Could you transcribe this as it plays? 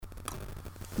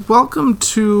welcome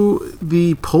to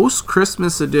the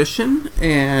post-Christmas edition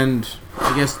and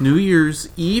I guess New Year's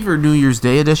Eve or New Year's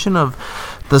Day edition of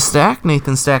The Stack.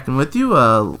 Nathan Stacking with you.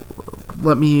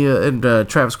 Let me, and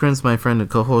Travis Grins, my friend and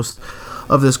co-host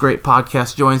of this great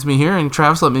podcast, joins me here. And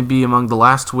Travis, let me be among the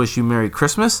last to wish you Merry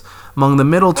Christmas, among the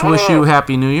middle to wish you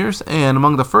Happy New Year's, and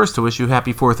among the first to wish you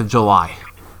Happy 4th of July.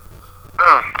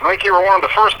 I think you were one of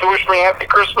the first to wish me Happy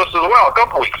Christmas as well, a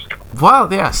couple weeks ago.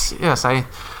 Well, yes,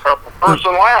 First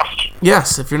and last.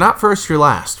 Yes, if you're not first, you're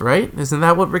last, right? Isn't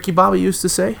that what Ricky Bobby used to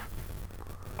say?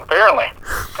 Apparently.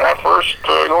 Not first,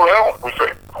 go to hell, we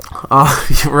say.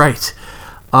 Right.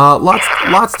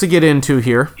 Lots to get into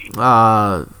here.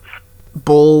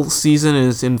 Bowl season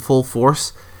is in full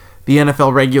force. The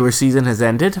NFL regular season has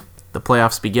ended. The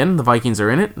playoffs begin. The Vikings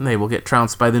are in it, and they will get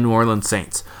trounced by the New Orleans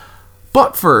Saints.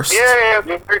 But first... Yeah,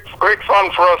 great fun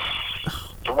for us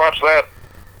to watch that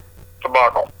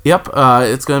debacle. Yep,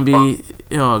 it's going to be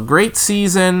a great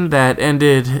season that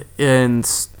ended in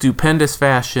stupendous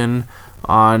fashion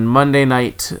on Monday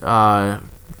night, on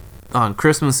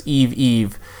Christmas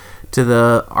Eve to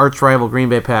the arch-rival Green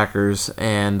Bay Packers,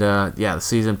 and the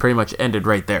season pretty much ended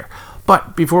right there.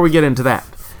 But before we get into that,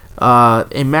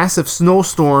 a massive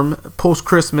snowstorm,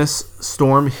 post-Christmas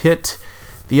storm, hit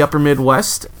the upper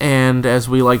Midwest, and as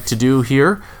we like to do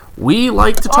here, we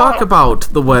like to talk about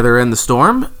the weather and the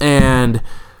storm. And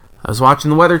I was watching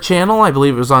the Weather Channel, I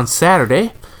believe it was on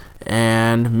Saturday,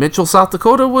 and Mitchell, South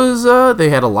Dakota was, they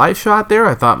had a live shot there.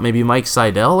 I thought maybe Mike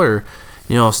Seidel or,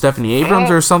 Stephanie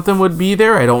Abrams or something would be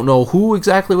there. I don't know who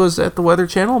exactly was at the Weather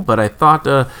Channel, but I thought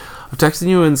of texting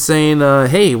you and saying,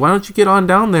 hey, why don't you get on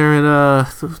down there and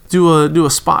do a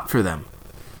spot for them?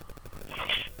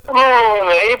 Oh, in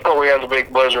April we had a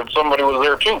big blizzard. Somebody was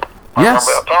there too. Yes.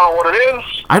 I don't know what it is.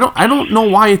 I don't know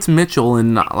why it's Mitchell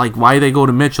and why they go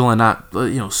to Mitchell and not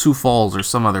Sioux Falls or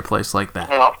some other place like that.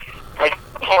 Sioux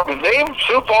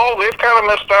Falls, they've kind of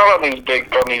missed out on these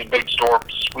big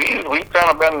storms. We've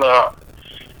kind of been the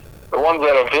ones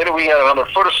that have hit it. We had another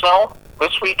foot of snow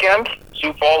this weekend.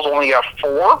 Sioux Falls only got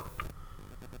 4.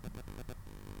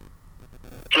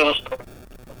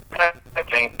 I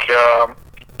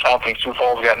don't think Sioux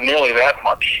Falls got nearly that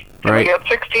much. And right. We got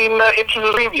 16 inches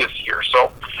the previous year.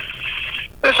 So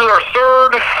this is our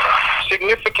third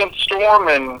significant storm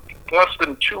in less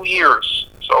than 2 years.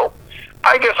 So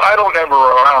I guess I don't ever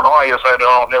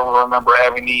remember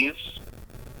having these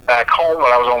back home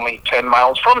when I was only 10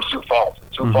 miles from Sioux Falls.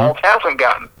 Sioux Falls hasn't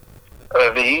gotten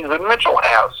these, and Mitchell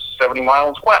has, 70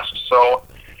 miles west. So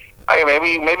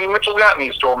maybe Mitchell's gotten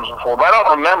these storms before, but I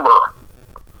don't remember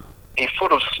a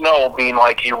foot of snow being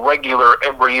like a regular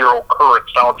every year occurrence.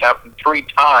 Now it's happened 3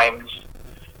 times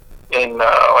in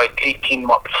 18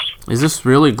 months. Is this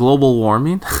really global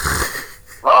warming?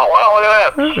 Oh, well,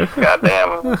 look at that.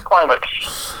 Goddamn climate.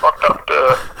 Fucked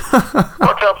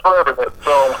up for everything.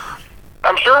 So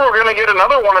I'm sure we're going to get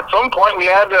another one at some point. We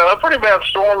had a pretty bad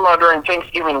storm during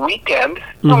Thanksgiving weekend.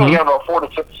 We had about 4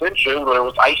 to 6 inches, but it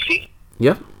was icy.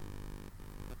 Yep.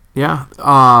 Yeah.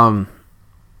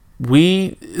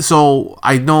 So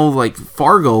I know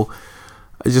Fargo,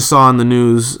 I just saw on the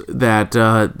news that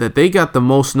they got the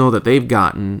most snow that they've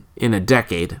gotten in a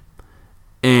decade,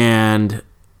 out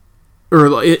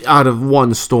of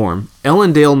one storm.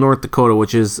 Ellendale, North Dakota,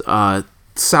 which is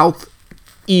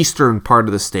southeastern part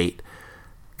of the state,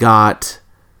 got,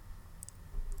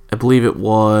 I believe it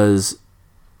was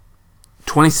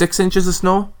 26 inches of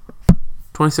snow.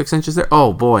 26 inches there.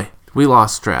 Oh boy, we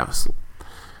lost Travis.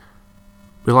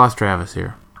 We lost Travis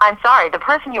here. I'm sorry, the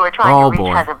person you were trying to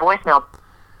reach has a voicemail.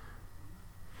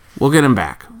 We'll get him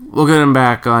back. We'll get him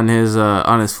back on his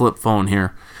flip phone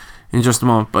here in just a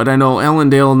moment. But I know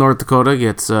Ellendale, North Dakota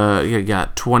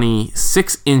got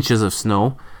 26 inches of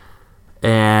snow,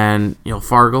 and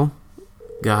Fargo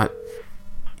got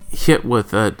hit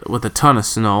with a ton of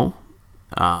snow.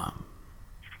 A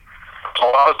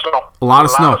lot of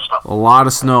snow. A lot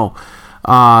of snow.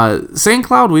 St.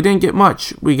 Cloud, we didn't get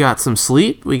much. We got some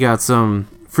sleet, we got some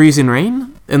freezing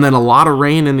rain, and then a lot of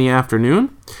rain in the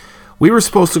afternoon. We were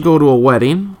supposed to go to a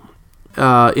wedding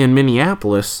in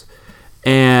Minneapolis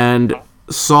and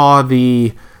saw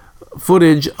the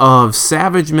footage of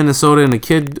Savage, Minnesota, and a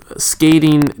kid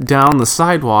skating down the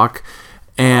sidewalk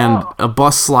and a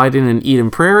bus sliding in Eden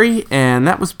Prairie, and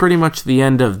that was pretty much the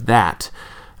end of that.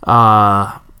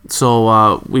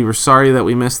 So we were sorry that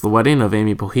we missed the wedding of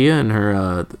Amy Bohia and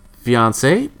her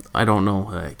fiance. I don't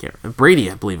know. Brady,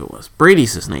 I believe it was.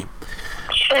 Brady's his name.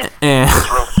 Well,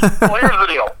 here's the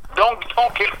deal. Don't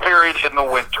get married in the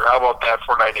winter. How about that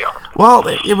for an idea? Well,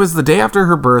 it was the day after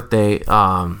her birthday.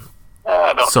 Don't do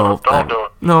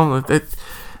it. No,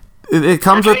 It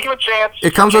comes You're with taking a chance.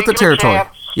 it comes with the territory.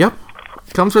 Yep,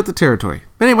 comes with the territory.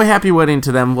 But anyway, happy wedding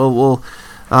to them. We'll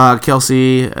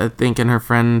Kelsey, I think, and her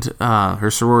friend, her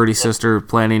sorority sister,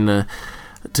 planning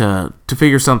to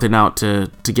figure something out to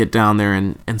get down there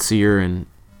and see her and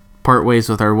part ways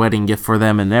with our wedding gift for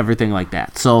them and everything like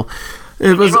that. So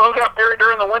it was. You know who got married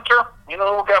during the winter? You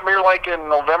know who got married like in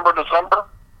November, December?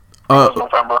 It was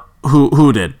November.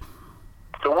 Who did?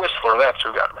 The Whistler. That's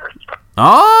who got married.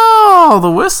 Oh,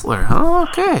 the Whistler. Oh,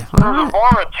 okay. There was a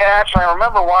bar attached. I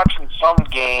remember watching some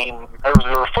game. There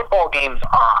were football games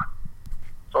on.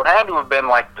 So it had to have been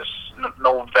like this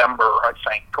November, I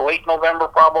think. Late November,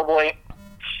 probably.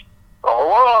 So,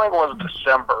 well, I think it was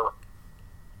December.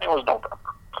 It was November.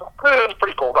 So it was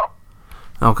pretty cold out.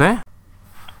 Okay.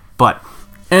 But,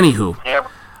 anywho. Yeah.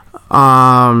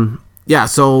 Yeah,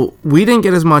 so we didn't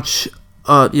get as much,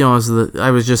 as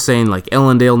I was just saying, like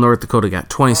Ellendale, North Dakota got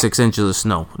 26 inches of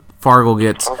snow. Fargo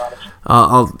gets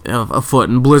a foot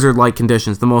in blizzard-like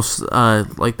conditions, the most,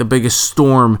 the biggest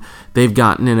storm they've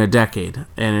gotten in a decade.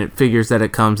 And it figures that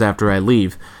it comes after I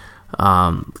leave,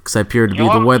 because I appear to be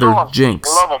the weather jinx.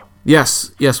 We love them.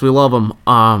 Yes, we love them.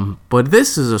 But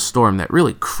this is a storm that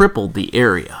really crippled the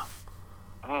area.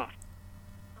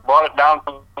 Brought it down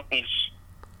to the east.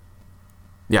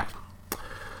 Yeah.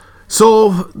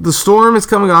 So the storm is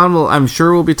coming on. Well, I'm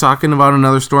sure we'll be talking about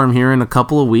another storm here in a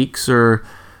couple of weeks, or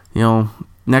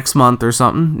next month or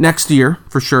something. Next year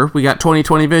for sure. We got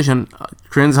 20/20 vision.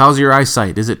 Krins, how's your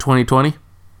eyesight? Is it 20/20?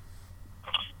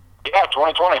 Yeah,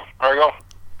 20/20. There you go.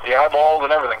 The eyeballs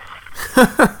and everything.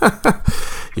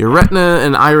 Your retina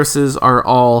and irises are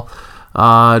all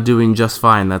doing just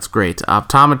fine. That's great.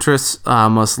 Optometrists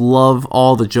must love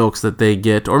all the jokes that they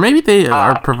get, or maybe they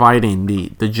are providing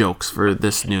the jokes for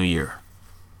this new year.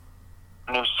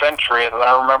 New century,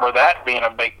 I remember that being a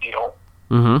big deal.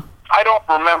 Mm-hmm. I don't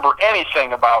remember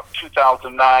anything about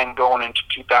 2009 going into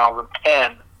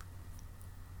 2010.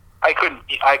 I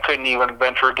couldn't even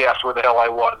venture a guess where the hell I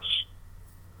was.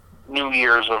 New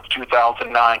Year's of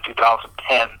 2009,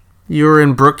 2010. You were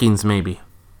in Brookings, maybe.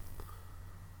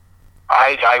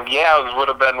 It would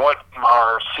have been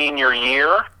our senior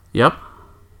year. Yep.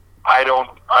 I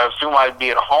assume I'd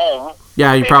be at home.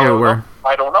 Yeah, you probably were.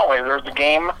 I don't know. Maybe there's a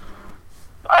game.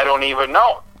 I don't even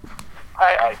know.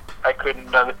 I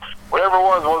couldn't. Whatever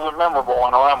it wasn't memorable.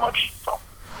 I know that much. So.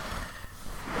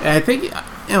 I think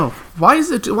why is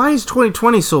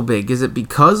 2020 so big? Is it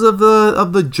because of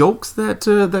the jokes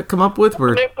that come up with?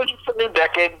 It's a new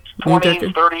decade.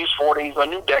 20s, 30s, 40s. A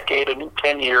new decade. A new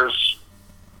 10 years.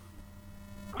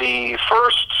 It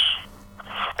was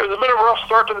a bit of a rough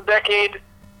start to the decade.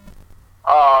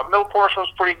 Middle portion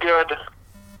was pretty good.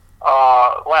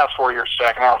 Last 4 years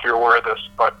stack. I don't know if you're aware of this,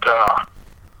 but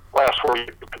last 4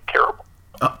 years have been terrible.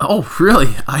 Oh,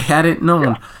 really? I hadn't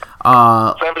known.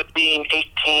 Yeah. 17,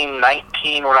 18,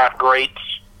 19 were not great.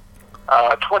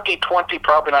 2020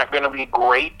 probably not going to be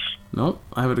great. Nope,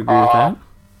 I would agree with that.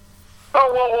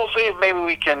 Oh, well, we'll see if maybe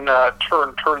we can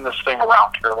turn this thing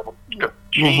around here a little bit.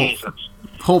 Jesus.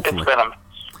 Hopefully. It's been a mess.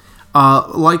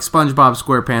 Like SpongeBob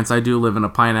SquarePants, I do live in a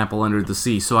pineapple under the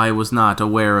sea, so I was not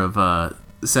aware of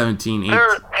 17, 18.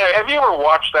 Have you ever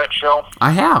watched that show?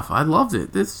 I have. I loved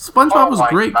it. SpongeBob was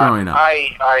great growing up.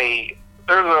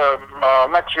 There's a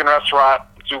Mexican restaurant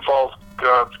in Sioux Falls.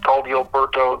 It's called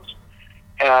Hildebrand's,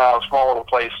 in a small little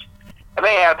place. And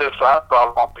they had this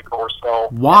about a month ago or so.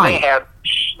 Why? And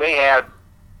they had,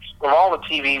 of all the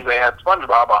TVs, they had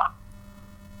SpongeBob on.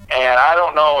 And I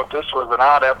don't know if this was an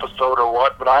odd episode or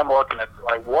what, but I'm looking at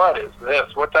what is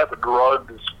this? What type of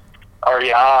drugs are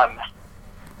you on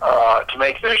to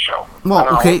make this show? Well, I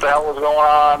don't know what the hell was going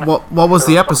on. What was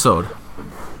the episode?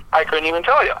 I couldn't even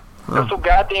tell you. It was so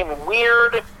goddamn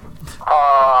weird.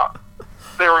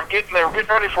 They were getting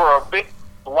ready for a big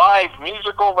live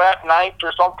musical that night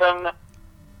or something,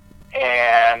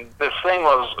 and this thing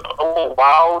was a little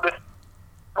loud.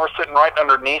 We're sitting right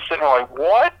underneath it, and we're like,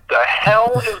 what the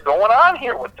hell is going on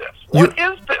here with this? What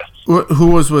is this? Who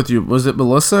was with you? Was it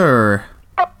Melissa, or?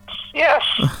 Yes.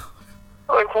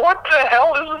 Like, what the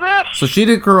hell is this? So she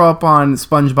didn't grow up on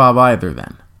SpongeBob either,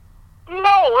 then?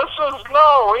 No,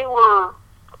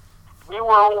 we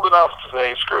were old enough to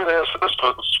say, screw this, this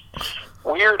was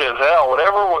weird as hell.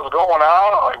 Whatever was going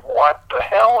on, I'm like, what the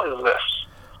hell is this?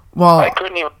 Well, I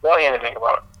couldn't even tell you anything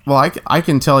about it. Well, I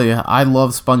can tell you, I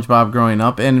loved SpongeBob growing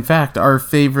up, and in fact, our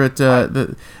favorite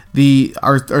the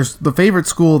favorite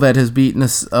school that has beaten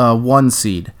us 1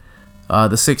 seed,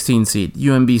 the 16 seed,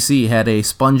 UMBC, had a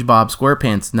SpongeBob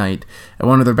SquarePants night at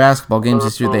one of their basketball games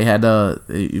this year. They had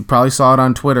you probably saw it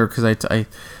on Twitter because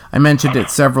I mentioned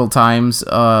it several times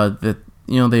that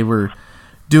they were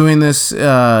doing this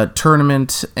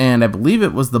tournament, and I believe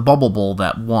it was the Bubble Bowl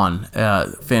that won.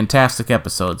 Fantastic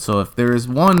episode. So if there is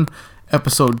one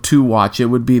episode to watch, it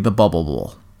would be the Bubble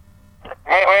Bowl. May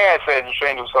I say, to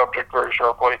change the subject very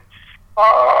sharply,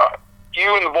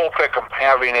 you and the Bull Pick'em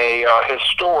having a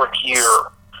historic year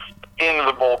in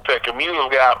the Bull Pick'em. You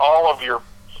have got all of you're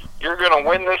going to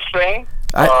win this thing.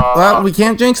 Well, we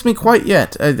can't jinx me quite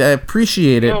yet. I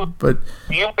appreciate it, but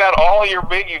you've got all your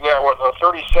big. You got a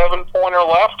 37-pointer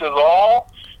left is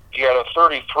all. You got a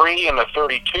 33 and a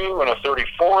 32 and a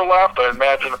 34 left. I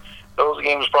imagine those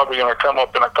games are probably going to come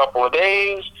up in a couple of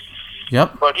days.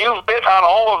 Yep. But you've hit on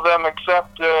all of them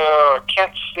except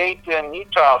Kent State and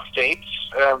Utah State.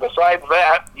 Besides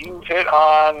that, you've hit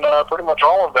on pretty much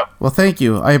all of them. Well, thank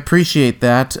you. I appreciate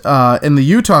that. And the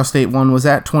Utah State one was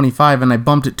at 25, and I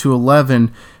bumped it to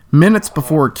 11 minutes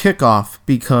before kickoff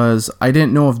because I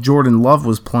didn't know if Jordan Love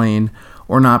was playing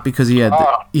or not because he had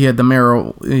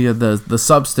the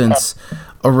substance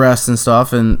arrest and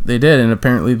stuff, and they did. And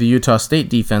apparently, the Utah State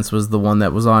defense was the one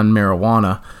that was on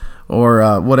marijuana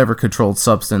or whatever controlled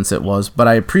substance it was. But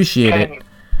I appreciate it.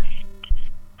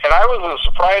 And I was as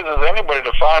surprised as anybody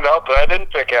to find out that I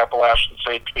didn't pick Appalachian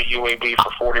State to be UAB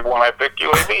for 41. I picked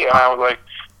UAB, and I was like,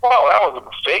 well, that was a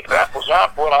mistake. That was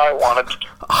not what I wanted to do.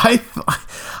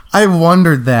 I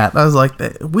wondered that. I was like,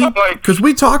 because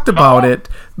we talked about it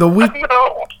the week.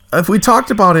 If we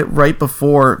talked about it right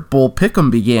before Bull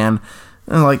Pick'em began,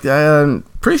 and I'm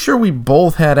pretty sure we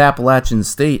both had Appalachian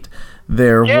State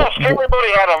there. Yes,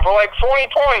 everybody had them for like 40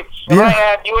 points. And I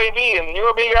had UAB, and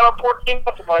UAB got up 14.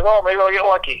 I'm like, oh, maybe I'll get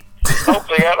lucky. Nope,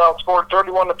 they got outscored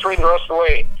 31-3 the rest of the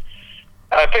way.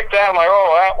 And I picked that. I'm like,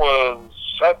 oh,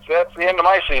 that's the end of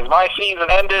my season. My season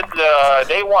ended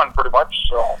day one, pretty much.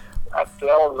 So that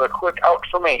was a quick out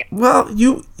for me. Well,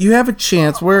 you have a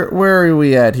chance. Where are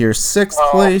we at here? Sixth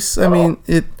place. I mean,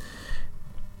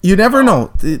 you never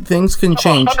know. Things can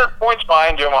change. 100 points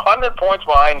behind you. I'm 100 points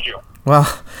behind you.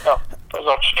 Well. No. There's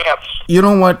no chance. You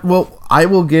know what? Well, I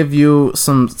will give you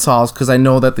some solace because I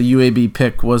know that the UAB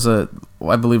pick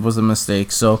I believe was a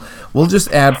mistake. So we'll just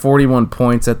add 41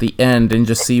 points at the end and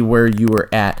just see where you were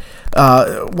at.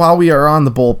 While we are on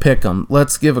the Bull Pick'em,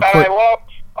 let's give a quick. I love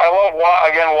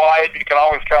Wyatt. You can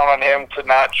always count on him to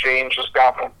not change his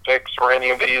confidence picks or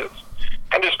any of these,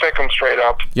 and just pick them straight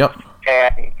up. Yep.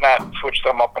 And not switch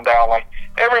them up and down. Like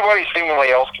everybody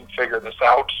seemingly else can figure this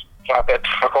out. It's not that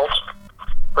difficult.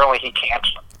 Apparently he can't.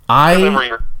 I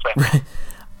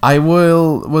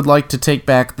would like to take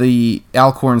back the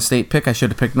Alcorn State pick. I should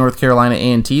have picked North Carolina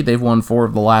A&T. They've won 4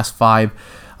 of the last 5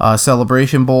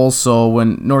 Celebration Bowls. So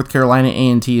when North Carolina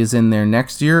A&T is in there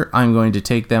next year, I'm going to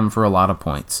take them for a lot of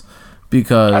points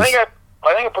because I think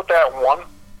I put that one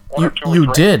or two or you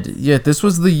three. did. Yeah, this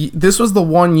was the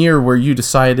one year where you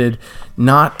decided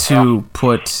not to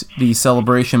put the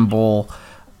Celebration Bowl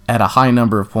at a high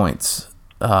number of points.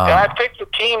 And I picked the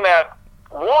team that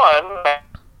won,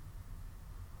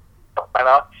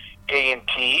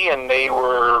 A&T, and they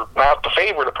were not the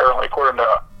favorite, apparently, according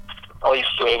to at least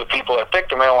the people that picked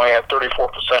them. They only had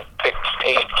 34% picked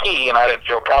A&T, and I didn't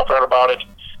feel confident about it.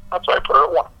 That's why I put it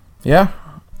at 1. Yeah.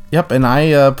 Yep, and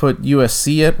I put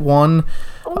USC at 1.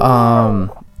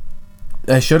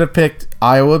 I should have picked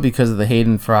Iowa because of the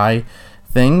Hayden Fry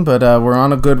thing, but we're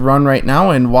on a good run right now,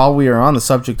 and while we are on the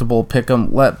subject of Bull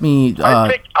Pick'em, let me... I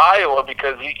picked Iowa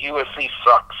because USC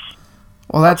sucks.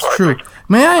 Well, that's true.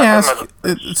 May I ask,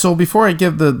 so before I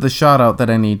give the shout-out that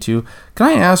I need to, can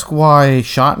I ask why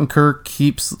Schottenkirk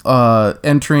keeps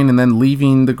entering and then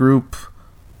leaving the group?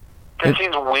 Because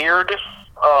he's weird.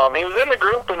 He was in the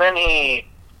group, and then he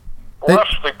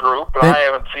left the group, and I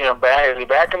haven't seen him back. Is he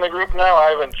back in the group now? I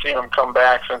haven't seen him come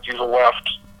back since he's left.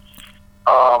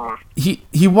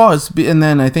 He was, and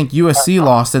then I think USC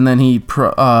lost, and then he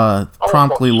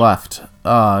promptly left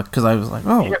because I was like,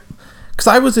 because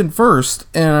I was in first,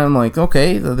 and I'm like,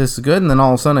 okay, this is good, and then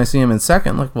all of a sudden I see him in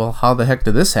second. Like, well, how the heck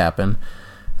did this happen?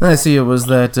 Then I see it was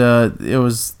that it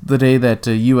was the day that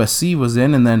USC was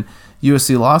in, and then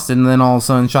USC lost, and then all of a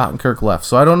sudden Schottenkirk left.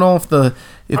 So I don't know if the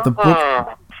book,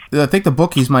 I think the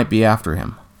bookies might be after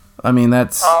him. I mean,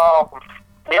 that's.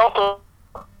 He also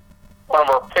one of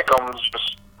our pick'ems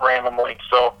just randomly,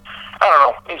 so I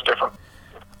don't know. He's different.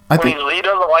 He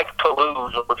doesn't like to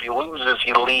lose. If he loses,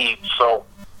 he leaves. So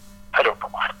I don't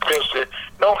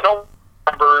know. No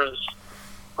members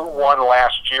who won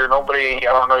last year. Nobody.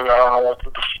 I don't know.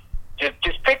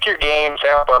 Just pick your games.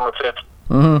 Have fun with it.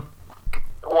 Mm-hmm.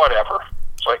 Whatever.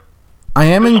 It's like I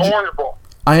am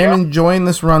enjoying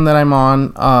this run that I'm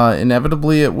on.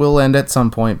 Inevitably, it will end at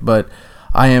some point, but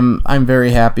I'm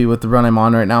very happy with the run I'm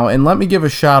on right now. And let me give a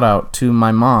shout out to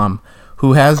my mom,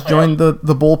 who has joined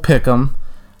the Bull Pick'em.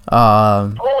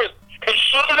 Is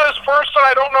she this person?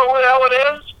 I don't know who the hell it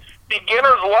is.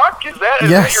 Beginner's Luck? Is that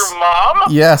your mom?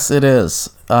 Yes, it is.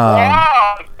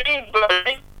 Wow.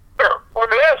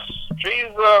 Look at this.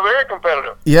 She's very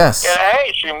competitive. Yes. And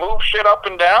hey, she moves shit up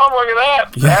and down. Look at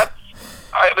that. Yeah.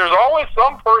 There's always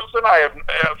some person,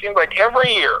 it seems like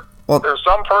every year, there's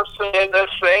some person in this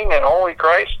thing, and holy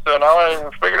Christ, now I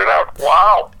figured it out.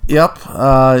 Wow.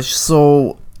 Yep.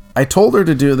 So I told her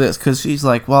to do this because she's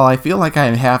like, well, I feel like I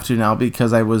have to now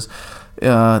because I was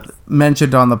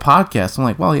mentioned on the podcast. I'm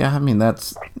like, well, yeah, I mean,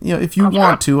 that's, if you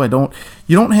want to,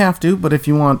 you don't have to, but if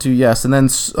you want to, yes. And then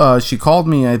she called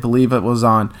me, I believe it was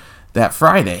on that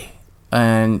Friday,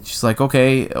 and she's like,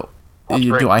 okay,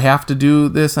 do I have to do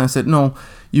this? And I said, no,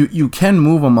 you can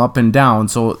move them up and down.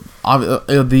 So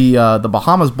the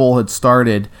Bahamas Bowl had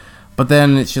started, but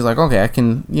then she's like, okay, I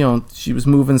can, she was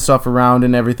moving stuff around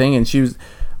and everything, and she was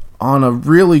on a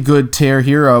really good tear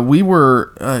here. We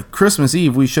were Christmas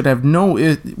Eve. We should have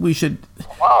we should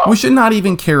not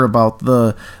even care about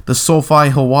the SoFi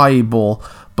Hawaii Bowl.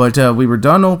 But we were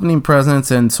done opening presents,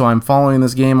 and so I'm following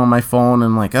this game on my phone, and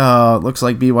I'm like, oh, it looks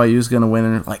like BYU's going to win.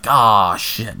 And like, oh,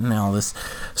 shit, and all this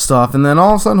stuff. And then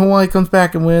all of a sudden, Hawaii comes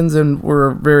back and wins, and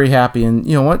we're very happy. And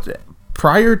you know what?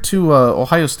 Prior to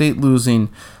Ohio State losing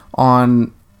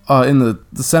in the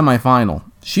semifinal,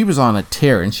 she was on a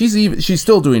tear, and she's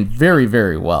still doing very,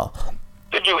 very well.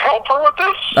 Did you help her with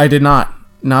this? I did not.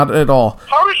 Not at all.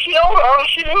 How does she know? How does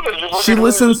she do this?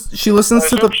 She listens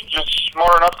to the... She's just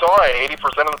smart enough to, 80%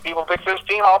 of the people pick this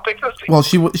team, I'll pick this team. Well,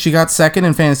 she got second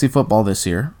in fantasy football this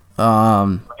year.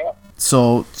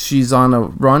 So she's on a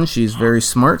run. She's very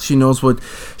smart. She knows what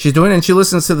she's doing, and she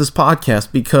listens to this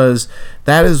podcast because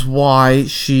that is why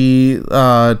she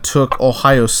took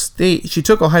Ohio State. She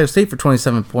took Ohio State for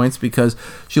 27 points because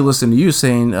she listened to you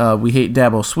saying we hate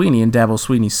Dabo Swinney, and Dabo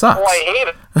Swinney sucks. Oh, I hate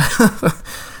it.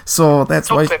 So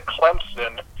that's why. Took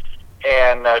Clemson,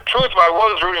 and truth, I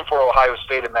was rooting for Ohio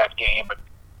State in that game, but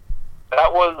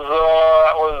that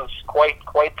was quite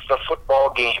the football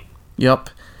game.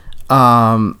 Yep.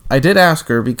 I did ask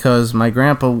her because my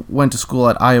grandpa went to school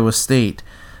at Iowa State,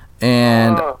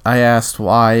 and I asked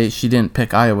why she didn't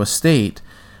pick Iowa State,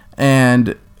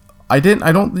 and I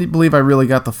don't believe I really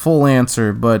got the full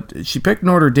answer, but she picked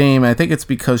Notre Dame. I think it's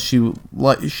because she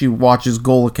watches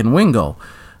Golick and Wingo.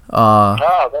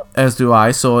 As do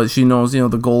I, so she knows, the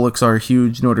Golicks are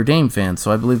huge Notre Dame fans,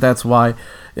 so I believe that's why,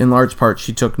 in large part,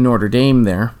 she took Notre Dame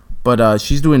there. But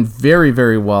she's doing very,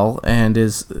 very well, and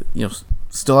is,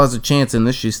 still has a chance in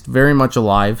this. She's very much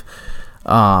alive.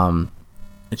 And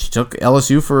she took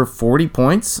LSU for 40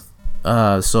 points.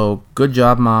 So good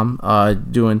job, Mom.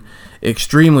 Doing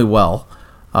extremely well.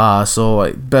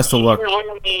 So best of luck. You're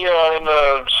looking in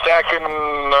the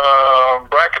stacking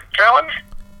bracket challenge?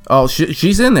 Oh,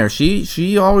 she's in there.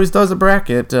 She always does a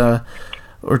bracket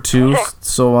or two.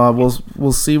 So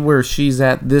we'll see where she's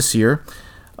at this year.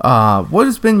 What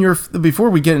has been before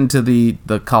we get into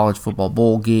the college football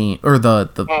bowl game or the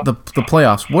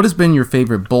playoffs? What has been your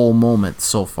favorite bowl moment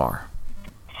so far?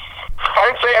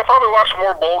 I'd say I probably watched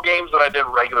more bowl games than I did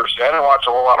regular season. I didn't watch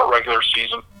a whole lot of regular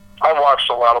season. I watched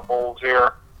a lot of bowls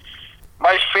here.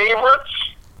 My favorites,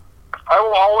 I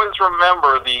will always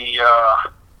remember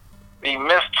the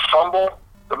missed fumble,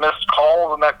 the missed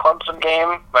calls in that Clemson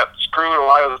game that screwed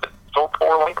Ohio so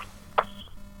poorly.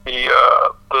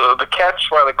 The catch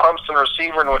by the Clemson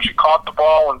receiver in which he caught the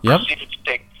ball and proceeded to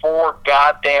take 4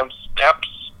 goddamn steps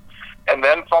and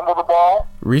then fumble the ball.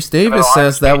 Reese Davis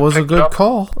says that was a good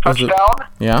call. Touchdown.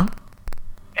 Yeah.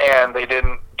 And they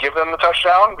didn't give them the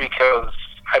touchdown because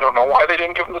I don't know why they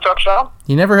didn't give him the touchdown.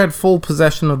 He never had full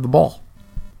possession of the ball.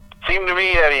 Seemed to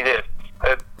me that he did.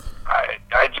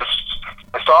 I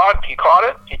saw it. He caught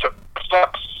it. He took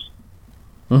steps.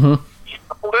 Mm-hmm. He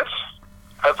fumbled it.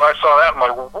 As I saw that, I'm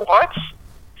like, what?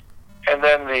 And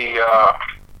then the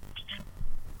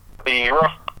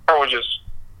referee was just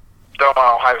dumb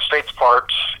on Ohio State's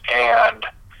part, and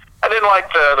I didn't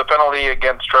like the penalty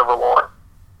against Trevor Lawrence.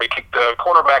 He kicked the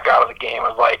cornerback out of the game. I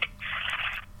was like,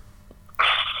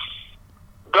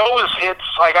 those hits,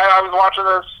 like I was watching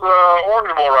this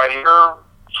Orange Bowl right here,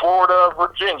 Florida,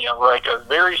 Virginia, like a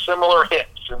very similar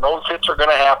hits, and those hits are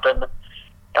going to happen.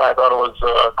 And I thought it was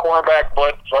a cornerback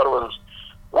blitz. I thought it was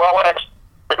well executed.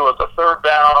 It was a third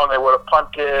down. They would have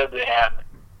punted, and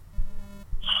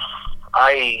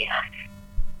a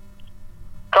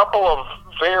couple of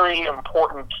very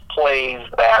important plays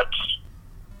that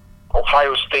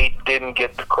Ohio State didn't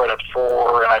get the credit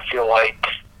for, and I feel like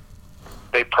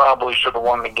they probably should have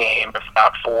won the game if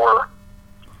not for.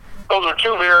 Those are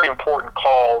two very important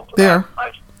calls. Yeah.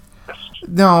 I just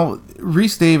Now,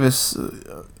 Reese Davis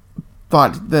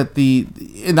thought that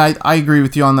and I agree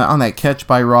with you on that catch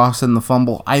by Ross and the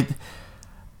fumble.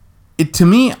 To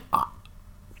me,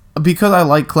 because I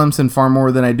like Clemson far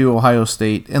more than I do Ohio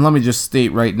State, and let me just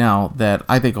state right now that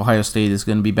I think Ohio State is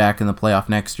going to be back in the playoff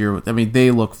next year. I mean,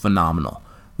 they look phenomenal.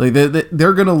 Like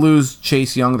they're going to lose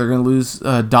Chase Young, they're going to lose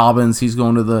Dobbins. He's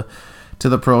going to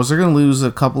the pros. They're going to lose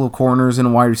a couple of corners and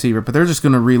a wide receiver, but they're just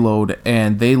going to reload,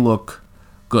 and they look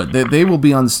good. They will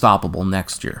be unstoppable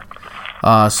next year.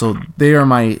 So they are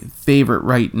my favorite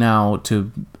right now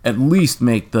to at least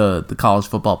make the college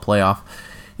football playoff,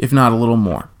 if not a little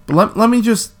more. But let me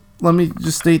just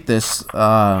state this.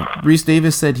 Reese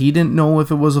Davis said he didn't know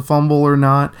if it was a fumble or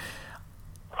not.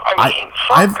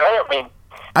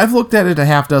 I've looked at it a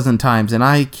half dozen times, and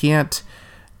I can't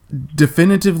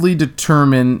definitively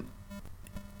determine,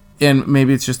 and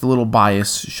maybe it's just a little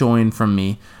bias showing from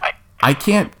me, I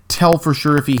can't tell for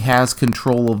sure if he has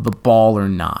control of the ball or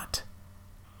not.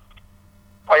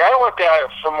 Like, I looked at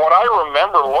it, from what I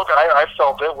remember looking, I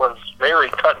felt it was very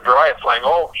cut and dry. It's like,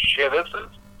 oh shit, this is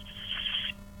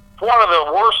one of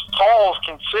the worst calls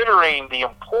considering the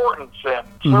importance in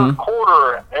third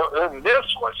quarter, and this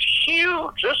was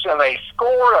huge. And they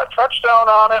scored a touchdown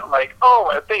on it. Like,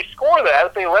 oh, if they score that,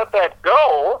 if they let that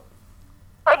go,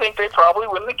 I think they probably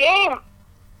win the game.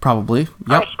 Probably,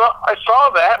 yep. I saw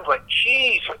that and was like,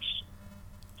 Jesus.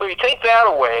 So you take that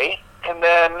away, and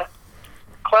then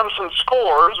Clemson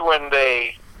scores when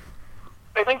I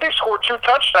think they scored 2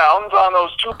 touchdowns on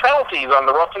those 2 penalties, on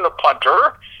the roughing the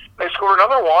punter. They scored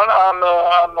another one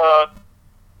on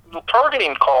the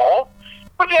targeting call.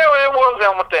 But yeah, it was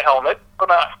helmet to helmet.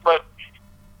 But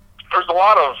there's a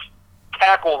lot of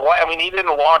tackles. I mean, he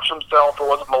didn't launch himself. It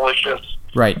wasn't malicious.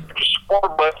 Right. Just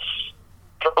scored blitz.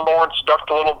 Trevor Lawrence ducked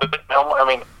a little bit. I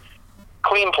mean,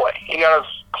 clean play. He got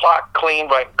his clock clean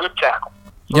by a good tackle.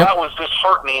 So that was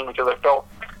disheartening because I felt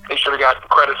they should have gotten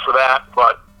credit for that.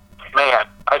 But, man,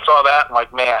 I saw that and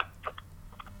like, man.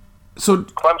 So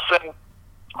Clemson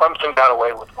got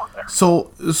away with one there.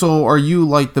 So are you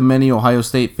like the many Ohio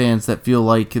State fans that feel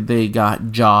like they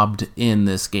got jobbed in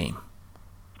this game?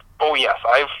 Oh, yes.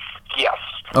 Yes.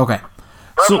 Okay.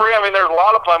 Referee, I mean, there's a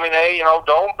lot of, hey,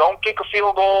 don't kick a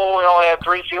field goal. They had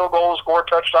 3 field goals, score a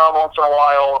touchdown once in a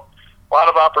while. A lot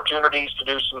of opportunities to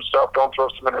do some stuff. Don't throw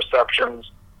some interceptions.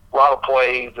 A lot of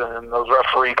plays, and those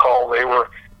referee calls, they were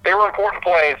important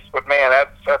plays. But man,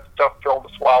 that's a tough pill to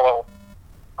swallow.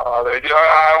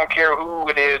 I don't care who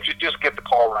it is. You just get the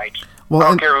call right. Well, I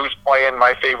don't care who's playing,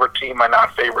 my favorite team, my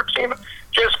not favorite team.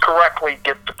 Just correctly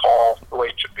get the call the way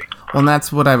it should be. Well, and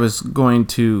that's what I was going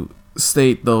to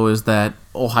state, though, is that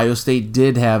Ohio State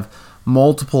did have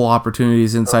multiple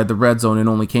opportunities inside the red zone and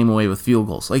only came away with field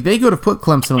goals. Like, they could have put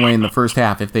Clemson away in the first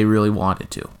half if they really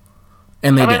wanted to.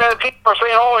 And they did. People are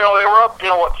saying, they were up,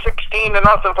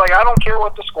 16-0. It's like, I don't care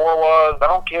what the score was. I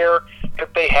don't care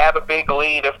if they had a big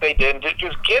lead, if they didn't.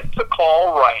 Just get the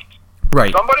call right.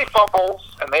 Right. Somebody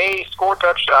fumbles and they score a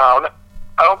touchdown.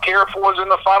 I don't care if it was in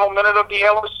the final minute of the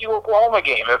LSU-Oklahoma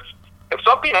game. If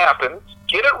something happens,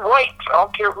 get it right. I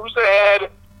don't care who's ahead,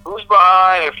 who's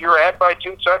behind. If you're ahead by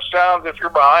 2 touchdowns, if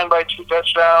you're behind by 2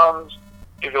 touchdowns,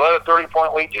 if you let a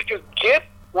 30-point lead, just get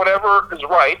whatever is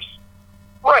right.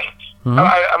 Mm-hmm.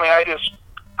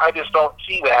 I just don't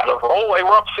see that. They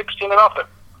were up 16-0.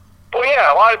 Well,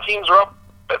 yeah, a lot of teams are up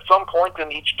at some point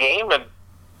in each game, and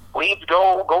leads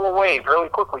go away fairly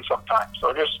quickly sometimes.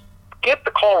 So just get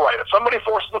the call right. If somebody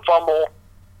forces a fumble,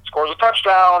 scores a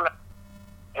touchdown,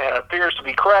 and it appears to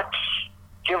be correct,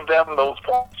 give them those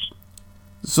points.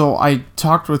 So I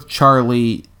talked with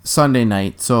Charlie Sunday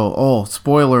night. So,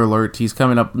 spoiler alert, he's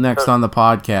coming up next on the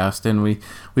podcast, and we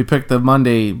picked the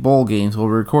Monday bowl games. Well,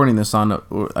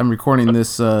 I'm recording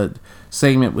this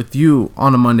segment with you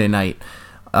on a Monday night.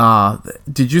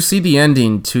 Did you see the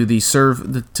ending to the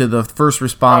first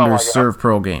responders Serve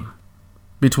Pro game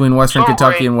between Western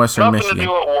Kentucky and Western Michigan?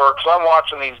 Nothing to do at work, so I'm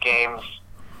watching these games.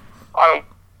 I'm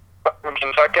in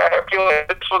Kentucky. I feel like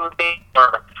this was a game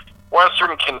where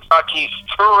Western Kentucky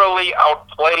thoroughly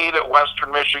outplayed at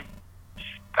Western Michigan.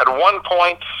 At one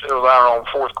point, it was,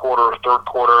 fourth quarter or third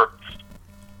quarter,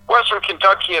 Western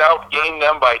Kentucky had outgained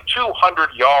them by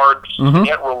 200 yards,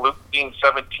 yet we're losing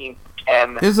 17-10.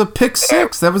 It was a pick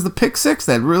six. That was the pick six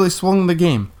that really swung the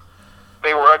game.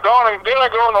 They were going to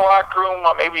go in the locker room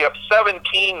maybe up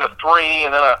 17-3,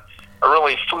 and then a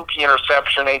really fluky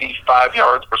interception, 85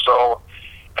 yards or so,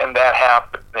 and that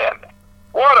happened then.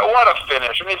 What a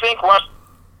finish. And you think Western's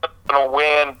going to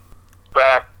win,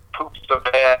 back, poops the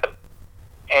bed,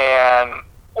 and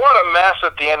what a mess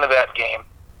at the end of that game.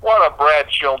 What a Brad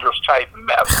Childress type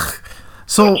mess.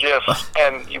 So,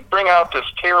 and you bring out this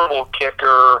terrible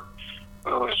kicker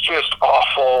who's just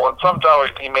awful, and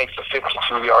sometimes he makes a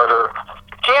 52-yarder.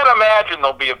 Can't imagine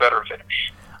there'll be a better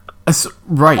finish.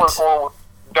 Right. Or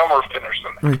dumber finish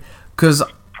than that. Because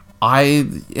I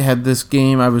had this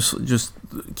game, I was just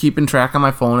keeping track on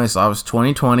my phone. I saw it was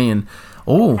 2020, and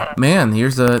man, they have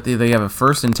a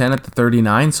 1st and 10 at the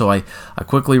 39, so I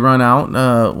quickly run out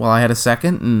while I had a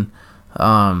second and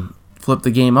flipped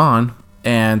the game on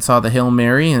and saw the Hail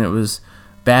Mary, and it was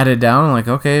batted down. I'm like,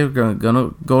 okay, we're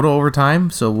gonna go to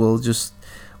overtime, so we'll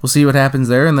see what happens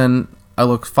there. And then I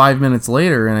look 5 minutes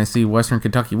later and I see Western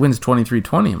Kentucky wins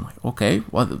 23-20. I'm like, okay,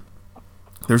 well,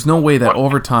 there's no way that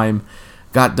overtime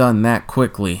got done that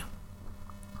quickly.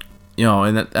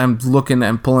 And I'm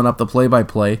pulling up the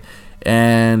play-by-play,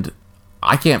 and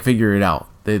I can't figure it out.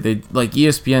 They like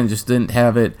ESPN just didn't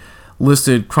have it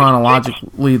listed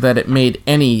chronologically that it made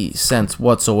any sense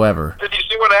whatsoever. Did you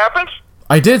see what happened?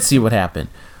 I did see what happened.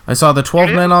 I saw the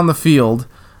 12 men on the field,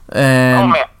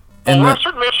 and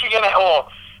Western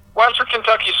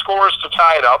Kentucky scores to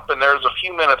tie it up, and there's a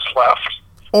few minutes left.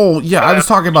 Oh yeah, I was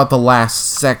talking about the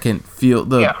last second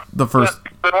field, the first.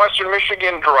 Then Western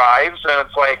Michigan drives, and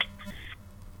it's like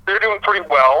they're doing pretty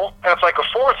well, and it's like a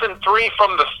 4th and 3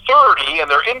 from the 30, and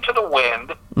they're into the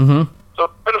wind. Mm-hmm. So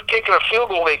instead of kicking a field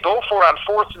goal, they go for it on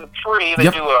 4th and 3. They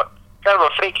do a kind of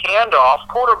a fake handoff.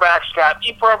 Quarterback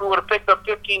he probably would have picked up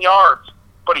 15 yards,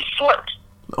 but he slipped.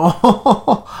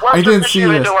 Oh, I didn't see this.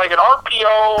 They did like an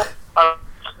RPO on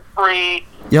 3,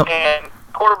 and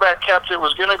quarterback kept it.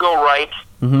 Was going to go right,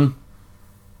 and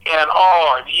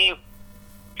he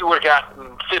would have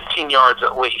gotten 15 yards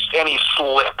at least, and he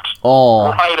slipped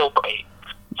right away.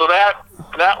 So that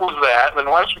was that. Then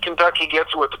Western Kentucky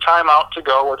gets it with the timeout to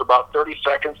go, with about 30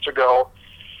 seconds to go.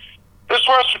 This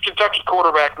Western Kentucky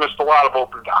quarterback missed a lot of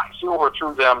open guys. He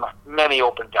overthrew them many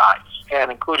open guys, and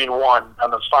including one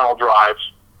on this final drive.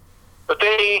 But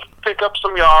they pick up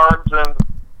some yards and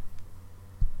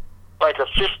like a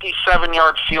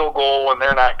 57-yard field goal, and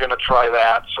they're not going to try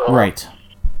that. So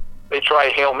they try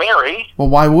Hail Mary. Well,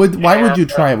 why would you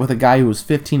try it with a guy who was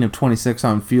 15 of 26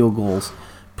 on field goals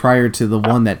prior to the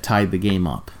one that tied the game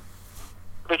up?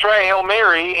 They try Hail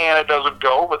Mary, and it doesn't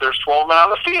go, but there's 12 men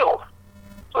on the field.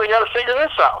 So they got to figure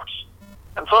this out.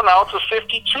 And so now it's a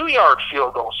 52-yard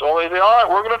field goal. So they say, all right,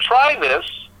 we're going to try this.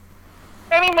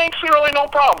 And he makes it really no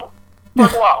problem.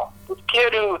 But wow, this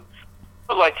kid who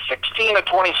was like 16 of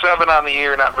 27 on the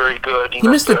year, not very good. He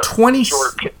missed a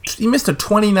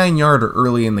 29-yarder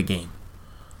early in the game.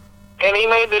 And he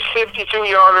made this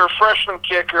 52-yarder freshman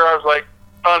kicker. I was like,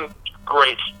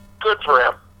 great. Good for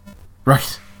him.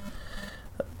 Right.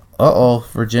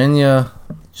 Virginia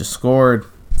just scored.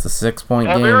 It's a 6-point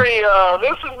game.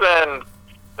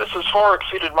 This has far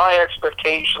exceeded my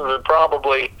expectations and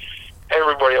probably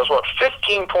everybody else.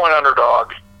 15-point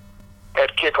underdog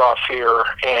at kickoff here,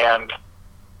 and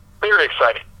very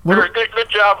exciting. Very good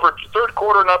job for third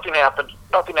quarter. Nothing happened.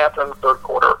 Nothing happened in the third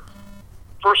quarter.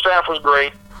 First half was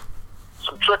great.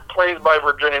 Some trick plays by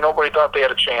Virginia. Nobody thought they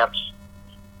had a chance.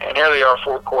 And here they are,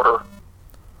 fourth quarter.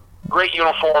 Great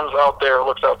uniforms out there.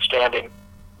 Looks outstanding.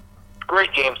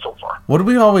 Great game so far. What do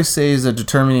we always say is a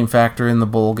determining factor in the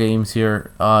bowl games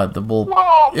here? The bowl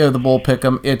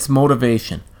pick'em. It's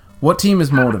motivation. What team is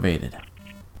motivated?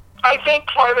 I think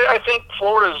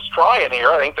Florida's trying here.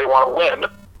 I think they want to win.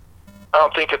 I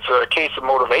don't think it's a case of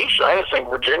motivation. I just think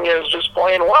Virginia is just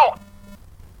playing well.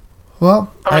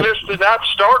 Well, this did not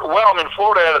start well.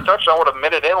 Florida had a touchdown, would have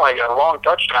minute in like a long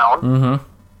touchdown. Mm-hmm.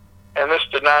 And this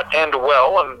did not end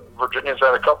well, and Virginia's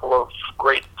had a couple of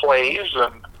great plays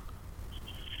and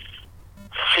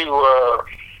a few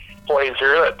plays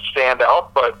here that stand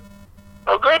out, but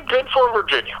good for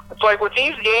Virginia. It's like with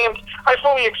these games, I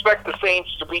fully expect the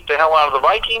Saints to beat the hell out of the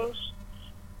Vikings,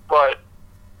 but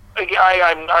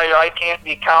I can't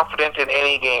be confident in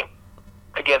any game.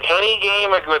 Again, any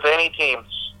game with any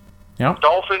teams. Yep.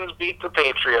 Dolphins beat the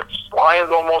Patriots.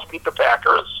 Lions almost beat the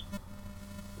Packers.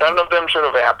 None of them should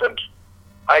have happened.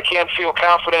 I can't feel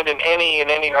confident in any.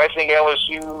 I think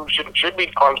LSU should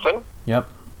beat Clemson. Yep.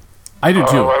 I do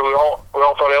too. We all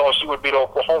thought LSU would beat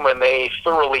Oklahoma, and they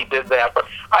thoroughly did that. But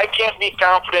I can't be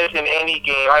confident in any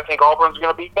game. I think Auburn's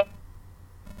going to beat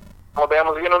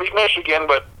Alabama's going to beat Michigan,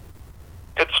 but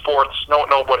it's sports.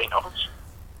 Nobody knows.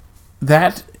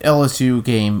 That LSU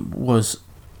game was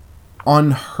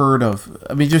unheard of.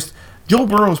 Just Joe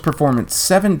Burrow's performance,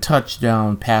 7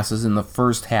 touchdown passes in the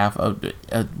first half, of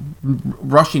a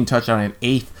rushing touchdown, and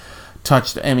 8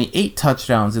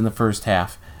 touchdowns in the first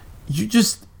half.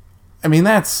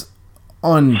 That's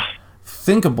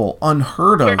unthinkable,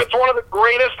 unheard of. It's one of the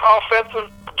greatest offensive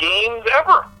games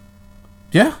ever.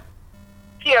 Yeah.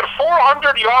 He had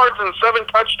 400 yards and 7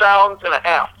 touchdowns and a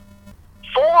half.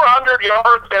 400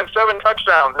 yards and 7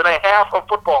 touchdowns and a half of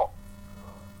football.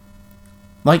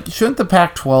 Like, shouldn't the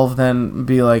Pac-12 then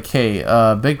be like, hey,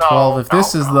 Big 12, if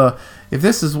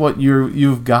this is what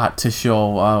you've got to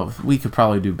show, we could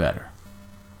probably do better.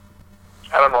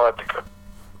 I don't know that they could.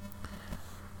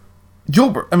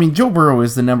 Joe Burrow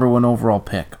is the number 1 overall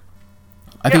pick.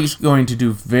 I think he's going to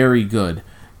do very good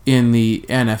in the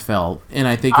NFL, and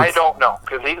I think I don't know,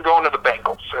 because he's going to the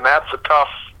Bengals, and that's a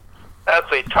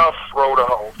tough road to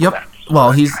hoe. Yep.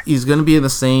 Well, he's going to be in the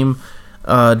same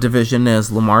division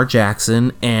as Lamar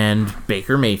Jackson and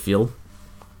Baker Mayfield.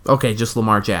 Okay, just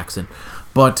Lamar Jackson.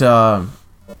 But, so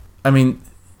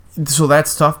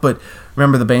that's tough. But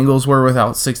remember, the Bengals were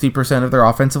without 60% of their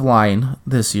offensive line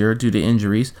this year due to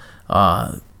injuries.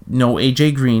 No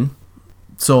A.J. Green.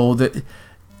 So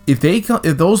if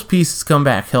those pieces come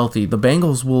back healthy, the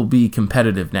Bengals will be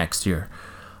competitive next year.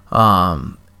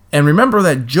 And remember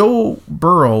that Joe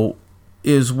Burrow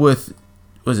is with,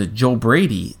 was it Joe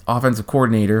Brady, offensive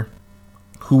coordinator,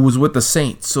 who was with the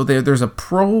Saints. So there's a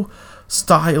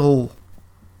pro-style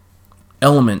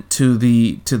element to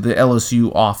the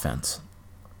LSU offense.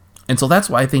 And so that's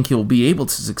why I think he'll be able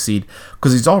to succeed,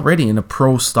 because he's already in a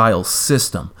pro-style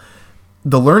system.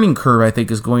 The learning curve, I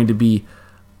think, is going to be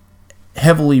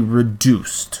heavily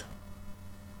reduced.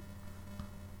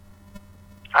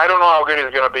 I don't know how good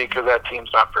he's going to be, because that team's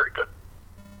not very good.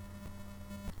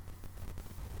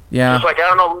 Yeah. It's like, I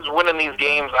don't know who's winning these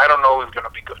games. I don't know who's going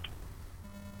to be good.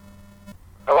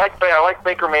 I like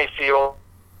Baker Mayfield.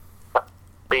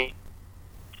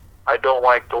 I don't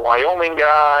like the Wyoming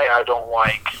guy. I don't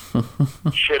like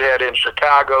shithead in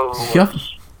Chicago.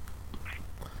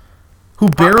 Who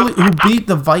beat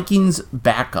the Vikings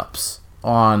backups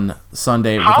on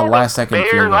Sunday with a last-second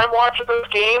field goal. I'm watching this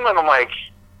game, and I'm like,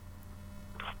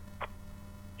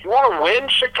 you want to win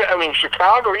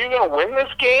Chicago? Are you going to win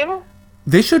this game?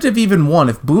 They should have even won.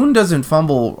 If Boone doesn't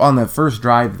fumble on that first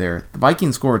drive there, the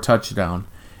Vikings score a touchdown.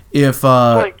 If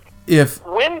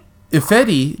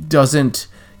Eddie doesn't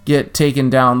get taken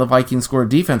down, the Vikings score a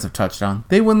defensive touchdown.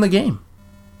 They win the game.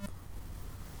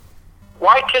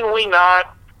 Why can we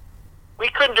not? We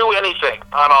couldn't do anything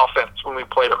on offense when we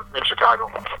played them in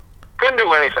Chicago. Couldn't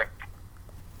do anything.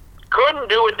 Couldn't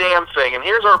do a damn thing. And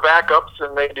here's our backups,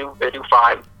 and they do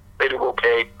fine. They do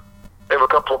okay. They have a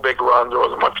couple of big runs. There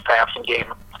wasn't much passing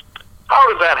game.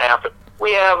 How does that happen?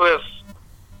 We have this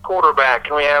quarterback,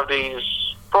 and we have these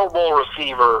Pro Bowl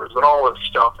receivers, and all this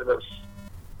stuff, and this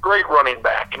great running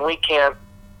back, and we can't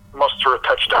muster a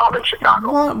touchdown in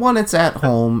Chicago. One, it's at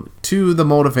home. Two, the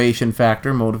motivation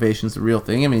factor. Motivation's the real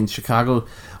thing. I mean, Chicago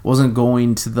isn't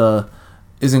going to the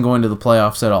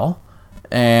playoffs at all,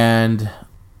 and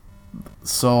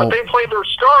so. But they played their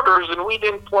starters, and we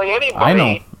didn't play anybody. I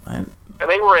know. And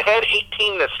they were ahead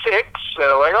 18-6.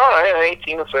 So like, all right,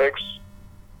 18-6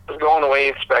 is going the way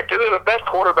you expected. And that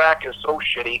quarterback is so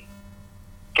shitty.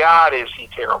 God, is he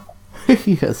terrible?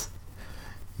 He is.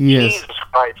 Jesus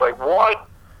Christ! Like what?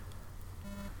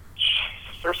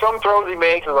 There's some throws he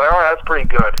makes. It's like, all right, that's pretty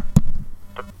good.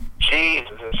 But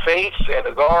Jesus, his face and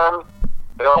his arm,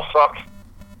 they all suck.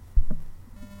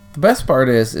 The best part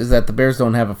is that the Bears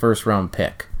don't have a first-round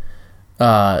pick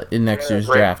in next year's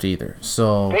draft either.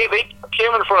 So they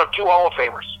came in front of two Hall of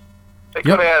Famers. They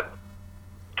could have had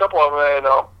a couple of them.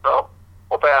 No,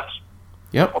 we'll pass.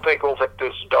 Yep. We'll take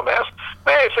this dumbass.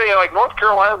 They say like North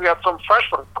Carolina's got some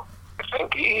freshman. I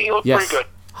think he looks pretty good.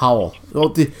 Howell. Well,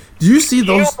 did you see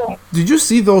those? Did you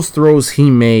see those throws he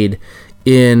made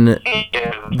in much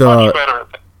better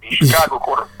than the Chicago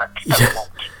quarterback.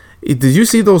 Did you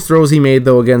see those throws he made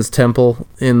though against Temple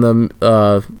in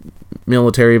the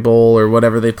Military Bowl or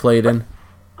whatever they played in?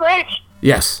 Great.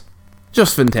 Yes,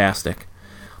 just fantastic.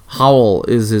 Howell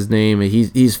is his name.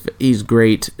 He's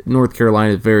great. North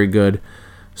Carolina is very good.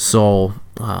 So,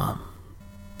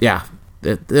 yeah,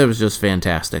 it was just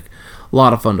fantastic. A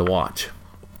lot of fun to watch.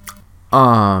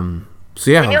 So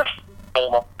yeah.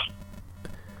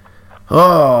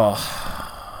 Oh.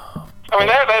 I mean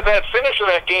that finish of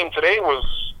that game today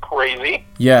was crazy.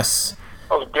 Yes.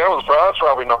 That's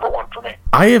probably number one for me.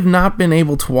 I have not been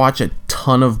able to watch a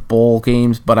ton of bowl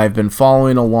games, but I've been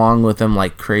following along with them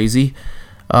like crazy.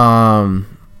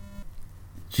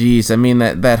 Geez, I mean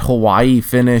that Hawaii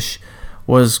finish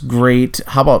was great.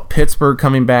 How about Pittsburgh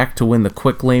coming back to win the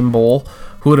Quick Lane Bowl?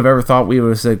 Who would have ever thought we would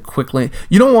have said Quick Lane?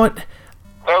 You know what?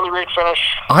 That was a great finish.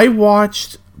 I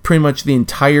watched pretty much the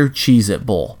entire Cheez-It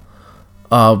Bowl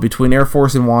between Air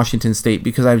Force and Washington State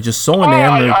because I was just so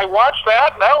enamored. I watched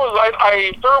that. That was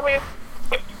I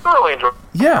thoroughly enjoyed.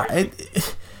 Yeah, and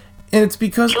it's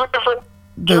because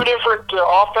two different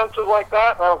offenses like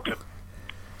that. Oh, good.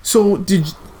 So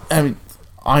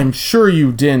I'm sure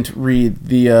you didn't read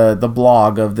the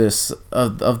blog of this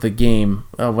of the game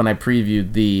when I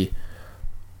previewed the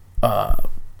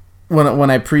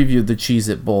when I previewed the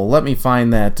Cheez-It Bowl. Let me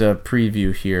find that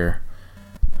preview here.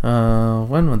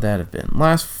 When would that have been?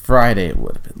 Last Friday it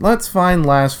would have been. Let's find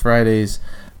last Friday's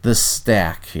The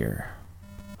Stack here.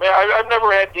 Yeah, I've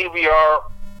never had DVR.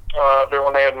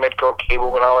 When they had Midco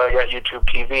cable, but now I got YouTube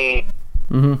TV.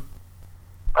 Mm-hmm.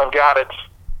 I've got it.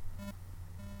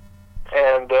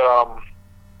 And I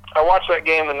watched that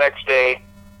game the next day.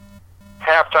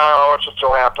 Halftime, I watched it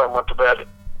till halftime, went to bed.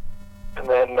 And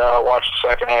then watched the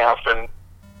second half. And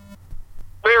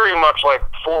very much like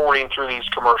forwarding through these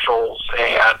commercials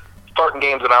and starting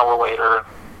games an hour later,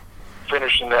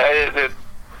 finishing that.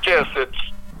 It's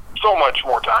so much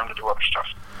more time to do other stuff.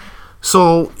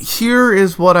 So here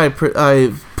is what I put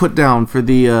down for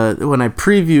the when I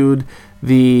previewed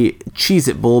the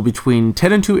Cheez-It Bowl between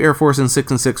 10-2 Air Force and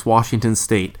 6-6 Washington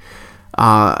State.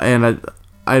 And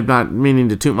I'm not meaning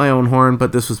to toot my own horn,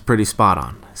 but this was pretty spot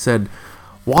on. It said,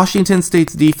 Washington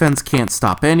State's defense can't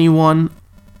stop anyone.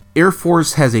 Air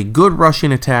Force has a good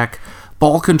rushing attack.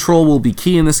 Ball control will be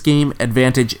key in this game.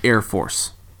 Advantage Air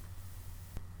Force.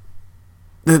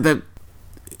 That's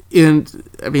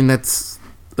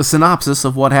a synopsis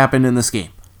of what happened in this game.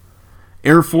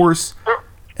 Air Force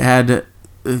had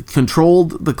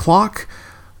controlled the clock.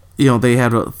 They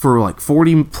had for like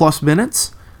 40 plus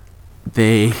minutes.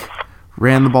 They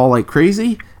ran the ball like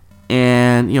crazy.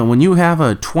 And, when you have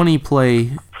a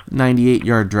 20-play,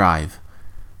 98-yard drive,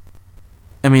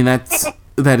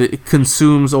 that it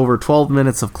consumes over 12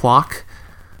 minutes of clock,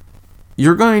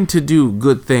 you're going to do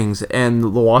good things. And the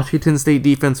Washington State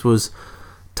defense was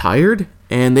tired,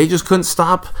 and they just couldn't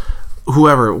stop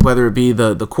whoever, whether it be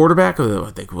the quarterback, or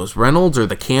I think it was Reynolds, or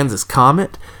the Kansas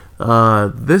Comet.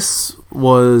 This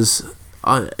was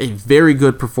a very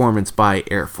good performance by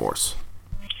Air Force.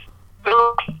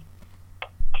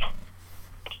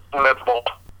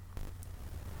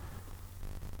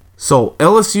 So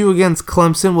LSU against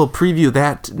Clemson, we'll preview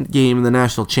that game in the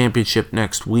national championship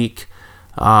next week.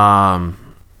 I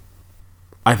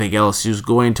think LSU's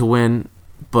going to win,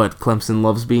 but Clemson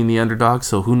loves being the underdog,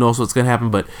 so who knows what's going to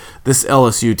happen. But this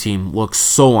LSU team looks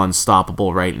so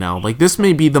unstoppable right now. Like, this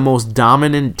may be the most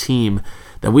dominant team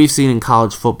that we've seen in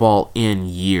college football in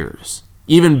years.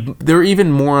 They're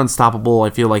even more unstoppable, I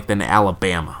feel like, than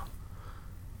Alabama.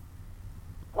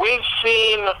 We've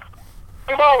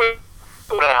always seen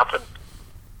what happened.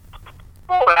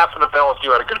 What would happen if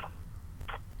LSU had a good...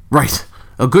 Right.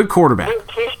 A good quarterback. This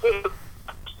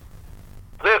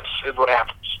is what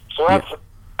happens. So that's... Yeah.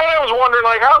 I was wondering,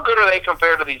 like, how good are they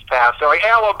compared to these past? So, like,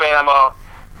 Alabama,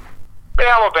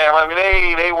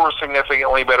 they were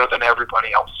significantly better than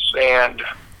everybody else. And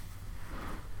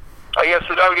I guess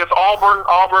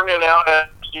Auburn and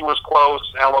LSU was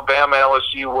close. Alabama,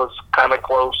 LSU was kind of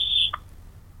close.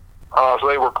 So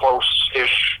they were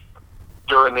close-ish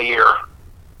during the year.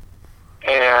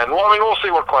 And, we'll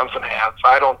see what Clemson has.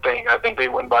 I think they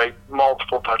win by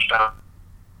multiple touchdowns.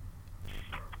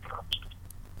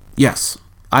 Yes,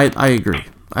 I agree.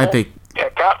 I think... Yeah,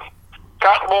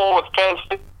 Cotton Bowl with Penn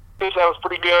State, that was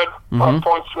pretty good. A lot of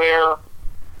points there.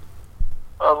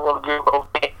 That was a good.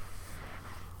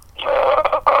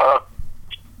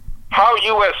 How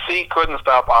USC couldn't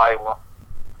stop Iowa.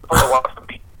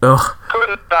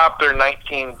 Couldn't stop their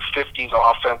 1950s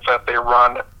offense that they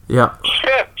run. Yeah.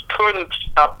 Shit, couldn't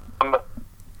stop them.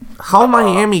 How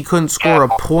Miami couldn't score a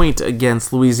point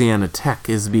against Louisiana Tech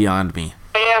is beyond me.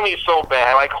 Miami's so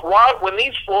bad. Like, why, when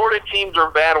these Florida teams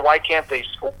are bad, why can't they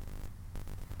score?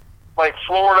 Like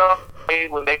Florida,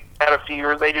 when they had a few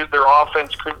years, their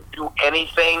offense couldn't do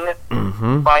anything.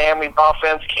 Miami's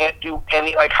offense can't do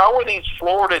any. Like, how are these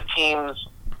Florida teams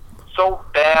so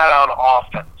bad on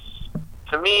offense?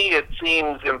 To me, it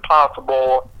seems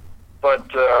impossible. But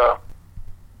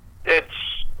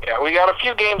we got a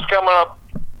few games coming up.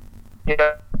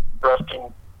 Yeah,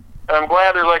 interesting. And I'm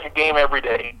glad there's like a game every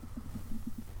day.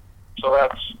 So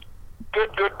that's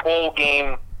good bowl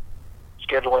game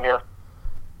scheduling here.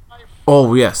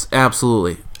 Oh, yes,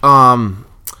 absolutely.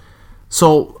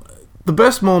 So the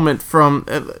best moment from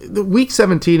the week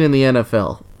 17 in the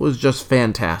NFL was just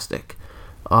fantastic.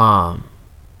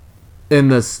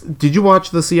 Did you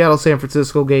watch the Seattle-San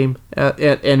Francisco game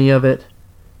at any of it?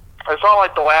 I saw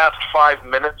like the last 5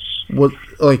 minutes.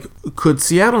 Could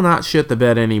Seattle not shit the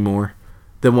bed any more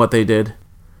than what they did?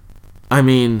 I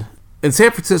mean, in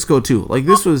San Francisco too. Like,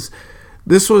 this was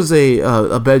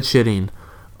a bed shitting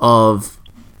of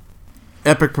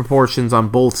epic proportions on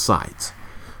both sides.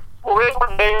 Well,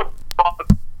 they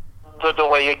to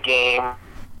delay a game,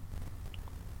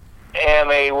 and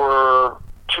they were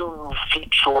 2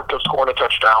 feet short of scoring a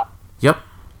touchdown. Yep.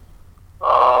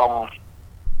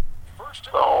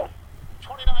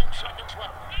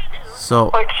 So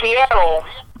like Seattle,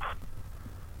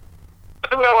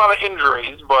 they've got a lot of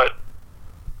injuries, but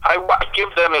I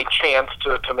give them a chance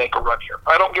to make a run here.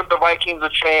 I don't give the Vikings a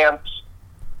chance.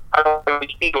 I don't give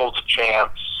the Eagles a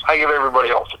chance. I give everybody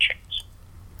else a chance.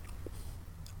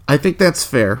 I think that's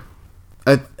fair.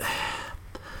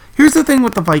 Here's the thing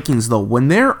with the Vikings, though. When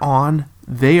they're on,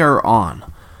 they are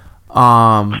on.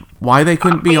 Why they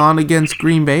couldn't be on against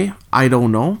Green Bay, I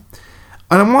don't know.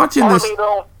 And I'm watching this.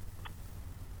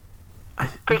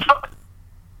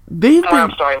 They've been.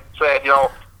 Einstein said,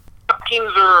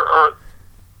 teams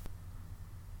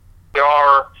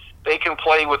they can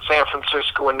play with San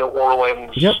Francisco and New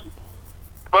Orleans. Yep.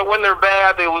 But when they're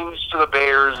bad, they lose to the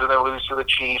Bears and they lose to the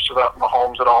Chiefs without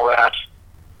Mahomes and all that.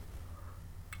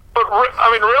 But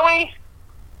really,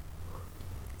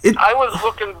 I was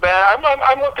looking back.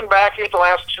 I'm looking back at the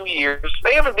last 2 years.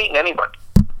 They haven't beaten anybody.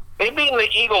 They've beaten the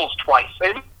Eagles twice.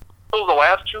 They've beaten the Eagles the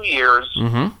last 2 years.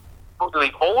 Mm-hmm. Those are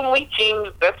the only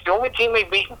team. That's the only team they've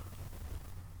beaten.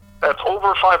 That's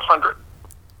over 500.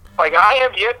 Like, I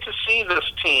have yet to see this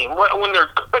team when they're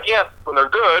good. Yes, when they're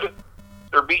good,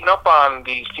 they're beating up on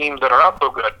these teams that are not so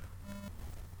good.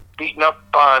 Beating up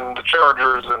on the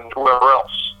Chargers and whoever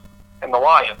else, and the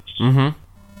Lions. Mm-hmm.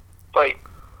 Like,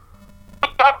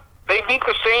 they beat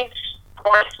the Saints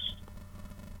twice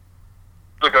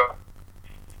ago.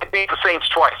 They beat the Saints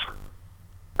twice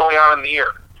early on in the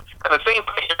year, and the Saints,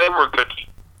 they were a good team.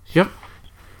 Yep.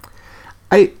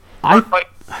 Like,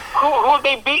 who have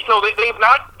they beaten? No, they've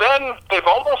not been. They've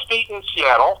almost beaten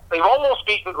Seattle. They've almost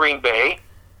beaten Green Bay.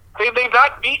 They've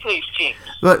not beaten these teams.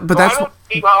 But so that's I don't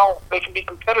see how they can be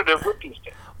competitive with these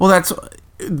teams. Well,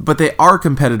 but they are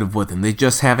competitive with them. They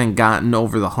just haven't gotten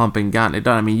over the hump and gotten it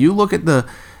done. I mean, you look at the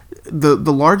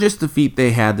largest defeat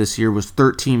they had this year was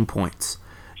 13 points.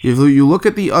 If you look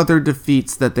at the other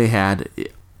defeats that they had,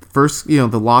 first, the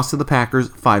loss to the Packers,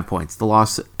 5 points. The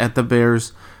loss at the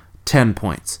Bears, 10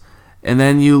 points. And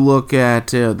then you look at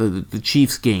the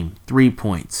Chiefs game, 3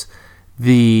 points.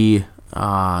 The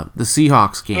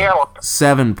Seahawks game,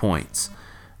 7 points.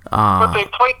 But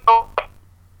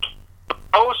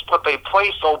they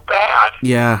play so bad.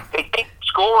 Yeah. They can't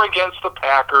score against the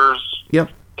Packers.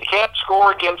 Yep. They can't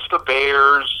score against the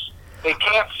Bears. They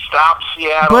can't stop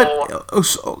Seattle.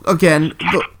 But again,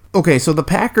 so the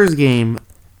Packers game,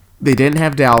 they didn't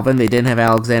have Dalvin. They didn't have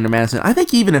Alexander Madison. I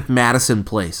think even if Madison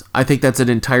plays, I think that's an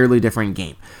entirely different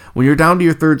game. When you're down to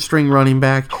your third string running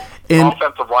back, and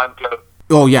offensive line good.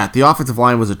 Oh yeah, the offensive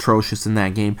line was atrocious in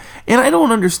that game, and I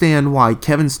don't understand why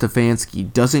Kevin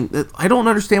Stefanski doesn't. I don't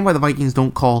understand why the Vikings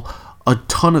don't call a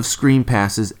ton of screen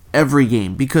passes every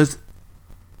game, because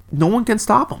no one can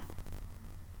stop them.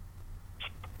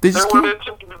 They just can't.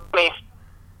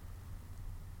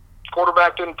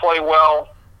 Quarterback didn't play well.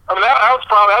 I mean,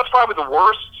 that's probably the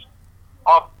worst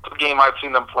offensive game I've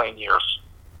seen them play in years.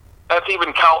 That's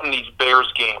even counting these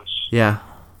Bears games. Yeah.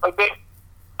 Like,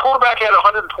 quarterback had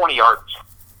 120 yards.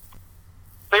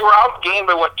 They were outgained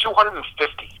by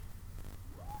 250.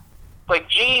 Like,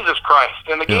 Jesus Christ!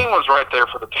 And the game was right there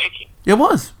for the taking. It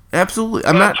was absolutely.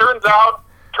 It turns out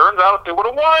if they would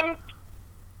have won,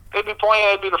 they'd be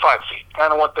the 5 seed,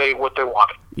 kind of what they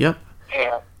wanted. Yep.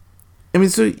 Yeah. I mean,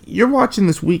 so you're watching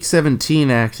this Week 17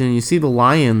 action, and you see the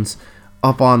Lions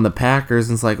up on the Packers,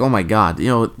 and it's like, oh my God,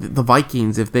 the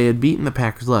Vikings, if they had beaten the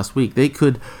Packers last week, they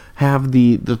could have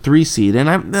the 3 seed. And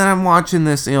I'm watching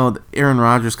this, Aaron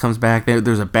Rodgers comes back,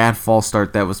 there's a bad false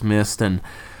start that was missed, and,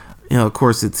 of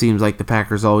course it seems like the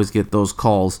Packers always get those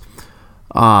calls.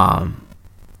 And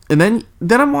then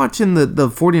I'm watching the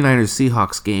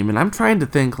 49ers-Seahawks game, and I'm trying to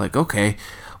think, like, okay,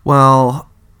 well,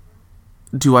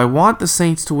 do I want the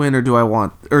Saints to win, or do I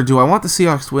want the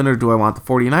Seahawks to win, or do I want the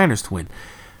 49ers to win?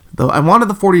 I wanted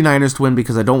the 49ers to win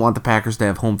because I don't want the Packers to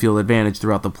have home field advantage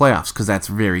throughout the playoffs, because that's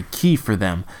very key for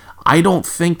them. I don't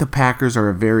think the Packers are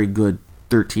a very good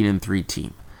 13-3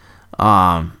 team.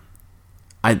 I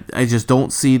just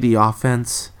don't see the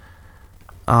offense.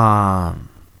 I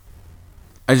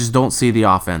just don't see the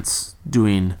offense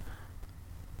doing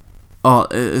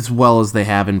as well as they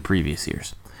have in previous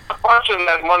years. Watching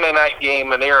that Monday night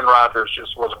game, and Aaron Rodgers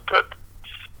just wasn't good.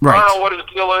 Right. I don't know what his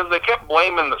deal is. They kept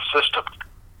blaming the system.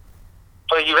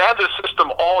 Like, you had this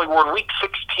system we're in week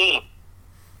 16.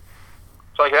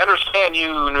 It's like, I understand you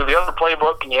knew the other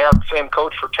playbook and you have the same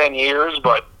coach for 10 years,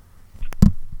 but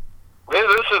this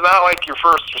is not like your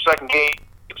first or second game.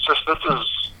 It's just, this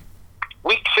is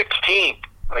week 16.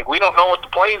 Like, we don't know what the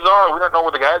plays are. We don't know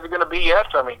where the guys are going to be yet.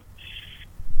 I mean,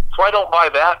 So I don't buy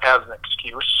that as an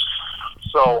excuse.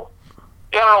 So,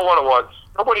 yeah, I don't know what it was.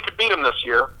 Nobody could beat them this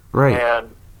year. Right. And,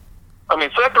 I mean,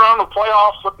 second round of the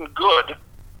playoffs looking good.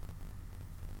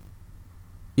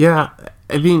 Yeah,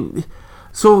 I mean,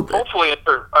 so... Hopefully,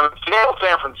 Seattle,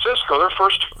 San Francisco, their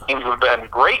first two games have been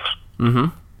great. Mm-hmm.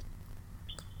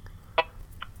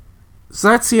 So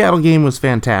that Seattle game was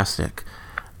fantastic.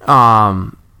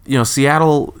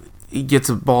 Seattle gets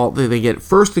a ball. They get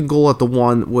first and goal at the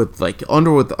 1 with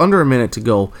under a minute to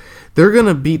go. They're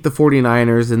gonna beat the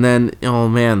 49ers, and then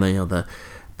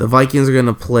the Vikings are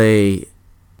gonna play.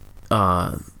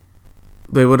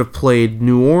 They would have played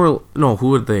New Orleans. No, who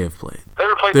would they have played?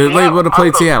 They would have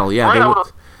played Seattle. Yeah, I would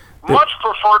have much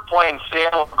preferred playing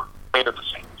Seattle at the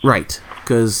Saints. Right,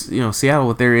 because Seattle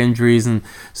with their injuries and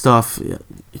stuff,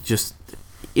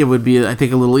 it would be, I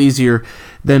think, a little easier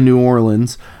than New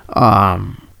Orleans.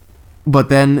 But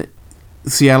then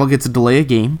Seattle gets a delay a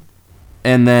game,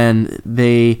 and then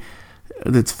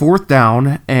it's fourth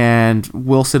down, and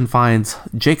Wilson finds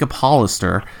Jacob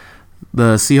Hollister,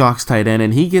 the Seahawks tight end,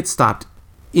 and he gets stopped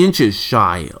inches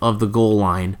shy of the goal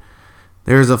line.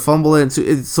 There's a fumble, and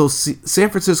so San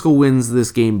Francisco wins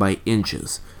this game by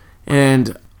inches.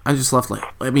 And I'm just left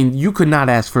you could not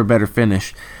ask for a better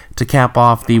finish to cap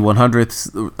off the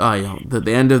 100th,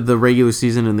 the end of the regular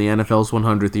season in the NFL's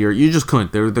 100th year. You just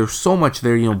couldn't. There's so much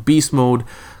there. Beast mode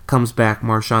comes back,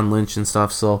 Marshawn Lynch and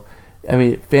stuff. So,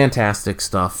 fantastic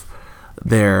stuff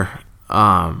there.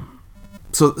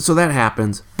 So that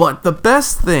happens. But the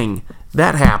best thing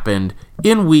that happened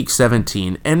in Week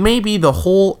 17, and maybe the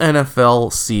whole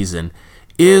NFL season,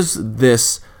 is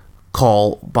this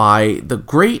call by the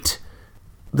great,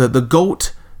 the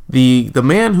GOAT, the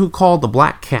man who called the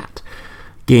Black Cat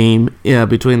game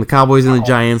between the Cowboys and the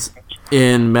Giants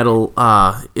in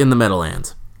the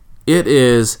Meadowlands. It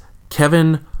is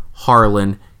Kevin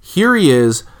Harlan. Here he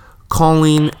is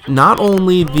calling not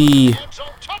only the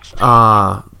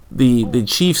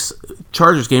Chiefs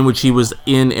Chargers game, which he was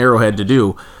in Arrowhead to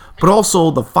do, but also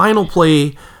the final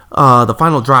play, the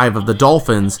final drive of the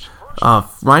Dolphins,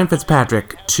 Ryan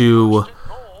Fitzpatrick to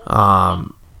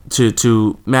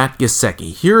Matt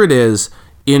Gesicki. Here it is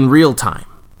in real time.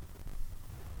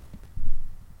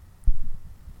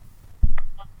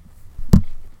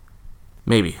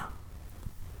 Maybe.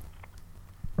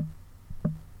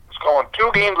 He's calling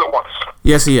two games at once.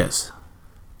 Yes, he is.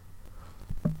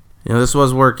 This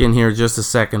was working here just a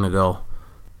second ago.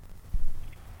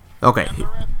 Okay.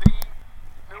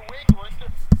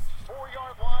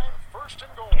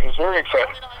 He's very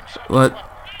excited. I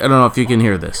don't know if you can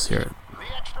hear this here.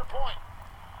 The extra point.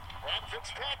 And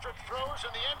Fitzpatrick throws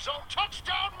in the end zone.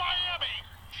 Touchdown, Miami.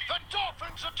 The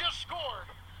Dolphins have just scored.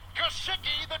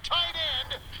 Gesicki, the tight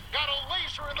end, got a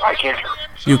laser in the I can't hear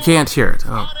end it. zone. You can't hear it.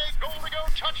 Oh. On a goal-to-go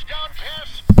touchdown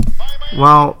pass by Miami.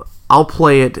 Well, I'll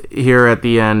play it here at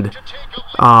the end.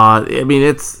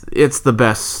 It's the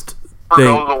best thing.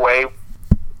 Goes away.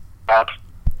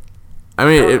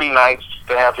 It would be nice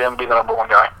to have him be the number one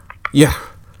guy. Yeah.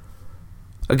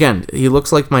 Again, he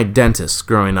looks like my dentist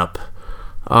growing up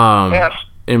Yes.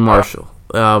 in Marshall.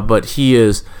 But he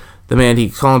is the man.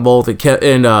 He's calling both.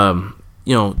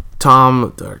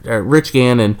 Tom, Rich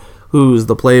Gannon, who's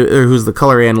the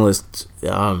color analyst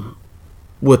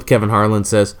with Kevin Harlan,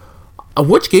 says,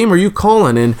 which game are you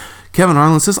calling? And Kevin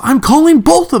Harlan says, I'm calling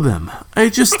both of them.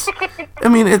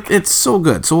 It's so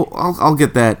good. So I'll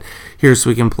get that here so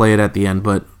we can play it at the end.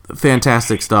 But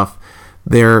fantastic stuff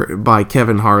there by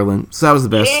Kevin Harlan. So that was the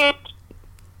best.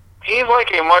 He's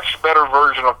like a much better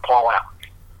version of Paul Allen.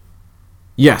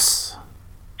 Yes.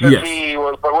 Yes. He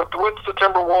was with the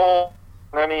Timberwolves,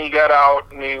 and then he got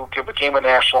out and he became a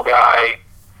national guy.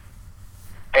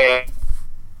 And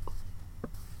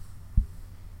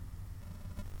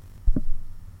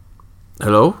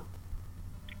Hello?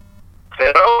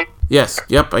 Hello? Yes.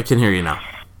 Yep, I can hear you now.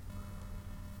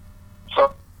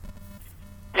 So,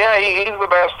 yeah, he's the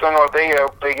best thing.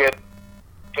 They get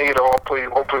hopefully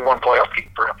one playoff game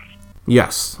for him.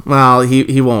 Yes. Well,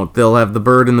 he won't. They'll have the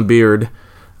bird and the beard,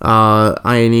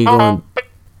 Ian Eagle, Well,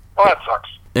 that sucks.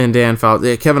 and Dan Fouts.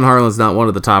 Yeah, Kevin Harlan's not one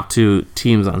of the top two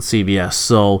teams on CBS,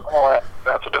 so Well,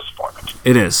 that's a disappointment.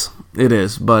 it is.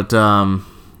 But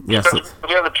yes.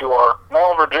 The other two are.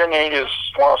 Well, Virginia just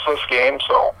lost this game,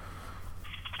 so.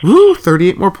 Woo!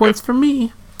 38 more points for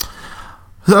me.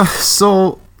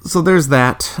 So there's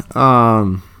that.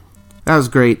 That was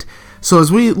great. So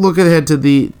as we look ahead to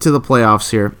the playoffs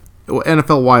here,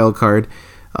 NFL wildcard.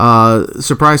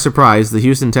 Surprise, surprise! The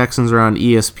Houston Texans are on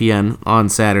ESPN on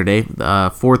Saturday,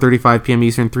 4:35 p.m.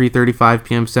 Eastern, 3:35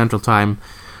 p.m. Central Time.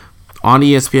 On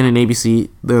ESPN and ABC,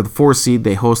 they're the 4 seed.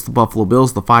 They host the Buffalo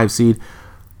Bills, the 5 seed.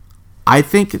 I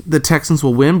think the Texans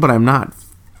will win, but I'm not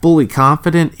fully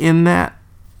confident in that.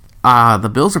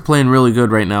 The Bills are playing really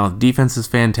good right now. Defense is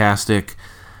fantastic.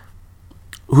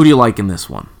 Who do you like in this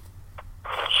one?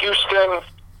 Houston.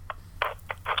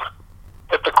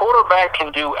 If the quarterback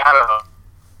can do, I don't know.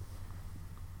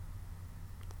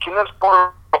 Can this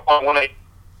quarterback win it?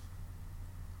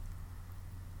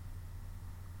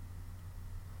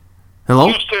 Hello?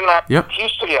 Houston, Yep.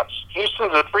 Houston, yes.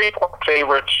 Houston's a 3-point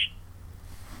favorite.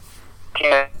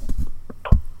 Can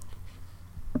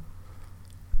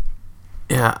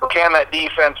that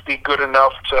defense be good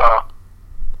enough to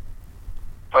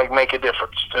make a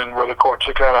difference and where the court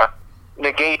to kind of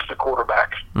negate the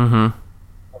quarterback? Mm-hmm.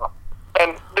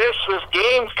 And this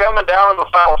game's coming down in the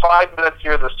final 5 minutes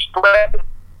here. The spread,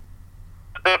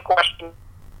 big question.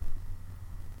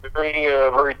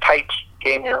 Very tight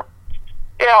game here.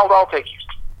 Yeah, I'll take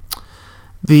Houston.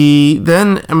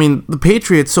 The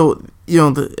Patriots. So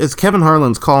as Kevin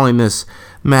Harlan's calling this,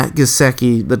 Matt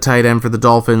Gesicki, the tight end for the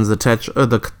Dolphins, the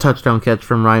touchdown catch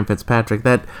from Ryan Fitzpatrick.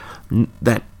 That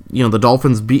the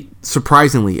Dolphins beat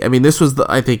surprisingly. I mean, this was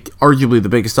I think arguably the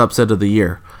biggest upset of the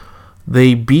year.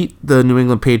 They beat the New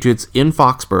England Patriots in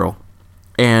Foxborough,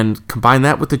 and combine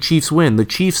that with the Chiefs' win. The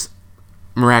Chiefs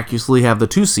miraculously have the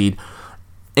 2 seed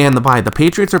and the bye. The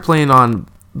Patriots are playing on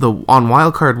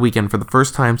Wild Card Weekend for the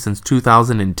first time since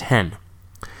 2010.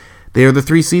 They are the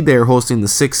 3 seed. They are hosting the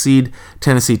 6 seed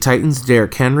Tennessee Titans.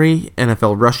 Derrick Henry,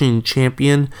 NFL rushing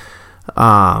champion.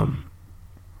 Mike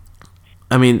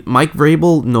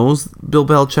Vrabel knows Bill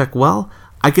Belichick well.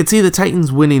 I could see the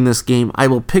Titans winning this game. I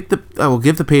will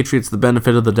give the Patriots the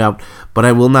benefit of the doubt, but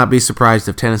I will not be surprised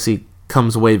if Tennessee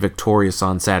comes away victorious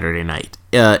on Saturday night.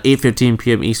 8:15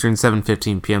 p.m. Eastern,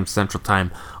 7:15 p.m. Central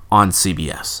Time on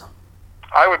CBS.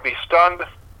 I would be stunned.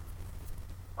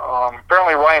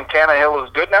 Apparently Ryan Tannehill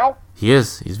is good now. He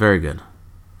is. He's very good.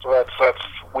 So that's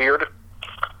weird. It's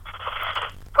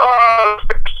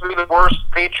the worst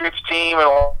Patriots team in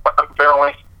all,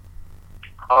 apparently.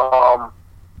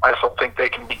 I still think they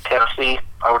can beat Tennessee,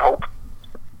 I would hope.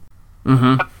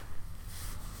 Mm-hmm.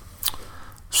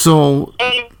 So...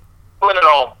 win it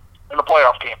all in the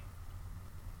playoff game.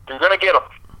 You're going to get them.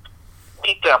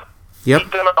 Beat them. Yep.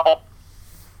 Beat them at home.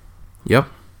 Yep.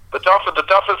 The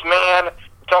toughest man,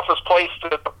 the toughest place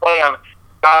to play on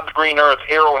God's green earth,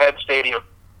 Arrowhead Stadium.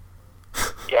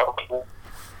 Yeah, okay.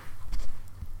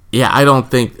 Yeah, I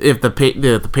don't think if the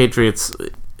Patriots,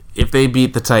 if they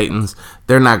beat the Titans,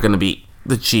 they're not going to beat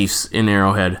the Chiefs in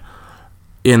Arrowhead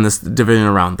in this division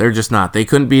round. They're just not. They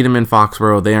couldn't beat them in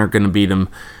Foxborough. They aren't going to beat them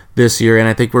this year, and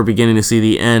I think we're beginning to see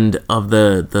the end of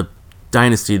the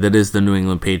dynasty that is the New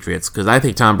England Patriots, because I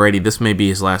think Tom Brady, this may be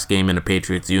his last game in a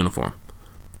Patriots uniform.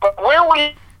 But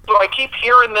where do I keep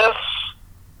hearing this?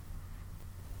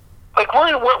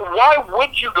 Why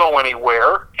would you go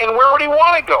anywhere, and where would he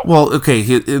want to go? Well, okay,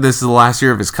 this is the last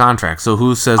year of his contract, so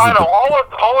who says... I know,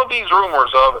 all of these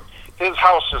rumors of his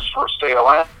house is for sale,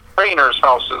 and trainer's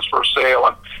house is for sale,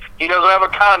 and he doesn't have a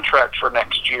contract for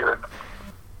next year.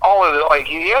 All of it,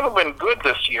 he hasn't been good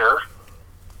this year.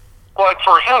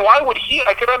 For him, why would he?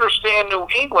 I could understand New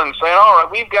England saying, all right,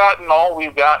 we've gotten all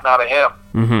we've gotten out of him.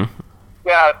 Mm-hmm.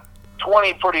 Got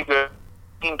 20 good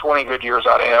years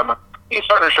out of him. He's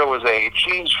starting to show his age.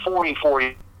 He's 44.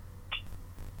 Reasonable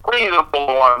to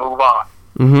want to move on.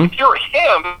 Mm-hmm. If you're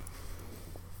him,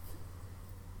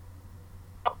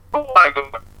 who want to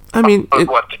go?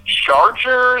 The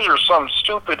Chargers or some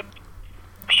stupid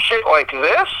shit like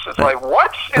this? It's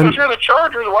what? And if you're the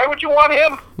Chargers, why would you want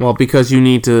him? Well, because you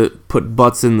need to put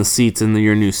butts in the seats in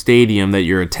your new stadium that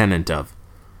you're a tenant of.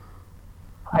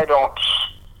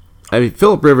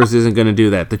 Phillip Rivers isn't going to do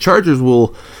that. The Chargers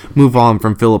will move on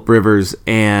from Phillip Rivers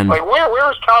and...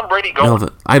 where is Tom Brady going?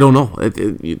 I don't know.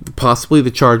 Possibly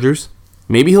the Chargers.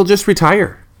 Maybe he'll just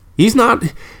retire. He's not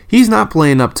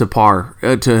playing up to par,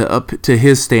 to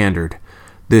his standard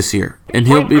this year. And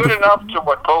he'll be good enough to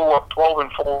go up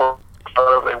 12-4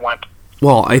 wherever they went.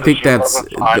 Well, I think that's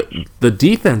the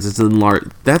defense is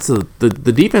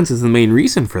the defense is the main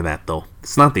reason for that, though.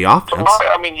 It's not the offense.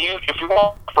 If you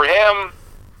want for him,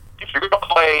 if you're going to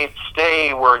play,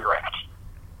 stay where you're at.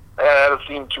 That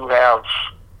seemed to have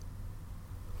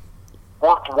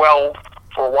worked well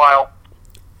for a while.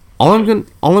 All I'm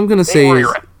going to say is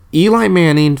Eli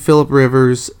Manning, Phillip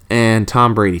Rivers, and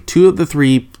Tom Brady. 2 of the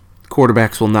 3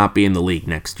 quarterbacks will not be in the league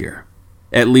next year.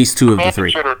 At least 2 of the 3.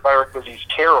 Should retire because he's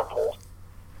terrible.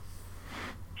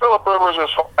 Phillip Rivers is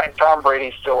fine. Tom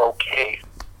Brady's still okay.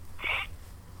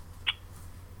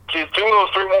 2 of those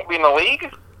 3 won't be in the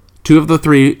league? 2 of the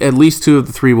 3, at least 2 of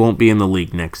the 3 won't be in the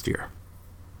league next year.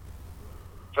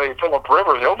 So Phillip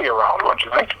Rivers, he'll be around, don't you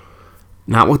think?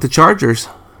 Not with the Chargers.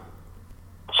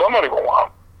 Somebody will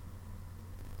want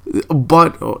him.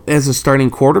 But as a starting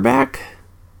quarterback?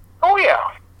 Oh,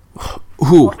 yeah.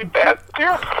 Who? Won't be bad.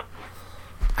 Yeah.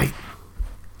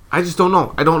 I just don't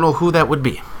know. I don't know who that would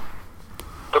be.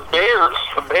 The Bears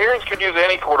could use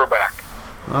any quarterback.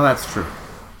 Well, that's true.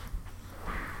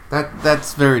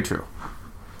 That's very true.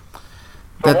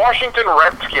 The Washington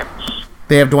Redskins.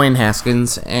 They have Dwayne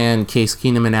Haskins and Case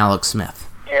Keenum and Alex Smith.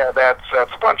 Yeah, that's a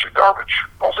bunch of garbage.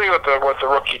 We'll see what the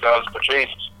rookie does, but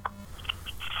Jesus.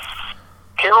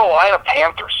 Carolina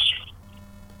Panthers.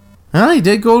 Well, he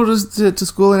did go to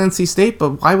school at NC State,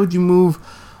 but why would you move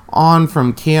on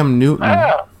from Cam Newton?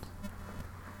 Yeah.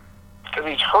 Because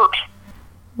he's hurt.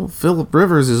 Well, Phillip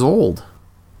Rivers is old.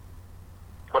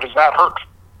 But he's not hurt.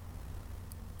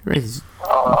 Right.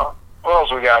 What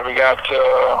else we got? We got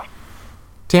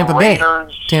Tampa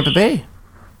Raiders, Bay.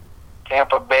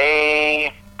 Tampa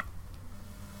Bay.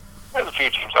 There's a few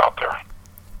teams out there.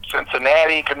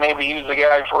 Cincinnati could maybe use the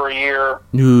guy for a year.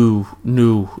 No.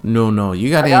 You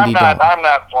got Andy Dalton. I'm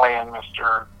not playing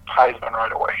Mr. Heisman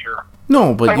right away here.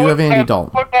 No, but you have Andy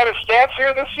Dalton. Look at his stats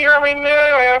here this year. I mean,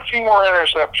 a few more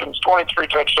interceptions, 23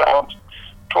 touchdowns,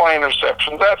 20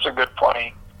 interceptions. That's a good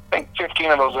play. I think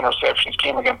 15 of those interceptions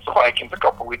came against the Vikings a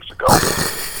couple weeks ago.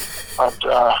 But,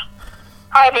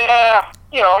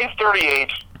 he's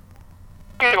 38.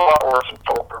 He's a lot worse than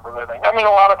Phillip Rivers, I think. I mean,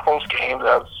 a lot of close games.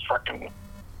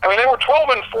 They were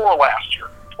 12-4 last year.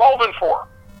 12-4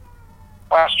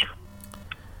 last year.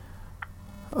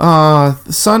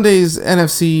 Sunday's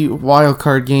NFC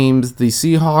wildcard games, the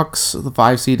Seahawks, the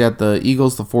 5 seed at the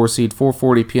Eagles, the 4 seed,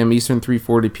 4:40 p.m. Eastern,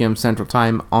 3:40 p.m. Central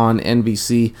Time on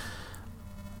NBC.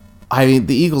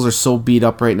 The Eagles are so beat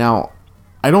up right now.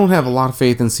 I don't have a lot of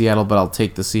faith in Seattle, but I'll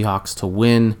take the Seahawks to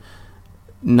win.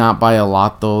 Not by a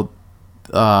lot, though.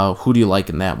 Who do you like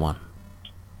in that one?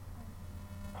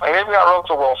 They've got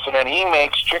Russell Wilson, and he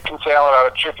makes chicken salad out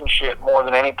of chicken shit more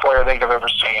than any player they've ever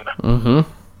seen. Mm-hmm.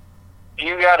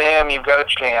 You got him, you've got a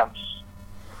chance.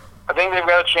 I think they've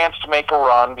got a chance to make a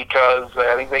run because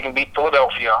I think they can beat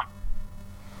Philadelphia.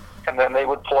 And then they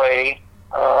would play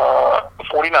the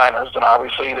 49ers, and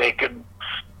obviously they can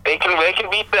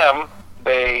beat them.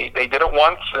 They did it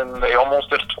once, and they almost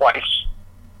did it twice.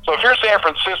 So if you're San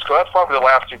Francisco, that's probably the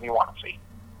last team you want to see.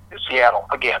 Is Seattle,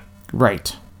 again.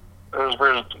 Right. It was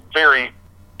very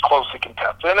closely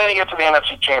contested. And then you get to the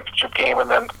NFC Championship game, and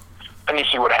then you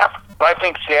see what happens. But I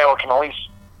think Seattle can at least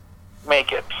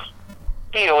make it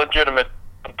be a legitimate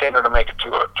contender to make it to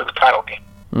the title game.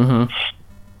 Mm-hmm.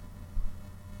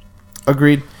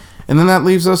 Agreed. And then that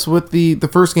leaves us with the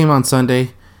first game on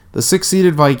Sunday. The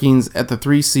 6-seeded Vikings at the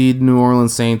 3-seed New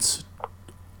Orleans Saints,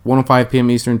 1:05 p.m.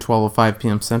 Eastern, 12:05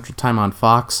 p.m. Central Time on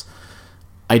Fox.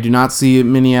 I do not see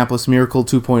Minneapolis Miracle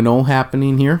 2.0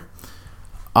 happening here.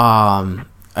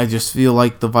 I just feel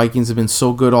like the Vikings have been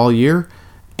so good all year,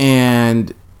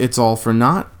 and it's all for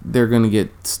naught. They're going to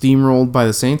get steamrolled by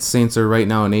the Saints. Saints are right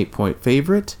now an 8-point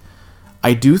favorite.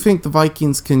 I do think the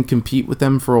Vikings can compete with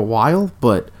them for a while,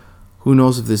 but who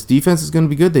knows if this defense is going to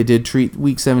be good. They did treat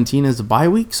Week 17 as a bye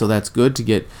week, so that's good to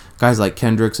get guys like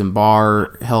Kendricks and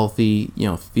Barr healthy,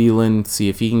 Thielen, see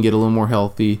if he can get a little more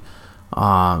healthy.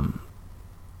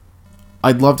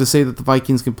 I'd love to say that the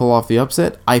Vikings can pull off the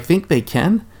upset. I think they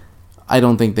can. I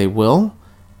don't think they will,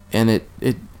 and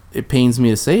it pains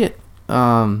me to say it.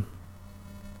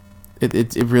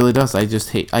 It really does.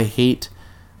 I hate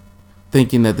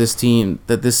thinking that this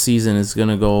season is going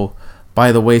to go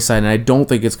by the wayside, and I don't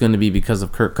think it's going to be because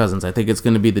of Kirk Cousins. I think it's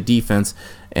going to be the defense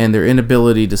and their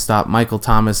inability to stop Michael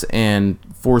Thomas and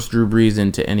force Drew Brees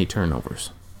into any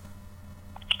turnovers.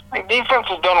 I think defense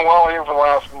has done well here for the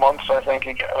last month. I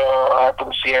think after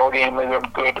the Seattle game, they've been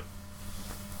good.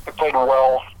 They played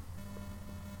well.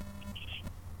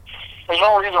 There's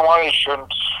no reason why they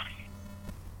shouldn't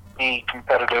be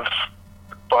competitive,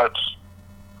 but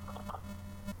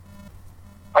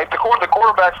the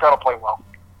quarterback's got to play well.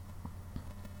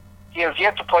 He has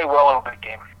yet to play well in a big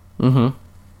game. Mm-hmm.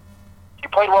 He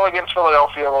played well against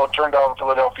Philadelphia. Well, it turned out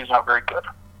Philadelphia's not very good.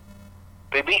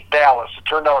 They beat Dallas. It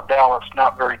turned out Dallas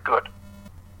not very good.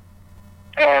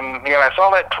 And I saw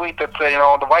that tweet that said,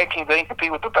 the Vikings, they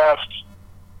compete with the best.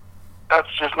 That's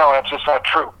just not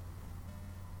true.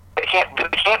 They can't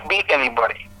beat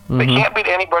anybody. Mm-hmm. They can't beat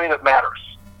anybody that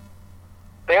matters.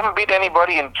 They haven't beat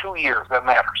anybody in 2 years that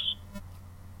matters.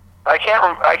 I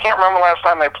can't remember the last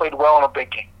time they played well in a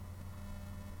big game.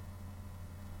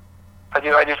 I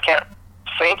just can't.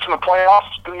 Saints in the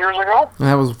playoffs 2 years ago?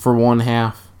 That was for one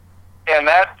half. And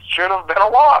that should have been a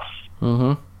loss.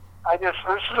 Mm-hmm. This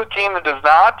is a team that does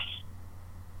not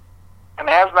and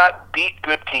has not beat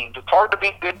good teams. It's hard to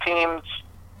beat good teams.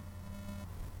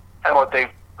 And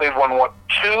they've won, 2?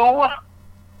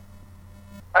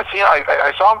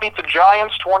 I saw them beat the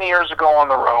Giants 20 years ago on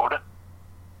the road.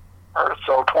 Or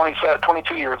so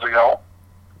 22 years ago.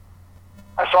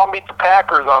 I saw them beat the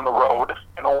Packers on the road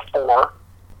in 2004.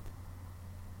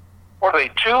 What are they,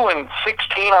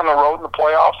 2-16 on the road in the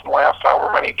playoffs in the last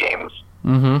however many games?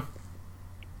 Mm-hmm.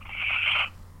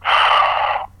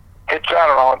 I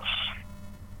don't know,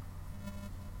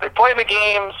 they play the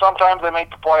game, sometimes they make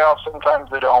the playoffs, sometimes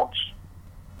they don't.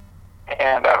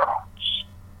 And I don't know.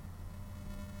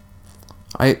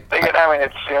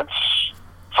 It's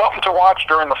something to watch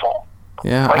during the fall.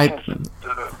 Yeah,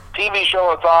 the TV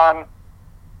show it's on,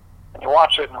 and you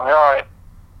watch it, and you're like, all right,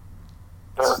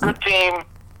 they're a good team.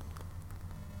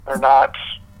 They're not.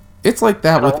 It's like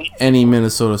that with any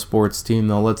Minnesota sports team,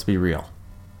 though. Let's be real.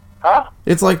 Huh?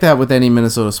 It's like that with any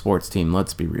Minnesota sports team.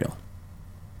 Let's be real.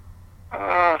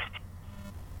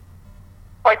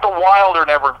 Like the Wild are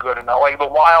never good enough. Like the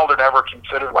Wild are never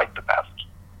considered like the best.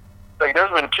 Like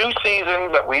there's been 2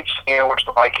 seasons that we've seen in which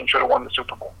the Vikings should have won the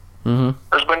Super Bowl. Mm-hmm.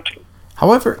 There's been 2.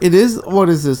 However, it is, what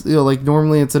is this? Like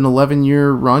normally it's an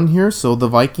 11-year run here, so the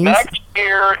Vikings... Next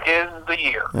year is the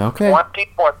year. Okay.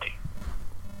 2020.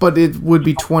 But it would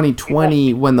be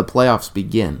 2020 when the playoffs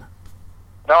begin.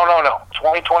 No.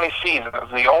 2020 season. It was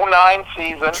the 2009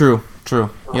 season. True.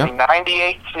 It was the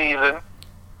 98 season.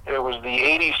 It was the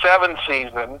 87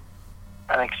 season.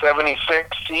 I think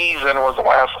 76 season was the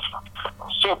last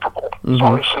Super Bowl.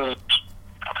 Mm-hmm. So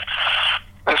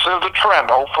this is the trend.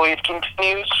 Hopefully it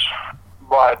continues,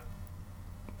 but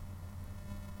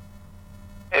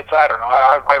I don't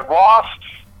know. I've lost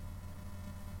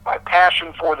my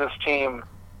passion for this team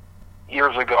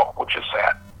years ago, which is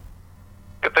sad.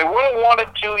 If they would have won it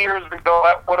 2 years ago,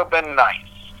 that would have been nice.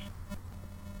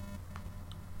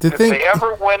 If they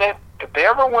ever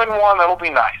win one, that'll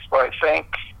be nice. But I think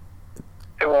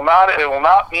it will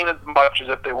not mean as much as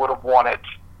if they would have won it,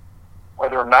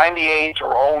 whether 98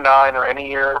 or 09 or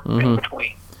any year in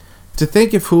between. To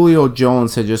think if Julio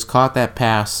Jones had just caught that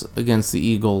pass against the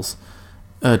Eagles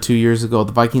 2 years ago,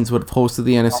 the Vikings would have hosted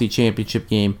the NFC Championship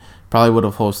game, probably would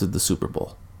have hosted the Super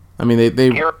Bowl. I mean, they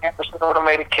Garrett Anderson would have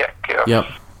made a kick. Yep.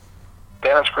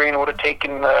 Dennis Green would not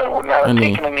have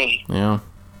taken a knee. Yeah.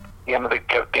 At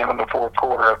the end of the fourth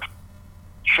quarter.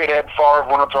 Shithead Favre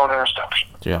wouldn't have thrown an interception.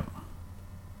 Yeah.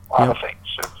 A lot of things.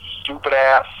 Stupid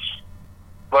ass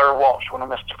Blair Walsh would have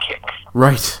missed a kick.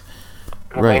 Right.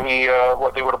 Maybe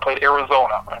they would have played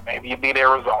Arizona. Maybe you beat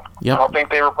Arizona. Yep. I don't think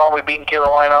they were probably beating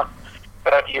Carolina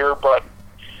that year, but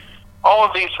all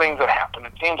of these things that happen.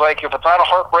 It seems like if it's not a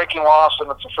heartbreaking loss, then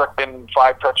it's a freaking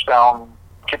 5-touchdown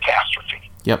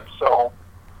catastrophe. Yep. So,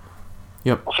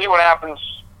 we'll see what happens.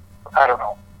 I don't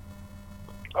know.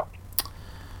 So.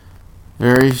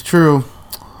 Very true.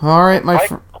 All right,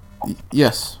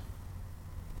 yes.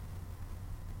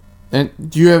 And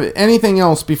do you have anything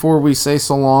else before we say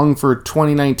so long for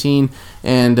 2019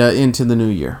 and into the new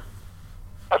year?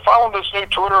 I followed this new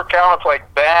Twitter account. It's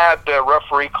like bad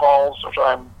referee calls, which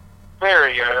I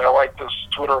like this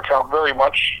Twitter account very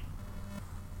much.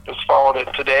 Just followed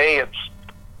it today. It's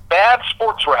bad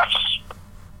sports refs.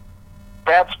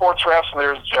 Bad sports refs, and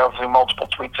there's obviously multiple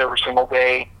tweets every single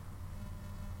day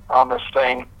on this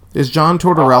thing. Is John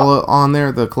Tortorella on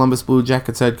there, the Columbus Blue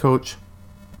Jackets head coach?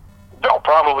 No,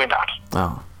 probably not.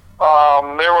 Oh.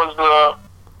 There was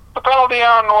the penalty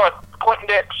on Clinton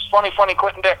Dix. Funny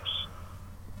Clinton Dix.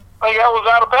 I think that was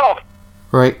not a penalty.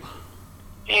 Right.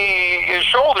 His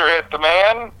shoulder hit the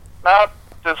man, not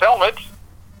his helmet.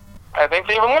 I think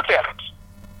they even looked at it.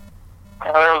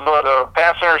 And there was a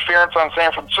pass interference on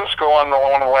San Francisco on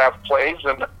one of the last plays,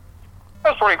 and that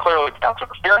was pretty clearly pass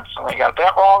interference, and they got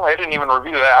that wrong. They didn't even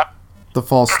review that. The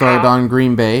false start on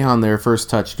Green Bay on their first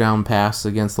touchdown pass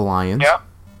against the Lions. Yeah,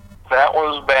 that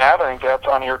was bad. I think that's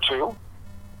on here too.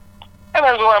 And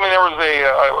there was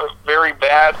a very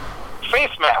bad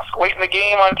face mask late in the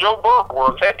game on Joe Burrow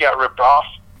where his head got ripped off.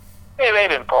 Hey, they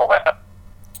didn't call that.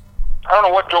 I don't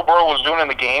know what Joe Burrow was doing in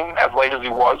the game as late as he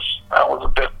was. That was a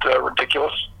bit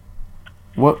ridiculous.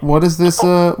 What is this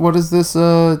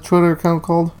Twitter account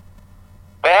called?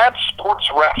 Bad Sports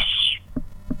Refs.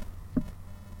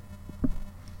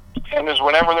 And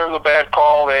whenever there's a bad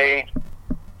call, the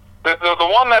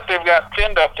one that they've got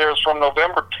pinned up there is from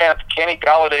November 10th. Kenny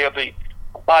Galladay of the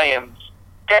Lions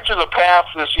catches a pass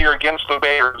this year against the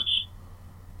Bears.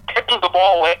 Catches the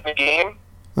ball late in the game.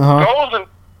 Goes and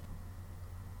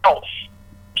else.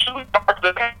 2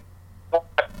 yards.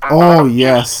 Oh,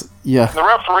 yes. Yeah. And the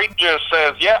referee just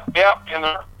says, yep, and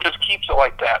just keeps it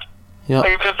like that. Yep.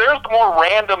 Like, if there's a more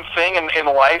random thing in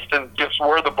life than just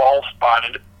where the ball's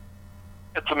spotted,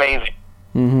 it's amazing.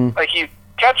 Mm-hmm. Like, he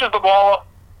catches the ball,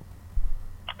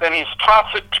 then he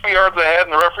pops it 2 yards ahead,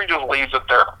 and the referee just leaves it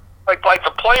there. Like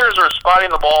the players are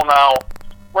spotting the ball now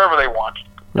wherever they want.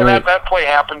 And Right. that play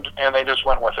happened, and they just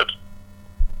went with it.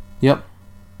 Yep.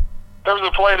 There was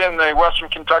a play in the Western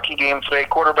Kentucky game today,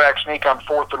 quarterback sneak on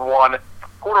 4th and 1.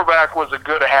 Quarterback was a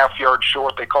good half yard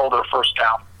short. They called it a first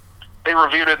down. They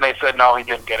reviewed it, and they said, no, he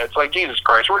didn't get it. It's like, Jesus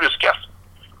Christ, we're just guessing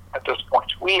at this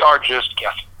point. We are just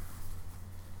guessing.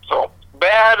 So,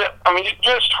 bad, I mean,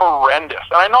 just horrendous.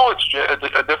 And I know it's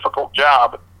a difficult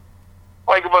job.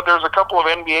 Like, but there's a couple of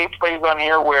NBA plays on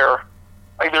here where,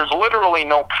 like, there's literally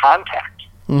no contact.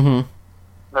 Mm-hmm.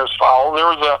 There's foul. There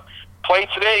was a play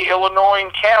today, Illinois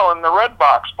and Cal in the Red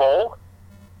Box Bowl.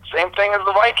 Same thing as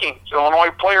the Vikings.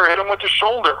 Illinois player hit him with his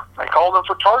shoulder. They called him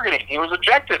for targeting. He was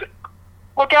ejected.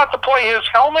 Look at the play. His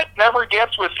helmet never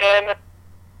gets within.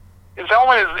 His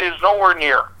helmet is nowhere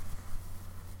near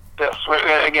this.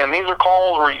 Again, these are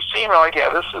calls where you see them like, yeah,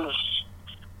 this is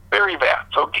very bad.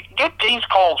 So get these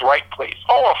calls right, please.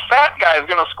 Oh, a fat guy is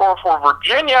going to score for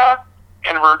Virginia,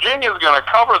 and Virginia's going to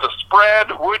cover the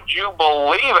spread. Would you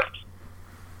believe it?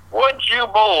 Would you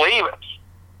believe it?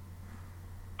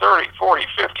 30, 40,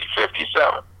 50,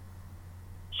 57,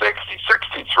 60,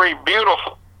 63.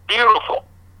 Beautiful. Beautiful.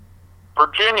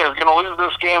 Virginia is going to lose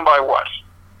this game by what?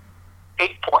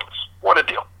 8 points. What a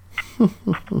deal.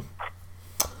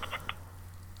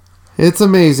 It's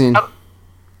amazing.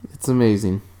 It's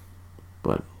amazing.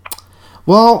 But,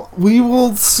 well, we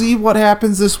will see what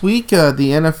happens this week. The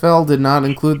NFL did not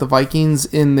include the Vikings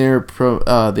in their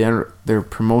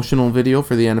promotional video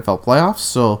for the NFL playoffs,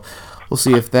 so we'll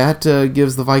see if that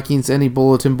gives the Vikings any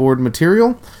bulletin board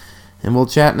material. And we'll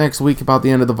chat next week about the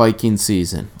end of the Vikings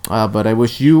season. But I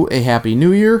wish you a happy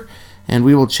new year, and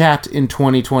we will chat in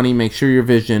 2020. Make sure your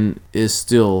vision is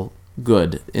still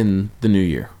good in the new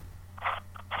year.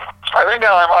 I think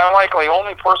I'm likely the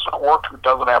only person at work who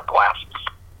doesn't have glasses.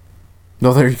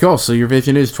 No, there you go. So your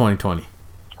vision is 2020.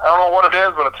 I don't know what it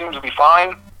is, but it seems to be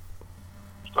fine.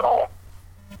 So,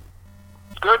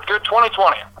 good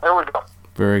 2020. There we go.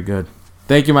 Very good.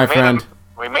 Thank you, my friend.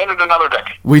 We made it another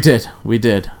decade. We did.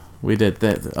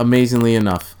 That amazingly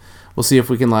enough. We'll see if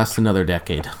we can last another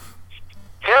decade.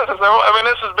 Yes, I mean,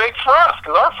 this is big for us,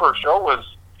 because our first show was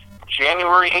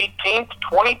January 18th,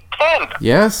 2010.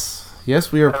 Yes,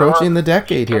 we are approaching the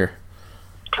decade here.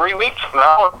 3 weeks from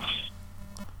now,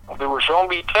 we're showing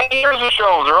be 10 years of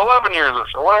shows, or 11 years of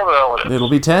shows, whatever the hell it is. It'll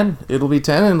be 10, and it'll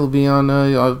be on,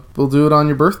 we'll do it on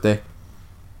your birthday.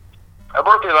 My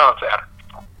birthday's on a Saturday.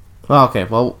 Well, okay,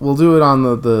 well, we'll do it on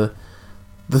the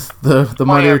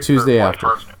Monday or Tuesday after.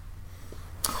 All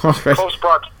right. Close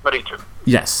proximity to.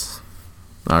 Yes.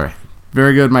 All right.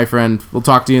 Very good, my friend. We'll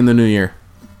talk to you in the new year.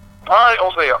 All right,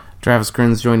 I'll see you. Travis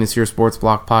Krins joined us here, Sports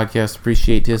Block Podcast.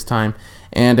 Appreciate his time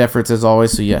and efforts as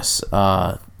always. So yes,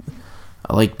 I'll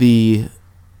give the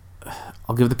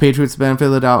Patriots the benefit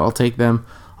of the doubt. I'll take them.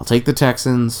 I'll take the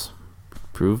Texans.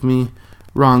 Prove me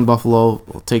wrong, Buffalo.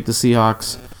 I'll take the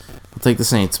Seahawks. I'll take the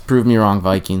Saints. Prove me wrong,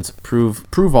 Vikings.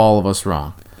 Prove all of us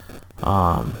wrong.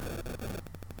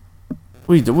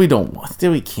 We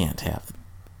can't have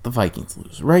the Vikings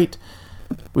lose, right?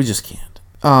 We just can't.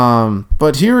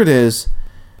 But here it is.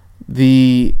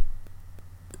 Because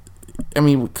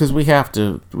we have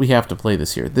to play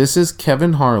this here. This is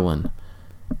Kevin Harlan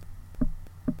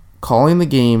calling the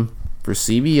game for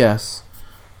CBS,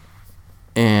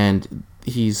 and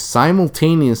he's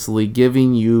simultaneously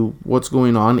giving you what's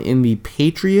going on in the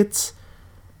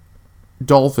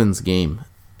Patriots-Dolphins game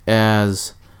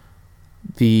as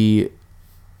the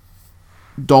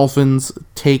Dolphins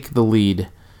take the lead.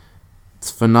 It's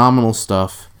phenomenal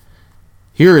stuff.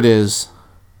 Here it is.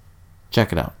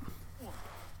 Check it out.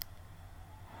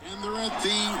 And they're at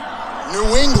the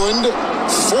New England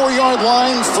 4-yard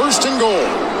line, 1st and goal.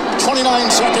 29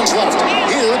 seconds left.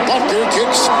 Here, Butker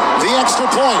kicks the extra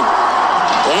point.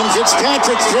 And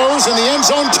Fitzpatrick throws in the end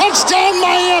zone. Touchdown,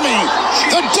 Miami!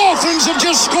 The Dolphins have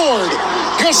just scored.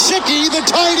 Gesicki, the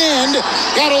tight end,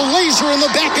 got a laser in the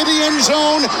back of the end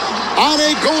zone on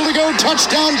a goal-to-go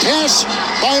touchdown pass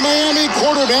by Miami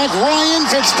quarterback Ryan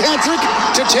Fitzpatrick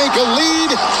to take a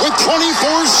lead with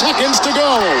 24 seconds to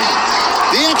go.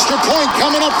 The extra point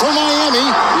coming up for Miami,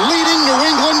 leading New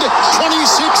England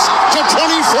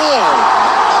 26-24.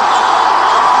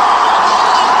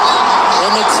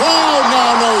 And the crowd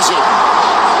now knows it.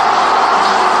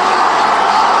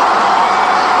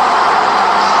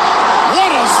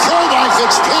 What a throw by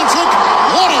Fitzpatrick.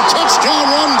 What a touchdown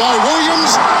run by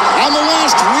Williams on the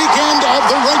last weekend of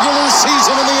the regular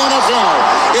season in the NFL.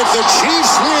 If the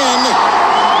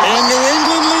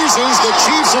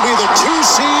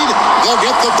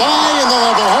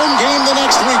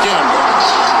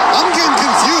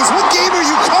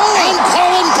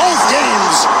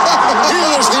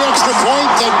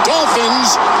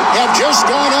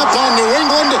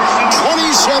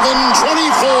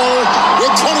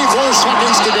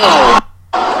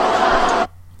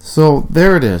So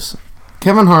there it is.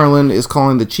 Kevin Harlan is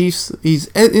calling the Chiefs. He's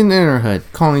in the neighborhood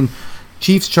calling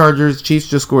Chiefs Chargers. Chiefs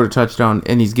just scored a touchdown,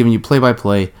 and he's giving you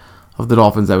play-by-play of the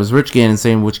Dolphins. That was Rich Gannon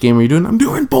saying, "Which game are you doing?" I'm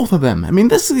doing both of them. I mean,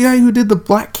 this is the guy who did the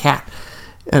Black Cat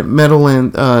at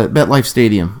MetLife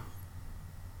Stadium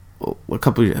a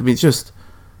couple years. I mean, it's just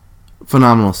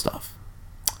phenomenal stuff.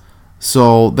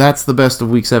 So that's the best of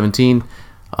Week 17.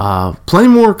 Plenty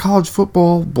more college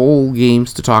football bowl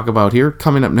games to talk about here.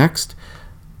 Coming up next,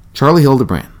 Charlie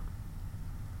Hildebrand.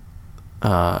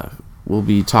 We'll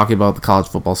be talking about the college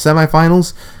football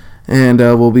semifinals, and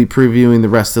we'll be previewing the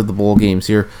rest of the bowl games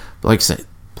here. But like I said,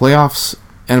 playoffs,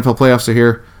 NFL playoffs are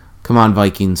here. Come on,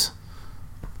 Vikings.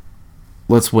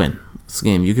 Let's win this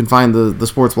game. You can find the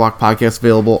Sports Block podcast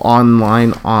available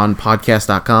online on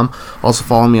podcast.com. Also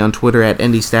follow me on Twitter at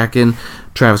NDStacken,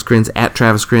 Travis Grins at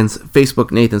Travis Grins,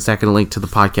 Facebook Nathan Stacken, a link to the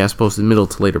podcast posted middle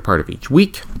to later part of each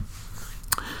week.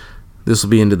 This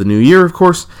will be into the new year, of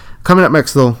course. Coming up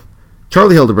next, though,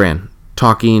 Charlie Hildebrand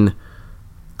talking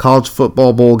college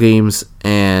football bowl games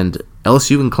and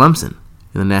LSU and Clemson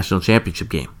in the national championship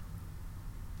game.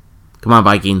 Come on,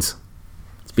 Vikings.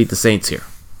 Let's beat the Saints here.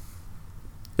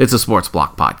 It's a Sports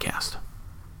Block podcast.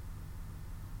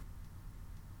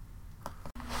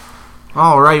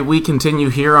 All right, we continue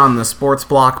here on the Sports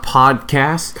Block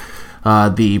podcast.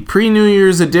 The pre-New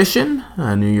Year's edition.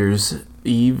 New Year's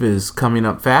Eve is coming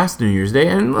up fast, New Year's Day,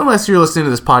 and unless you're listening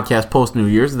to this podcast post-New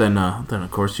Year's, then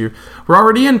of course we're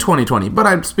already in 2020. But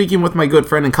I'm speaking with my good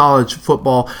friend and college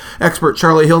football expert,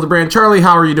 Charlie Hildebrand. Charlie,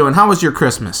 how are you doing? How was your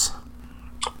Christmas?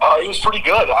 It was pretty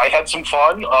good. I had some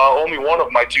fun. Only one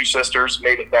of my two sisters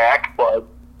made it back, but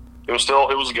it was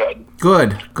good.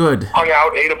 Good. Hung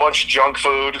out, ate a bunch of junk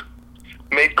food,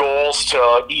 made goals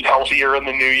to eat healthier in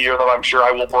the new year that I'm sure I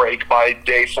will break by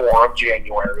day 4 of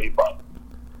January, but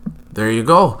there you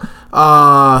go.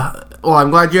 Well, I'm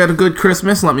glad you had a good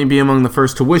Christmas. Let me be among the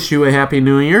first to wish you a Happy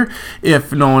New Year,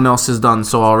 if no one else has done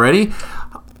so already.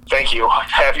 Thank you.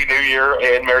 Happy New Year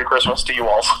and Merry Christmas to you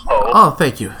also. Oh,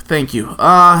 thank you.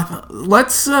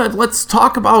 Let's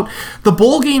talk about the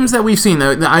bowl games that we've seen.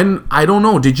 I don't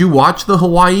know. Did you watch the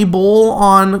Hawaii Bowl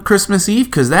on Christmas Eve?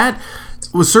 Because that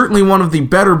was certainly one of the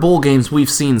better bowl games we've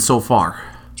seen so far.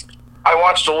 I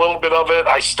watched a little bit of it.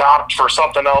 I stopped for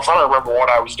something else. I don't remember what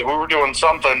I was doing. We were doing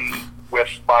something with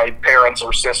my parents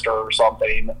or sister or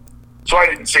something. So I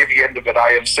didn't see the end of it.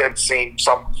 I have since seen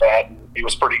some of that. It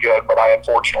was pretty good, but I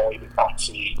unfortunately did not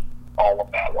see all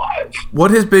of that live. What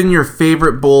has been your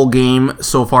favorite bowl game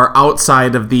so far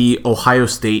outside of the Ohio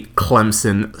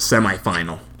State-Clemson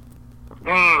semifinal?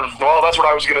 Well, that's what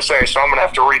I was going to say, so I'm going to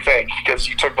have to rethink because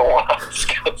you took the one I was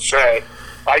going to say.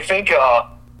 I think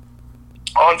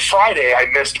on Friday, I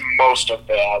missed most of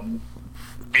them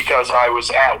because I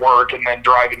was at work and then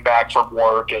driving back from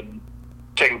work and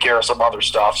taking care of some other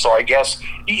stuff. So I guess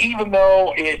even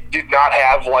though it did not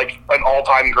have like an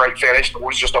all-time great finish, it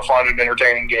was just a fun and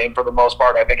entertaining game for the most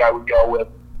part. I think I would go with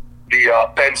the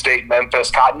Penn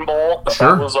State-Memphis Cotton Bowl.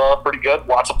 Sure. That was pretty good.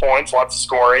 Lots of points, lots of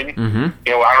scoring. Mm-hmm.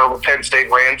 You know, I remember Penn State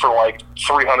ran for like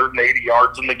 380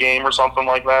 yards in the game or something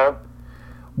like that.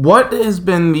 What has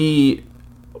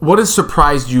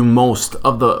surprised you most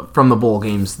from the bowl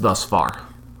games thus far?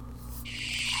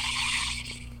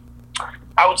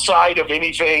 Outside of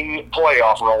anything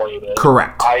playoff related.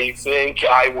 Correct. I think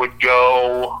I would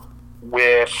go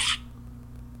with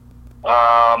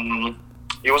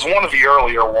it was one of the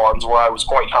earlier ones where I was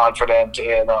quite confident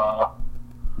in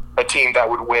a team that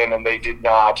would win, and they did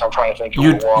not. I'm trying to think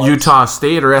who it was. Utah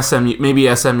State or SMU?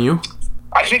 Maybe SMU?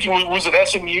 I think was it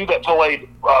SMU that played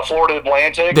Florida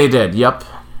Atlantic? They did, yep.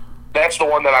 That's the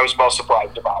one that I was most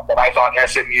surprised about. But I thought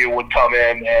SMU would come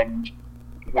in and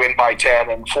win by 10,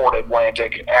 and Florida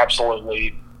Atlantic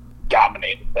absolutely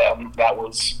dominated them. That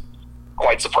was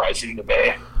quite surprising to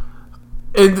me.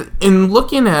 In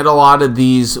looking at a lot of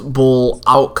these bowl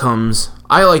outcomes,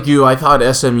 I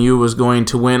thought SMU was going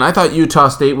to win. I thought Utah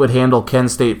State would handle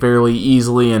Kent State fairly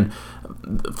easily, and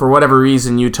for whatever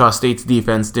reason, Utah State's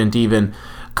defense didn't even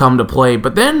come to play.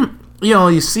 But then,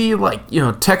 you see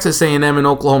Texas A&M and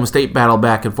Oklahoma State battle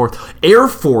back and forth. Air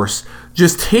Force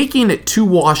just taking it to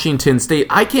Washington State.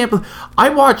 I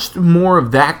watched more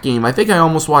of that game. I think I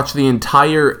almost watched the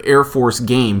entire Air Force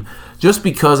game just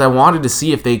because I wanted to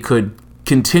see if they could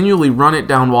continually run it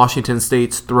down Washington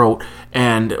State's throat,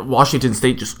 and Washington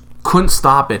State just couldn't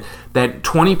stop it. That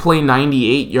 20-play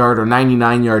 98-yard or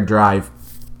 99-yard drive,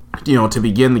 to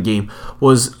begin the game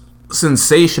was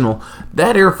sensational.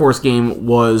 That Air Force game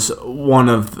was one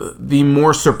of the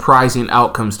more surprising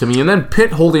outcomes to me. And then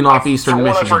Pitt holding off Eastern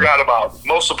Michigan. One I forgot about,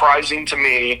 most surprising to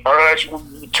me, or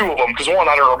actually two of them, because one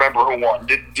I don't remember who won.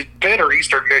 Did Pitt or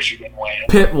Eastern Michigan win?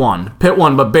 Pitt won,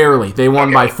 but barely. They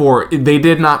won by 4. They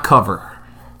did not cover.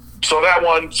 So that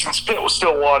one, since Pitt was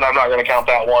still one, I'm not going to count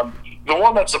that one. The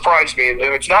one that surprised me, and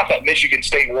it's not that Michigan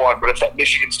State won, but it's that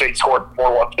Michigan State scored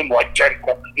more than 10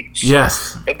 points.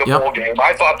 Yes. In the bowl game.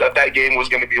 I thought that game was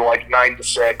going to be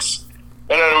 9-6.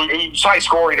 And it was high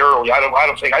scoring early. I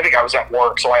think I was at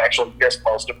work, so I actually missed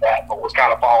most of that, but was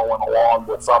kind of following along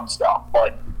with some stuff.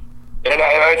 But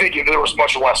I think there was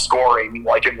much less scoring, in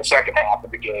the second half of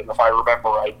the game, if I remember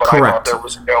right. But Correct. I thought there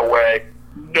was no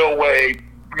way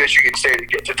Michigan State would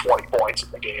get to 20 points in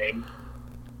the game.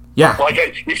 Yeah.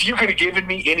 If you could have given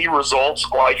me any results,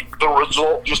 the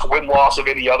result, just win-loss of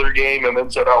any other game, and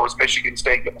then said, is Michigan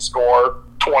State going to score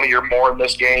 20 or more in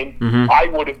this game, I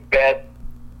would have bet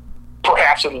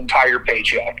perhaps an entire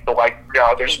paycheck. But,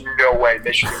 no, there's no way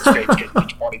Michigan State's getting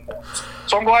to 20 points.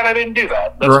 So I'm glad I didn't do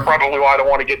that. That's probably why I don't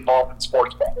want to get involved in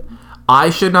sports betting.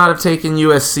 I should not have taken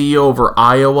USC over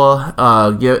Iowa,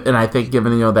 and I think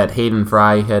given that Hayden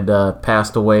Fry had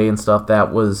passed away and stuff,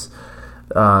 that was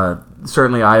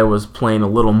certainly Iowa's playing a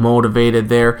little motivated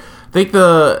there. I think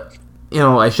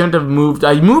I shouldn't have moved.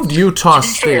 I moved Utah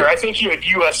State. Fair, I think you had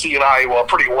USC and Iowa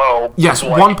pretty low. Yes,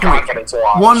 1 point.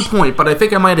 1 point, but I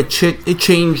think I might have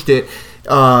changed it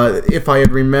if I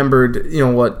had remembered,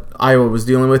 what Iowa was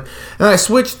dealing with. And I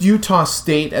switched Utah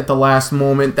State at the last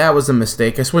moment. That was a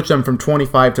mistake. I switched them from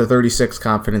 25 to 36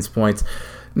 confidence points.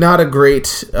 Not a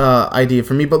great idea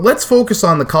for me. But let's focus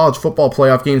on the college football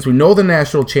playoff games. We know the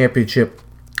national championship.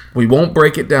 We won't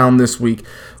break it down this week.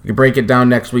 We can break it down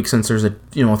next week since there's a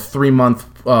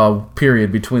 3-month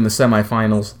period between the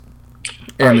semifinals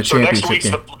and the championship game. So next week's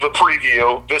the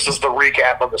preview. This is the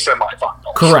recap of the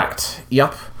semifinals. Correct.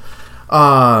 Yep.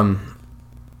 I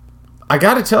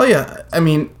got to tell you,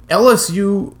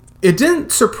 LSU, it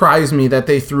didn't surprise me that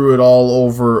they threw it all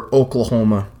over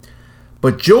Oklahoma.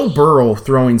 But Joe Burrow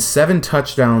throwing 7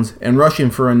 touchdowns and rushing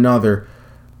for another,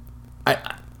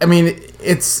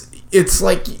 it's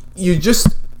like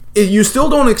you still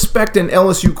don't expect an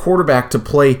LSU quarterback to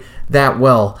play that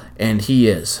well, and he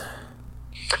is.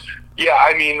 Yeah,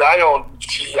 I'm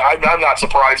not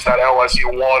surprised that LSU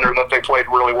won or that they played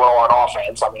really well on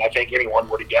offense. I think anyone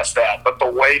would have guessed that. But the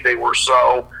way they were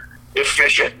so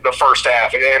efficient in the first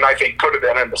half, and I think could have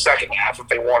been in the second half if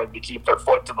they wanted to keep their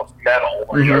foot to the metal,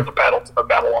 or the pedal to the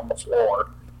metal on the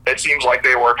floor. It seems like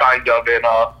they were kind of in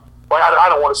a, I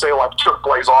don't want to say took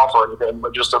plays off or anything,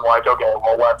 but just in okay,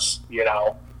 well, let's,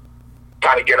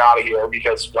 kind of get out of here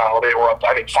because, they were up,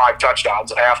 I think, 5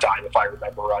 touchdowns at halftime, if I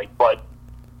remember right. But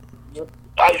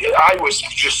I was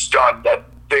just stunned that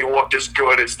they looked as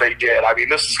good as they did.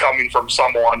 This is coming from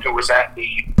someone who was at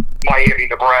the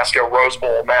Miami-Nebraska Rose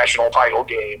Bowl national title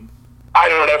game. I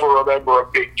don't ever remember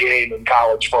a big game in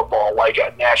college football, like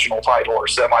a national title or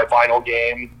semifinal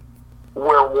game,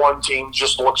 where one team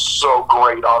just looked so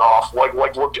great on off,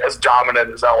 looked as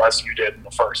dominant as LSU did in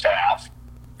the first half.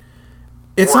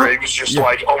 It was just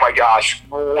oh my gosh,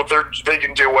 they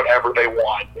can do whatever they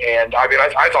want. And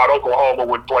I thought Oklahoma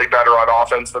would play better on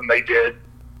offense than they did.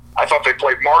 I thought they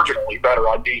played marginally better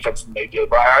on defense than they did,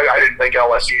 but I didn't think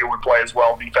LSU would play as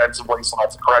well defensively, so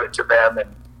that's a credit to them.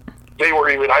 And they were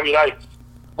even,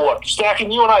 look, Stack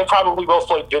and you and I probably both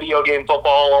played video game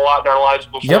football a lot in our lives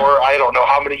before. Yep. I don't know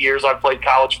how many years I've played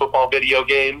college football video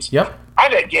games. Yep.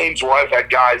 I've had games where I've had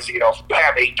guys,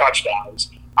 have 8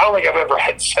 touchdowns. I don't think I've ever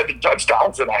had 7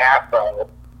 touchdowns in a half, though,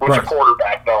 with a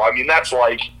quarterback, though. That's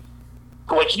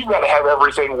you've got to have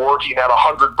everything working at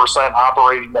 100%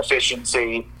 operating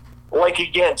efficiency,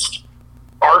 against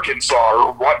Arkansas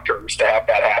or Rutgers to have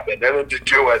that happen, and then to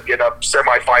do it in a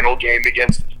semifinal game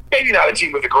against maybe not a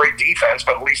team with a great defense,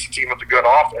 but at least a team with a good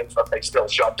offense that they still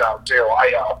shut down, too.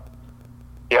 I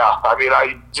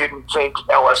didn't think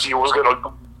LSU was going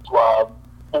to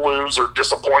lose or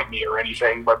disappoint me or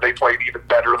anything, but they played even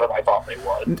better than I thought they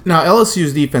would. Now,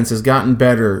 LSU's defense has gotten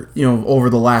better, over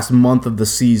the last month of the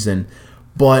season,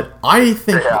 but I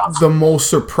think the most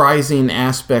surprising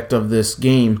aspect of this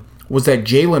game was that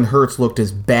Jalen Hurts looked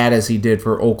as bad as he did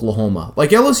for Oklahoma.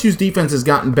 LSU's defense has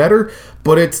gotten better,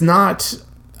 but it's not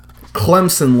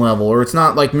Clemson level, or it's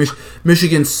not like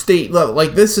Michigan State level.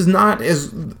 This is not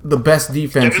as the best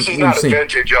defense this is not a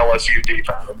vintage LSU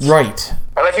defense. Right.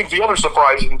 And I think the other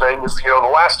surprising thing is,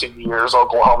 the last 2 years,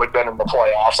 Oklahoma had been in the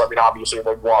playoffs. Obviously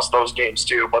they've lost those games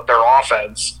too, but their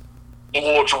offense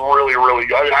looks really, really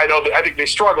good. I think they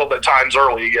struggled at times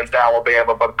early against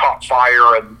Alabama, but caught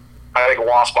fire and I think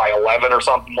lost by 11 or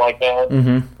something like that.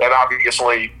 Mm-hmm. And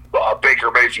obviously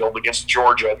Baker Mayfield against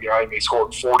Georgia, they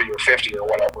scored 40 or 50 or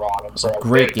whatever on him. So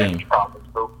great game. Probably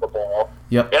moved the ball.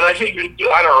 Yep. And I think,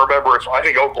 I don't remember if, I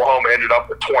think Oklahoma ended up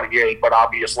with 28, but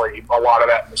obviously a lot of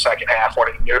that in the second half. When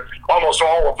almost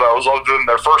all of those, other than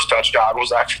their first touchdown,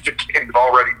 was actually the game had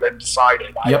already been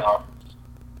decided. Yep.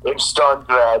 I'm stunned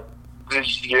that,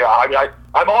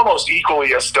 I'm almost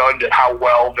equally as stunned at how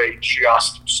well they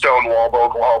just stonewalled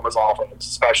Oklahoma's offense,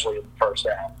 especially in the first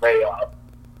half. They,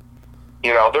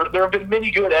 there have been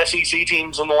many good SEC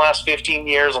teams in the last 15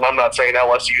 years, and I'm not saying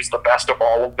LSU is the best of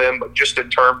all of them, but just in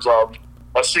terms of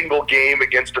a single game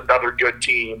against another good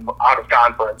team out of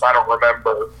conference, I don't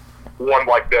remember one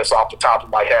like this off the top of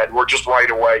my head. We're just right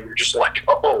away, you're just like,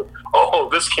 oh,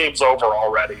 this game's over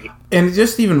already. And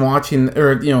just even watching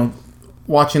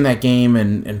that game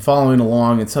and following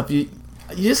along and stuff, you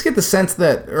just get the sense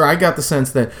that, or I got the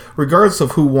sense that regardless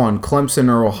of who won, Clemson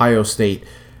or Ohio State,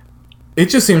 it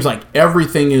just seems like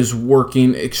everything is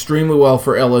working extremely well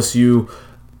for LSU,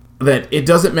 that it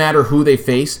doesn't matter who they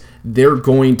face, they're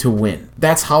going to win.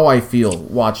 That's how I feel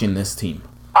watching this team.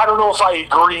 I don't know if I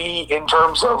agree in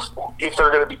terms of if they're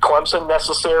going to be Clemson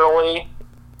necessarily.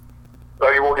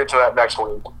 I mean, we'll get to that next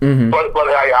week. Mm-hmm. But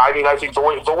I think the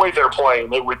way they're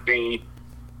playing,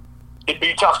 it'd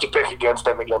be tough to pick against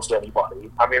them against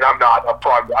anybody. I mean, I'm not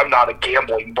a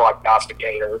gambling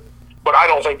prognosticator, but I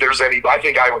don't think there's any. I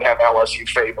think I would have LSU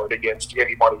favored against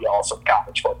anybody else in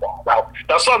college football.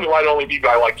 Now some might only be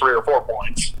by like 3 or 4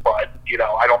 points, but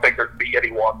I don't think there'd be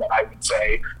anyone that I would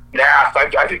say, nah.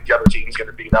 I think the other team's going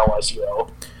to beat LSU.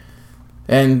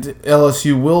 And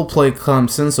LSU will play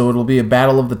Clemson, so it'll be a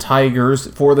battle of the Tigers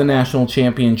for the national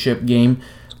championship game.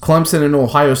 Clemson and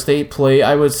Ohio State play,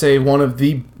 I would say, one of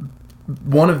the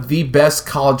best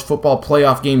college football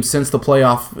playoff games since the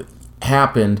playoff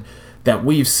happened that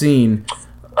we've seen.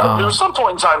 There was some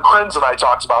point in time, Krenz and I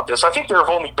talked about this. I think there have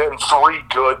only been 3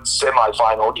 good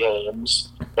semifinal games,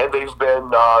 and they've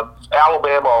been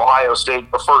Alabama, Ohio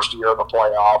State the first year of the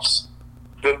playoffs,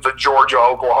 then the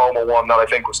Georgia-Oklahoma one that I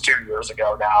think was 2 years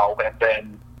ago now, and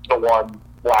then the one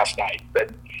last night.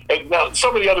 And now,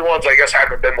 some of the other ones, I guess,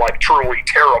 haven't been like truly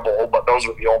terrible, but those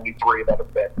are the only 3 that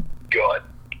have been good.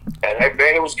 And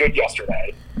it was good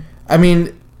yesterday. I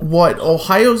mean,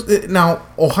 Ohio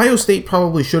State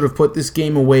probably should have put this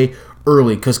game away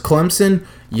early, because Clemson,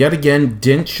 yet again,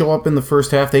 didn't show up in the first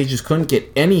half. They just couldn't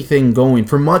get anything going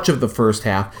for much of the first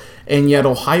half. And yet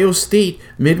Ohio State,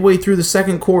 midway through the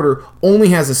second quarter, only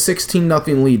has a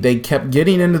 16-0 lead. They kept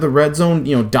getting into the red zone.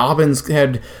 Dobbins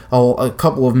had a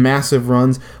couple of massive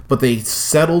runs, but they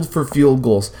settled for field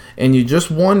goals. And you just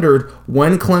wondered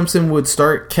when Clemson would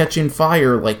start catching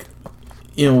fire, would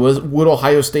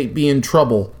Ohio State be in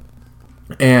trouble?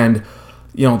 And,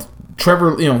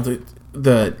 Trevor,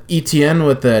 the ETN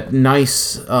with that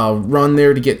nice run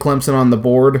there to get Clemson on the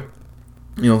board,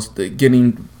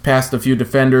 getting past a few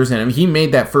defenders, and he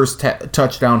made that first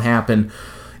touchdown happen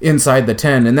inside the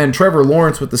 10. And then Trevor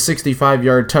Lawrence with the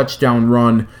 65-yard touchdown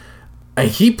run.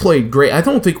 He played great. I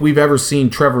don't think we've ever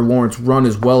seen Trevor Lawrence run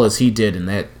as well as he did in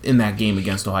that game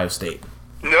against Ohio State.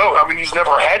 No, I mean, he's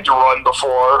never had to run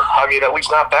before. I mean, at least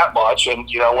not that much. And,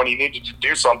 when he needed to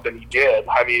do something, he did.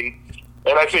 I mean,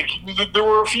 and I think there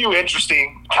were a few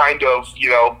interesting kind of,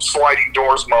 sliding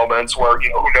doors moments where,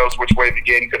 who knows which way the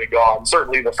game could have gone.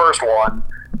 Certainly the first one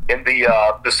in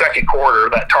the second quarter,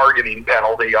 that targeting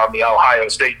penalty on the Ohio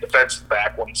State defensive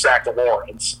back when he sacked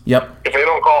Lawrence. Yep. If they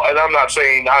don't call, and I'm not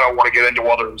saying I don't want to get into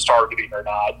whether it was targeting or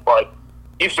not, but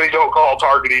if they don't call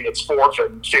targeting, it's 4th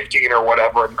and 15 or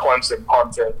whatever, and Clemson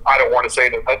punts it. I don't want to say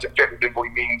that definitively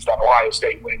means that Ohio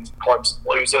State wins and Clemson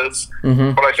loses,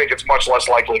 but I think it's much less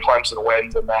likely Clemson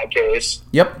wins in that case.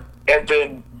 Yep. And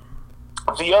then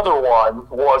the other one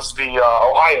was the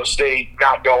Ohio State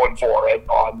not going for it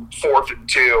on 4th and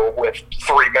 2 with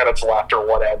 3 minutes left or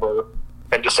whatever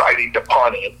and deciding to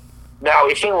punt it. Now,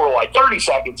 if there were like 30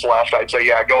 seconds left, I'd say,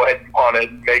 yeah, go ahead and punt it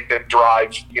and make them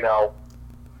drive,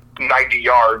 90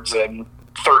 yards in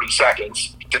 30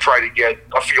 seconds to try to get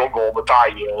a field goal to tie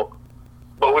you.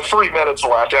 But with 3 minutes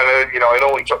left, and it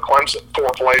only took Clemson 4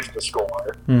 plays to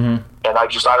score. Mm-hmm. And I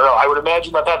don't know. I would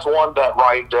imagine that that's one that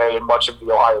Ryan Day and much of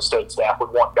the Ohio State staff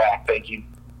would want back, thinking,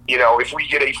 if we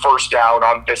get a first down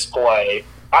on this play,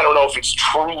 I don't know if it's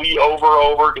truly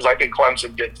over, because I think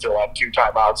Clemson did still have 2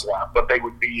 timeouts left, but they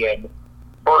would be in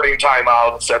burning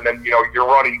timeouts, and then, you're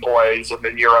running plays, and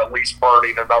then you're at least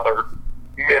burning another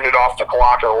minute off the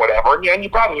clock or whatever, and you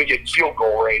probably get field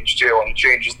goal range too, and it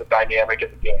changes the dynamic of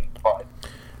the game. But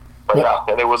yeah,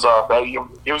 and it was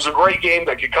a great game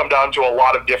that could come down to a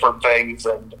lot of different things,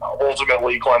 and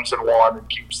ultimately Clemson won and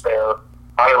keeps their,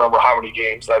 I don't remember how many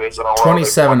games that is in a row.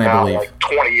 27, I believe. Like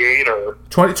 28 or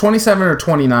 27 or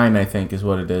 29, I think, is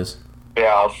what it is.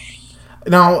 Yeah.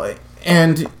 Now,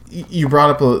 And you brought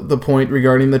up the point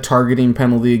regarding the targeting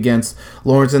penalty against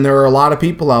Lawrence, and there are a lot of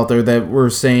people out there that were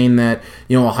saying that,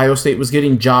 Ohio State was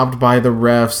getting jobbed by the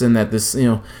refs and that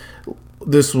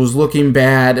this was looking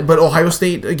bad. But Ohio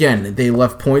State, again, they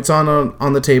left points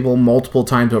on the table multiple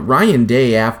times. But Ryan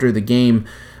Day, after the game,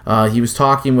 he was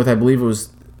talking with, I believe it was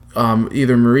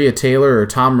either Maria Taylor or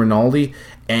Tom Rinaldi,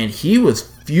 and he was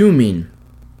fuming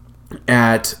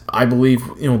at, I believe,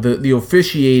 the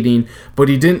officiating, but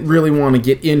he didn't really want to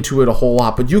get into it a whole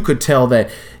lot. But you could tell that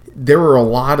there were a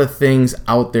lot of things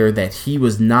out there that he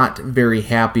was not very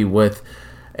happy with,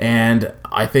 and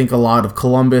I think a lot of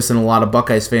Columbus and a lot of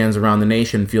Buckeyes fans around the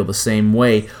nation feel the same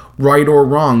way. Right or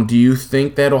wrong, do you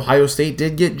think that Ohio State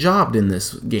did get jobbed in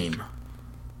this game?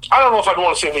 I don't know if I'd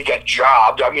want to say they got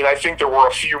jobbed. I mean, I think there were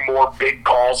a few more big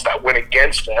calls that went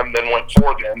against them than went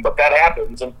for them, but that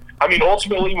happens. And I mean,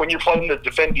 ultimately, when you're playing the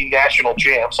defending national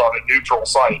champs on a neutral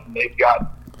site and they've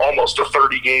got almost a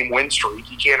 30-game win streak,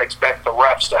 you can't expect the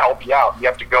refs to help you out. You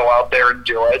have to go out there and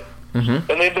do it, and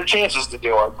they have their chances to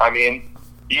do it. I mean,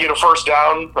 you get a first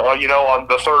down, on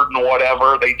the third and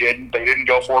whatever. They didn't. They didn't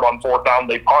go for it on fourth down.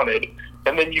 They punted.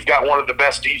 And then you've got one of the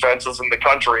best defenses in the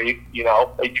country. You've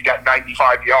got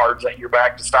 95 yards at your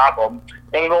back to stop them.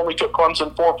 And it only took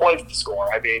Clemson 4 plays to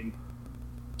score. I mean,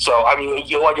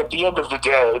 at the end of the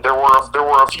day, there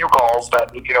were a few calls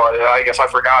that, I guess I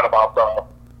forgot about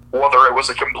whether it was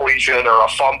a completion or a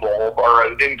fumble or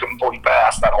an incomplete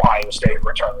pass that Ohio State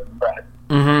returned. But,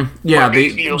 yeah,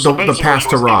 the pass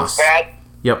to Ross.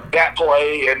 That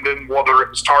play, and then whether it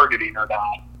was targeting or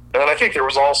not. And then I think there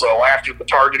was also, after the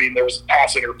targeting, there was a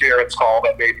pass interference call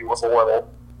that maybe was a little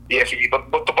iffy.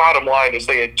 But the bottom line is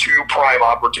they had 2 prime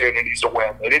opportunities to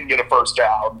win. They didn't get a first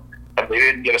down, and they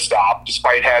didn't get a stop,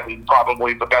 despite having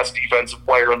probably the best defensive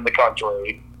player in the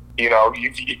country.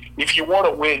 If you want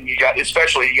to win, you got,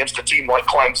 especially against a team like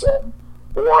Clemson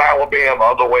or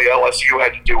Alabama, the way LSU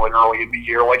had to do it early in the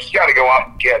year, you got to go out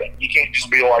and get it. You can't just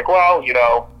be like, well,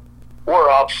 we're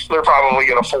up. They're probably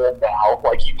going to fold now.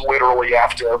 You literally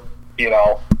have to, you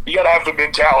got to have the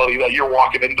mentality that you're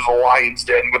walking into the lion's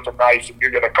den with a knife and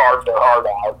you're going to carve their heart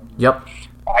out. Yep.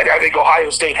 I think Ohio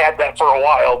State had that for a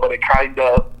while, but it kind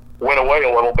of went away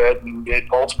a little bit, and it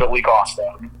ultimately cost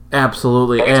them.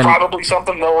 Absolutely. And it's probably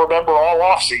something they'll remember all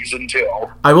offseason, too.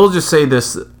 I will just say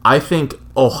this. I think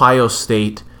Ohio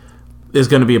State is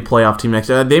going to be a playoff team next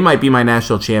year. They might be my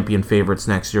national champion favorites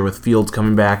next year with Fields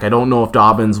coming back. I don't know if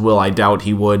Dobbins will. I doubt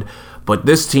he would. But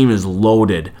this team is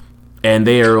loaded, and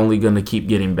they are only going to keep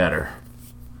getting better.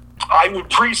 I would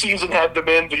preseason have them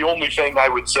in. The only thing I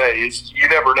would say is you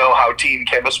never know how team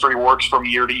chemistry works from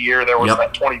year to year. There was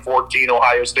that 2014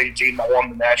 Ohio State team that won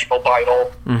the national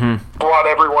title. Brought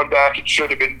everyone back. It should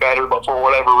have been better, but for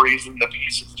whatever reason, the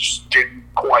pieces just didn't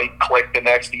quite click the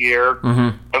next year.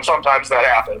 And sometimes that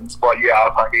happens. But,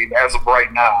 I mean, as of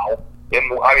right now,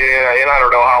 and I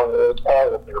don't know how old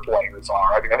all of their players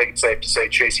are. I mean, I think it's safe to say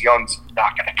Chase Young's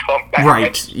not going to come back.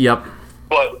 Right, yep.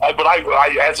 But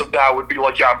I, as of now, would be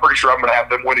like, I'm pretty sure I'm going to have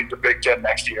them winning the Big Ten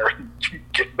next year and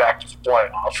getting back to the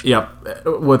playoff. Yep,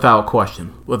 without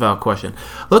question.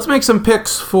 Let's make some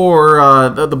picks for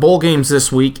the bowl games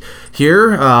this week.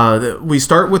 Here, we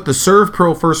start with the Serve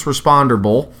Pro First Responder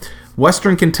Bowl.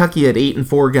 Western Kentucky at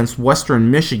 8-4 against Western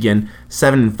Michigan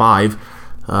 7-5.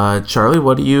 Charlie,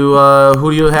 who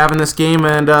do you have in this game?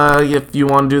 And if you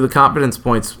want to do the competence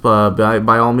points,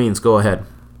 by all means, go ahead.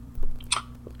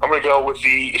 I'm going to go with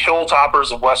the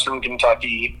Hilltoppers of Western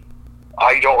Kentucky.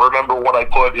 I don't remember what I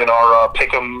put in our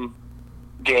Pick'em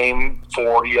game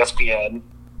for ESPN,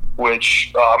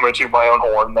 which I'm going to toot my own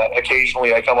horn. That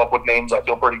occasionally I come up with names I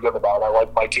feel pretty good about. I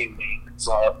like my team name. It's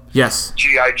yes,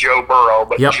 G.I. Joe Burrow,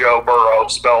 but Joe Burrow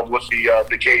spelled with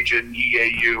the Cajun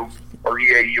EAU or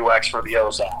EAUX for the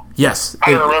Ozone. Yes.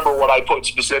 I don't remember what I put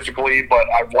specifically, but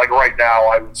right now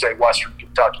I would say Western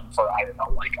Kentucky for,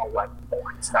 11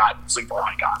 points. Not super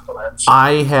high confidence.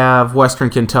 I have Western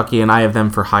Kentucky, and I have them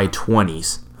for high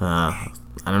 20s. I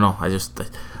don't know.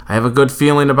 I have a good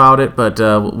feeling about it, but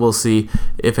we'll see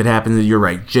if it happens. You're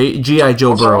right. G.I.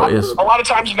 Joe Burrow is... A lot of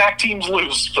times MAC teams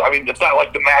lose. I mean, it's not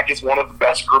like the MAC is one of the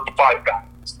best Group of 5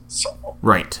 guys. So.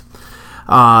 Right.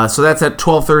 So that's at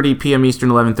 12:30 p.m. Eastern,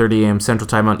 11:30 a.m. Central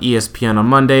Time on ESPN on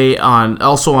Monday.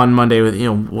 Also on Monday with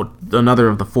another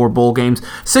of the 4 bowl games.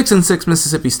 6-6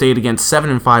 Mississippi State against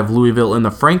 7-5 Louisville in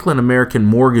the Franklin American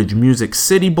Mortgage Music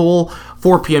City Bowl.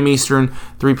 4 p.m. Eastern,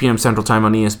 3 p.m. Central Time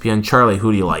on ESPN. Charlie,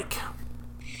 who do you like?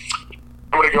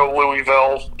 I'm going to go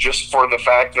Louisville just for the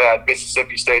fact that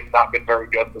Mississippi State has not been very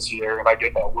good this year, and I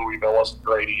get that Louisville wasn't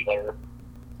great either.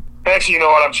 Actually, you know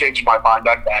what? I'm changing my mind.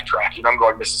 I'm backtracking. I'm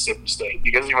going Mississippi State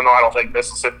because even though I don't think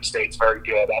Mississippi State's very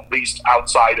good, at least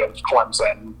outside of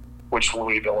Clemson, which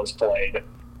Louisville has played,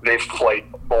 they've played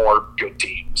more good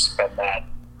teams than that.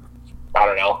 I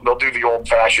don't know. They'll do the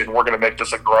old-fashioned, we're going to make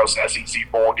this a gross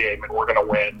SEC bowl game, and we're going to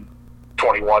win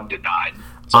 21-9.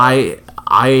 So,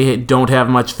 I don't have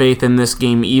much faith in this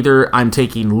game either. I'm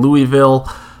taking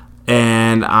Louisville,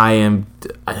 and I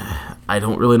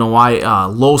don't really know why.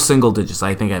 Low single digits.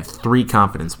 I think I have 3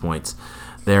 confidence points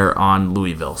there on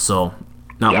Louisville. So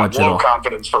not much at all. Low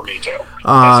confidence for me too.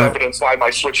 As evidenced by my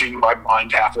switching my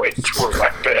mind halfway through my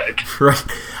pick. Right.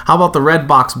 How about the Red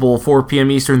Box Bowl? 4 p.m.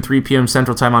 Eastern, 3 p.m.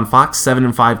 Central Time on Fox.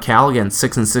 7-5 Cal against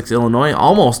 6-6 Illinois.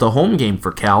 Almost a home game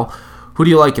for Cal. Who do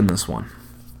you like in this one?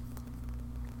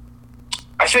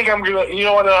 I think I'm gonna. You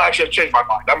know what? Actually, I changed my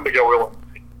mind. I'm gonna go Illinois.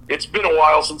 It's been a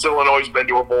while since Illinois has been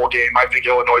to a bowl game. I think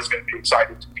Illinois is going to be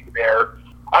excited to be there.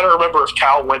 I don't remember if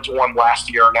Cal went to one last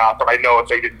year or not, but I know if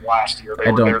they didn't last year, they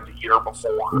were there the year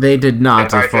before. They did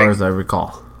not, as far as I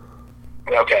recall.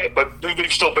 Okay, but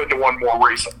they've still been to one more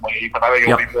recently, but I think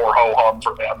it'll be more ho-hum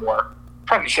for them. I'm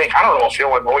trying to think, I don't know if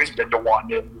Illinois has been to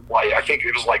one in, I think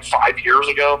it was 5 years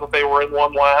ago that they were in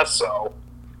one last, so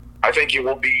I think it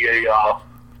will be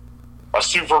a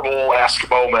Super Bowl-esque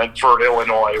moment for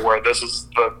Illinois where this is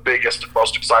the biggest and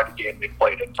most exciting game they've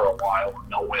played in for a while, and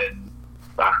they'll win,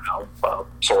 I don't know,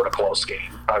 sort of close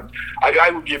game.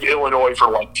 I would give Illinois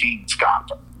for teens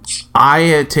confidence.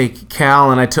 I take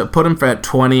Cal and I put him at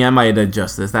 20. I might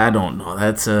adjust this. I don't know.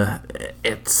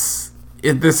 This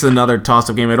is another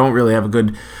toss-up game. I don't really have a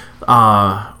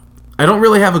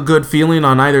good feeling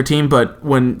on either team, but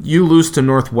when you lose to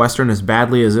Northwestern as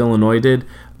badly as Illinois did,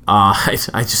 I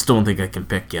just don't think I can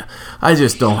pick you. I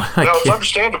just don't. It's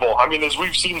understandable. I mean, as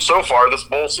we've seen so far this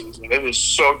bowl season, it is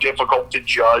so difficult to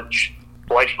judge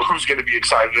who's going to be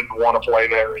excited and want to play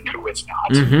there and who is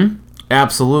not. Mm-hmm.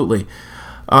 Absolutely.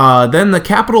 Then the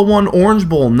Capital One Orange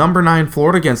Bowl, number 9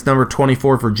 Florida against number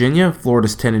 24 Virginia.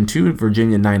 Florida's 10-2,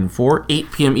 Virginia 9-4.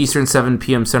 8 p.m. Eastern, 7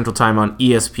 p.m. Central Time on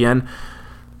ESPN.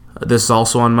 This is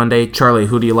also on Monday. Charlie,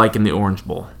 who do you like in the Orange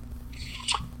Bowl?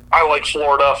 I like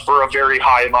Florida for a very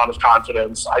high amount of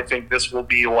confidence. I think this will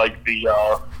be the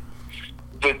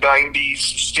 90s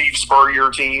Steve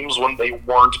Spurrier teams when they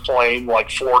weren't playing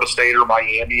Florida State or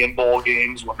Miami in bowl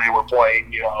games, when they were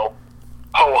playing,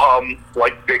 ho-hum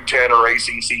Big Ten or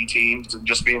ACC teams and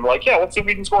just being let's see if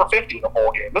we can score 50 in a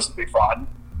bowl game. This will be fun.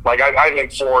 I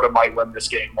think Florida might win this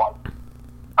game.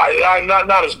 I'm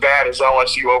not as bad as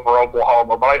LSU over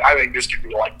Oklahoma, but I think this could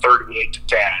be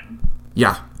 38-10.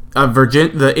 Yeah.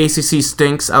 The ACC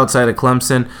stinks outside of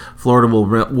Clemson. Florida will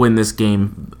win this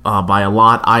game by a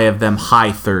lot. I have them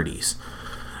high 30s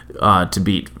to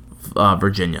beat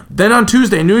Virginia. Then on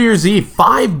Tuesday, New Year's Eve,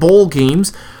 5 bowl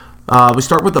games. We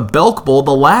start with the Belk Bowl,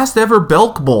 the last ever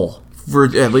Belk Bowl,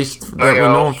 at least that we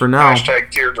know for now. Hashtag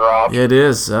teardrop. It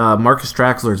is. Marcus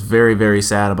Traxler is very, very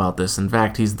sad about this. In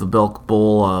fact, he's the Belk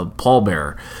Bowl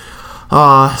pallbearer.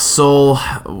 So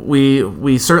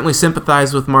we certainly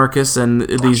sympathize with Marcus and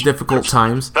these difficult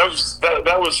times. That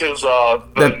was his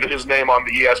name on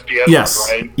the ESPN. Yes, one,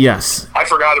 right? Yes. I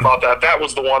forgot about that. That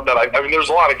was the one that I mean, there's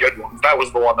a lot of good ones. That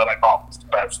was the one that I thought was the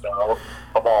best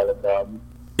of all of them.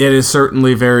 It is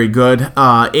certainly very good.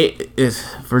 My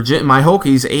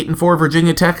Hokies 8-4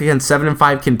 Virginia Tech against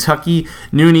 7-5 Kentucky,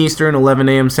 noon Eastern, 11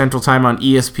 a.m. Central Time on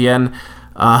ESPN.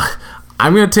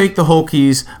 I'm going to take the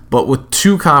Hokies, but with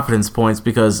 2 confidence points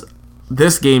because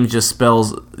this game just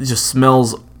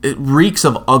smells. It reeks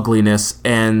of ugliness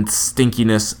and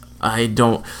stinkiness.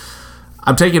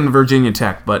 I'm taking Virginia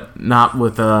Tech, but not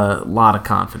with a lot of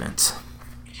confidence.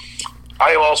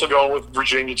 I am also going with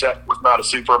Virginia Tech with not a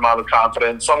super amount of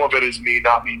confidence. Some of it is me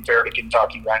not being fair to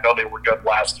Kentucky. I know they were good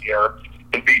last year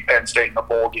and beat Penn State in the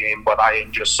bowl game, but I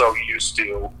am just so used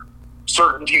to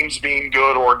certain teams being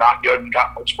good or not good in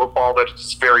college football that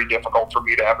it's very difficult for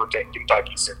me to ever take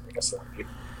Kentucky seriously.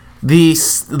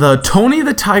 The Tony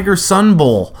the Tiger Sun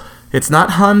Bowl. It's not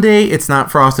Hyundai, it's not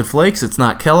Frosted Flakes, it's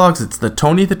not Kellogg's, it's the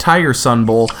Tony the Tiger Sun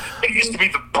Bowl. It used to be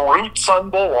the Brute Sun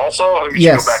Bowl also. I think we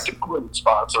should go back to Brute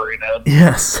sponsoring it.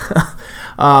 Yes.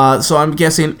 So I'm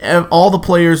guessing all the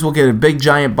players will get a big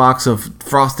giant box of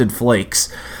Frosted Flakes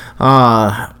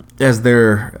as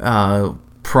their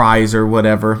prize or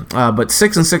whatever. But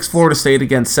 6-6 Florida State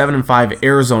against 7-5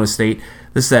 Arizona State.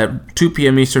 This is at 2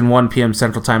 p.m. Eastern, 1 p.m.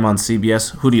 Central Time on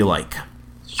CBS. Who do you like?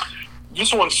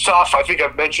 This one's tough. I think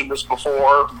I've mentioned this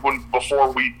before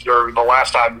the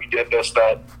last time we did this,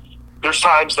 that there's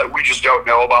times that we just don't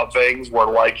know about things where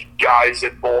guys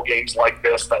at bowl games like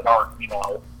this that aren't,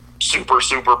 super,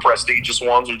 super prestigious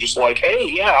ones are just like, hey,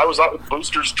 yeah, I was out with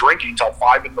boosters drinking till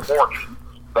 5 in the morning.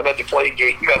 Then had to play a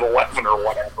game at 11 or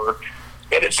whatever.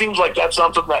 And it seems like that's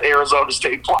something that Arizona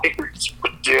State players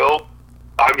would do.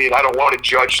 I mean, I don't want to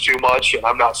judge too much, and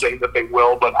I'm not saying that they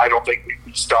will, but I don't think we'd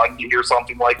be stunned to hear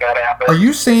something like that happen. Are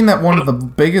you saying that one of the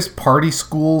biggest party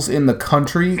schools in the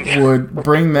country would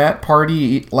bring that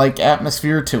party-like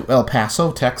atmosphere to El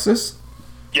Paso, Texas?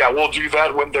 Yeah, we'll do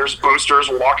that when there's boosters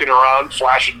walking around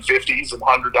flashing 50s and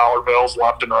 $100 bills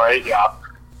left and right, yeah.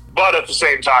 But at the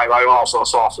same time, I also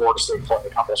saw Florida State play a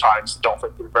couple times. Don't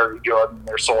think they're very good, and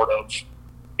they're sort of,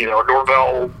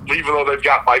 Norvell, even though they've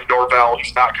got Mike Norvell,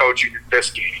 he's not coaching in this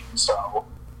game. So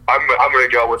I'm going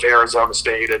to go with Arizona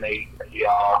State in a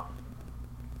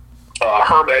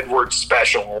Herm Edwards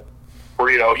special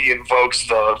where, he invokes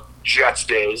the Jets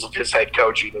days of his head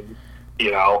coaching and,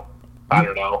 I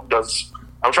don't know,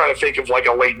 I'm trying to think of like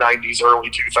a late 90s, early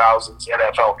 2000s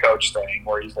NFL coach thing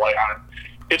where he's like,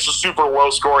 it's a super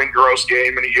low-scoring, gross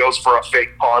game, and he goes for a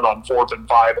fake punt on 4th and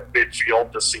 5 at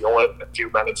midfield to seal it with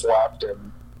 2 minutes left,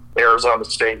 and Arizona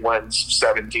State wins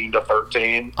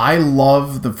 17-13. I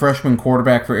love the freshman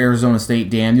quarterback for Arizona State,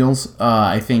 Daniels.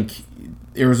 I think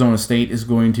Arizona State is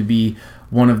going to be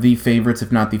one of the favorites, if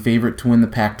not the favorite, to win the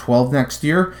Pac-12 next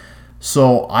year.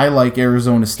 So I like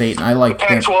Arizona State, and I like the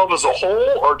Pac-12 as a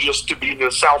whole, or just to be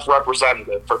the South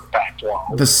representative for the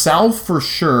Pac-12? The South for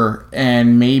sure,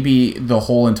 and maybe the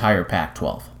whole entire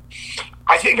Pac-12.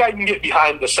 I think I can get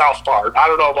behind the South part. I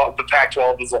don't know about the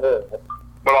Pac-12 as a whole,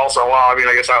 but also, I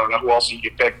guess I don't know who else you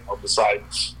could pick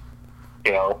besides,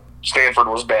 Stanford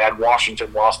was bad,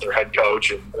 Washington lost their head coach,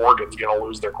 and Oregon's going to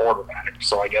lose their quarterback.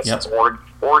 So I guess it's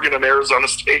Oregon and Arizona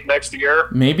State next year.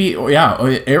 Maybe, yeah,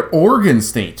 Oregon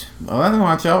State. Well,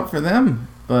 watch out for them.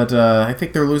 But I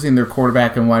think they're losing their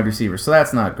quarterback and wide receiver, so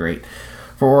that's not great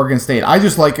for Oregon State. I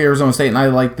just like Arizona State, and I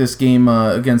like this game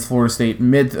against Florida State.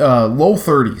 Low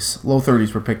 30s. Low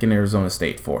 30s we're picking Arizona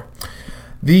State for.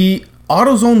 The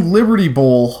AutoZone Liberty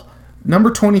Bowl, number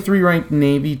 23 ranked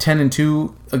Navy,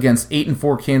 10-2 against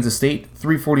 8-4 Kansas State,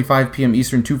 3:45 p.m.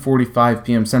 Eastern, 2:45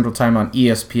 p.m. Central Time on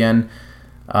ESPN.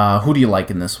 Who do you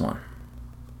like in this one?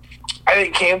 I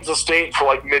think Kansas State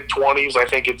for mid-20s. I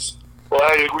think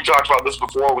we talked about this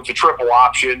before with the triple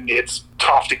option. It's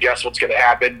tough to guess what's going to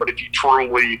happen, but if you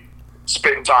truly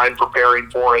spend time preparing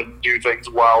for it and do things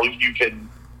well, you can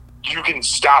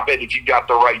stop it if you've got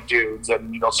the right dudes.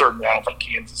 And, certainly I don't think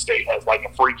Kansas State has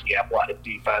a freaky athletic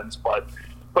defense, but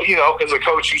as a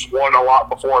coach who's won a lot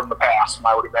before in the past, and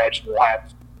I would imagine we'll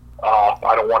have,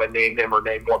 I don't want to name him or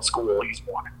name what school he's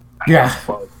won. Yeah.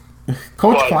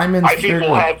 Coach Kleiman's I think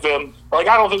we'll have them, I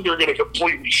don't think they're going to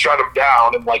completely shut him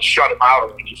down and shut him out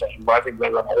or anything, but I think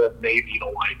they're going to hold Navy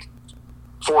to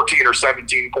 14 or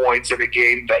 17 points in a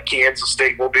game that Kansas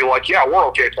State will be yeah, we're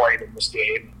okay playing in this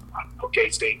game.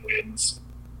 K-State wins,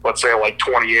 let's say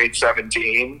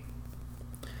 28-17.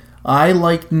 I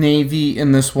like Navy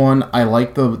in this one. I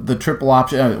like the triple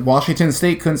option. Washington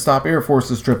State couldn't stop Air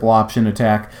Force's triple option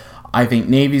attack. I think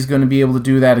Navy's going to be able to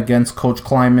do that against Coach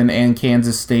Kleiman and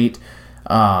Kansas State.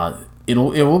 It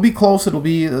will be close. It'll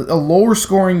be a lower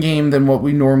scoring game than what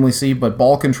we normally see, but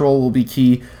ball control will be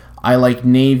key. I like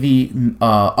Navy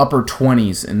upper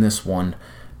 20s in this one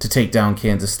to take down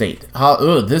Kansas State.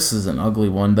 This is an ugly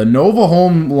one. The Nova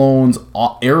Home Loans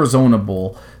Arizona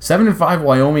Bowl, 7-5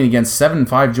 Wyoming against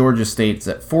 7-5 Georgia State. It's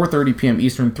at 4:30 p.m.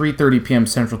 Eastern, 3:30 p.m.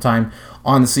 Central Time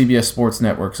on the CBS Sports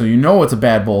Network. So it's a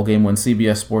bad bowl game when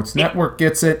CBS Sports Network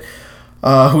gets it.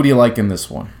 Who do you like in this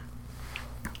one?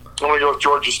 I'm going to go with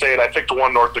Georgia State. I picked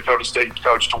one North Dakota State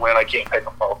coach to win. I can't pick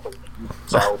them both to win.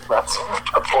 So that's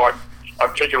fine.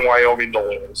 I'm taking Wyoming to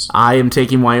lose. I am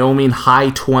taking Wyoming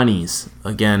high 20s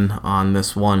again on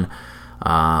this one.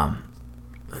 I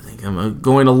think I'm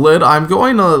going a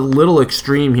little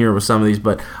extreme here with some of these,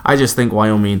 but I just think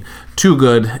Wyoming too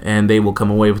good, and they will come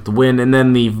away with the win. And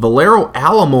then the Valero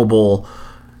Alamo Bowl,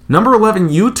 number 11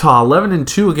 Utah,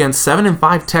 11-2 against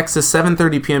 7-5 Texas,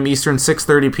 7:30 p.m. Eastern,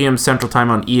 6:30 p.m. Central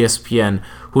Time on ESPN.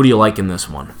 Who do you like in this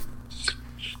one?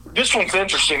 This one's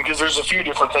interesting because there's a few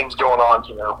different things going on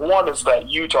here. One is that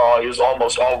Utah is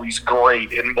almost always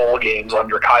great in bowl games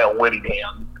under Kyle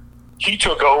Whittingham. He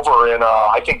took over in,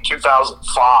 I think,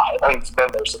 2005. I think he's been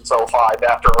there since 2005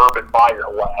 after Urban Meyer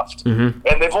left. Mm-hmm.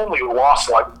 And they've only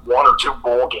lost 1 or 2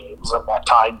 bowl games in that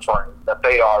time frame. That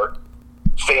they are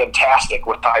fantastic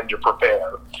with time to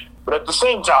prepare. But at the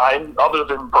same time, other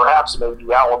than perhaps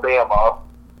maybe Alabama,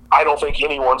 I don't think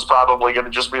anyone's probably going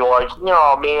to just be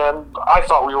oh, man, I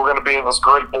thought we were going to be in this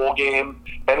great bowl game,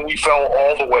 and we fell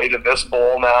all the way to this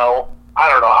bowl now. I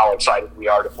don't know how excited we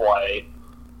are to play.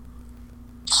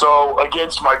 So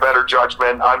against my better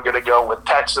judgment, I'm going to go with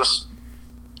Texas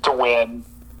to win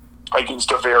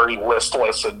against a very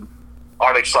listless and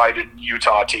unexcited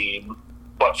Utah team,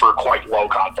 but for quite low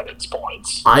confidence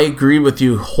points. I agree with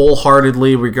you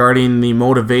wholeheartedly regarding the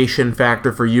motivation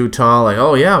factor for Utah. Like,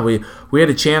 oh yeah, we had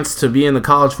a chance to be in the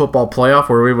college football playoff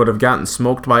where we would have gotten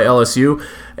smoked by LSU,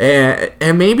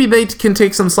 and maybe they can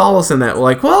take some solace in that.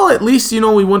 Like, well, at least we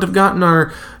wouldn't have gotten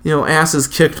our asses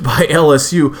kicked by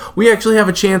LSU. We actually have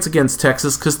a chance against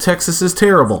Texas because Texas is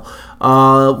terrible.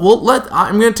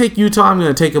 I'm going to take Utah. I'm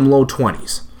going to take them low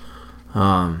 20s.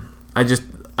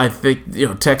 I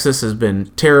think Texas has been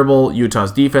terrible.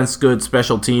 Utah's defense is good.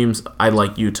 Special teams, I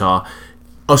like Utah,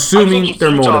 assuming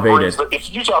they're motivated.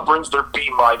 If Utah brings their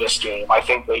B- game, I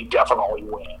think they definitely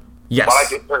win. Yes, but I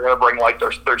think they're going to bring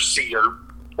their C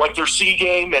their C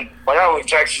game, and I don't think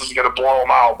Texas is going to blow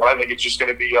them out, but I think it's just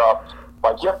going to be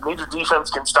neither defense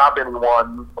can stop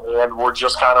anyone, and we're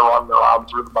just kind of running around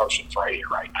through the motions right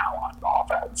now on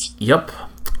offense. Yep.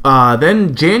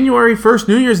 Then January 1st,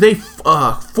 New Year's Day,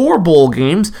 4 bowl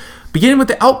games, beginning with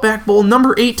the Outback Bowl.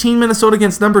 Number 18 Minnesota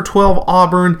against number 12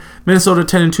 Auburn. Minnesota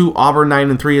 10-2, Auburn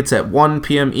 9-3. It's at 1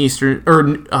 p.m. Eastern,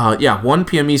 1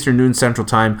 p.m. Eastern, noon Central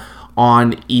Time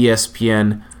on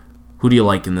ESPN. Who do you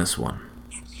like in this one?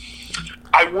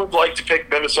 I would like to pick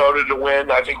Minnesota to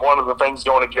win. I think one of the things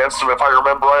going against them, if I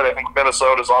remember right, I think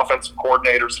Minnesota's offensive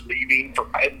coordinator's leaving for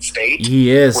Penn State.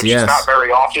 He is, which yes. is not very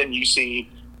often you see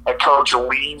a coach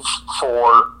leave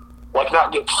for,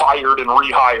 not get fired and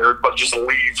rehired, but just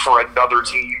leave for another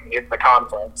team in the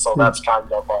conference. So that's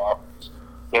kind of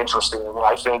interesting.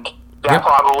 I think that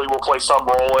probably will play some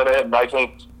role in it, and I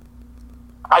think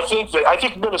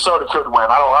Minnesota could win.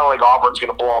 I don't think Auburn's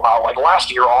going to blow them out. Like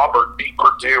last year, Auburn beat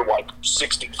Purdue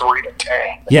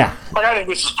 63-10. Yeah. I think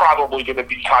this is probably going to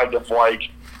be kind of a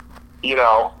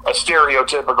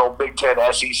stereotypical Big Ten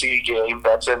SEC game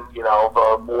that's in the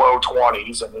low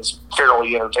 20s and is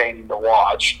fairly entertaining to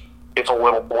watch. It's a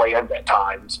little bland at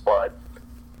times, but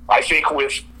I think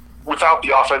without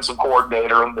the offensive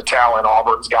coordinator and the talent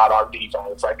Auburn's got on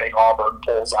defense, I think Auburn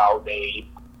pulls out a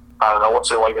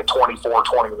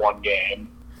 24-21 game.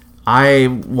 I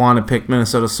want to pick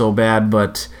Minnesota so bad,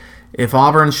 but if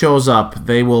Auburn shows up,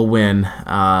 they will win.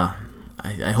 I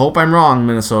hope I'm wrong,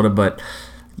 Minnesota, but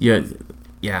yeah,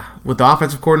 with the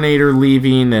offensive coordinator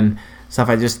leaving and stuff,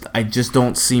 I just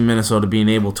don't see Minnesota being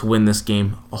able to win this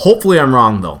game. Hopefully I'm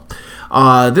wrong, though.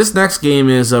 This next game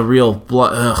is a real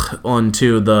one,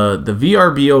 too. The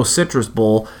VRBO Citrus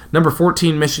Bowl. Number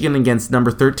 14, Michigan against number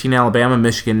 13, Alabama.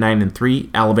 Michigan 9-3,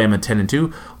 Alabama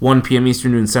 10-2. 1 p.m.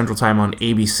 Eastern, noon Central Time on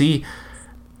ABC.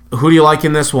 Who do you like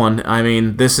in this one? I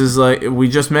mean, this is we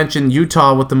just mentioned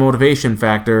Utah with the motivation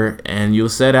factor, and you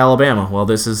said Alabama. Well,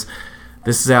 this is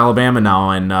Alabama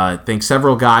now, and I think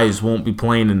several guys won't be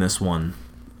playing in this one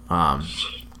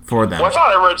for them. Well, I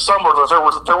thought I read somewhere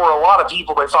that there were a lot of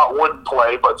people they thought wouldn't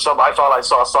play, but I thought I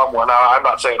saw someone. I'm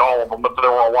not saying all of them, but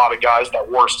there were a lot of guys that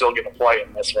were still going to play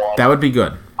in this one. That would be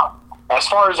good. As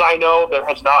far as I know, there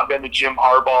has not been a Jim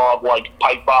Harbaugh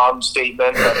pipe bomb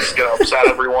statement that's going to upset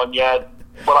everyone yet,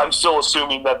 but I'm still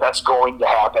assuming that that's going to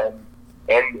happen.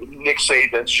 And Nick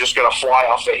Saban's just going to fly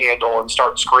off the handle and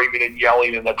start screaming and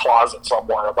yelling in the closet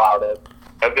somewhere about it,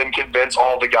 and then convince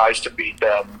all the guys to beat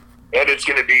them. And it's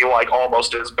going to be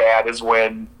almost as bad as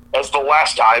the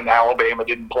last time Alabama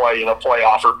didn't play in a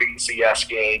playoff or BCS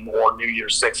game or New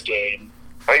Year's Six game.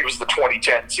 I think it was the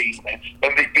 2010 season,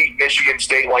 and they beat Michigan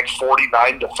State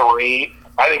 49-3.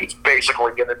 I think it's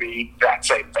basically going to be that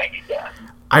same thing again.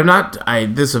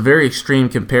 This is a very extreme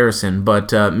comparison,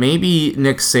 but maybe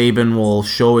Nick Saban will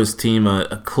show his team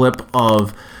a clip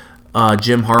of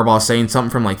Jim Harbaugh saying something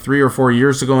from 3 or 4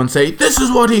 years ago and say, this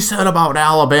is what he said about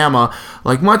Alabama.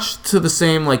 Much to the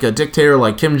same, a dictator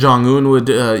like Kim Jong-un would,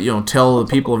 tell the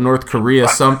people of North Korea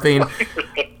something. They're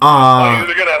going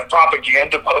to have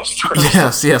propaganda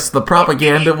posters. Yes, the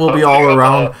propaganda will be all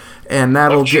around. And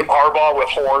that'll Jim Harbaugh with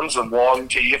horns and long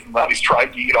teeth, and that he's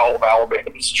trying to eat all of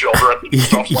Alabama's children and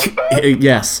stuff like that.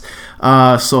 Yes.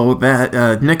 So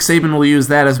that Nick Saban will use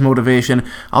that as motivation.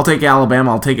 I'll take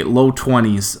Alabama. I'll take it low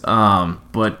 20s.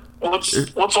 But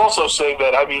let's also say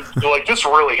that this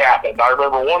really happened. I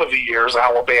remember one of the years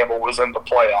Alabama was in the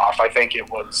playoff. I think it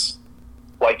was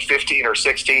 15 or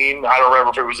 16. I don't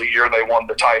remember if it was a year they won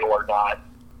the title or not.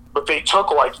 But they took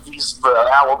and I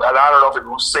don't know if it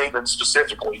was Saban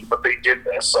specifically, but they did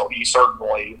this, so he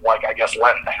certainly let it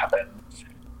happen.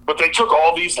 But they took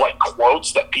all these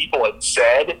quotes that people had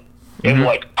said and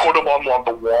put them on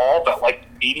the wall that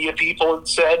media people had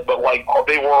said, but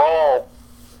they were all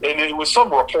and it was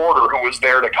some reporter who was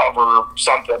there to cover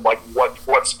something like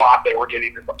what spot they were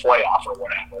getting in the playoff or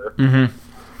whatever. Mm-hmm.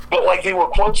 But like they were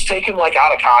quotes taken like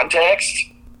out of context,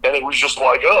 and it was just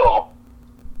like, oh,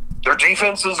 their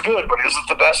defense is good, but is it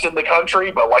the best in the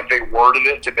country? But like they worded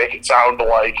it to make it sound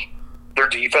like their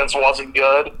defense wasn't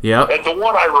good. Yeah. And the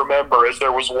one I remember is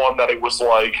there was one that it was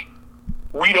like,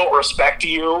 we don't respect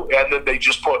you, and then they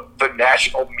just put the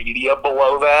national media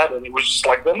below that, and it was just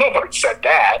like, well, nobody said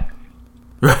that.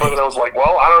 Right. But I was like,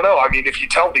 well, I don't know. I mean, if you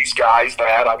tell these guys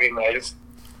that, I mean,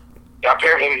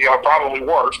 apparently, probably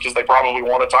works because they probably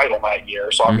won a title that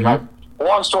year. So, I mean,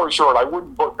 long story short, I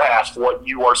wouldn't put past what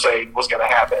you are saying was going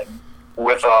to happen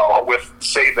with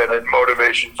Saban and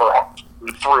motivation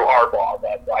through Harbaugh.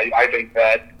 But I think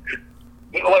that,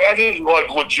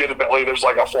 legitimately, there's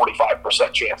like a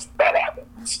 45% chance that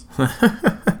happens.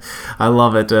 I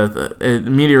love it.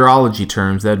 In meteorology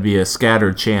terms, that'd be a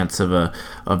scattered chance of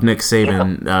Nick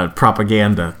Saban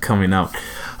propaganda coming out.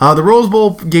 The Rose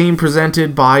Bowl game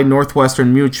presented by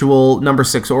Northwestern Mutual, number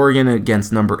 6 Oregon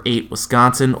against number 8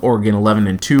 Wisconsin. Oregon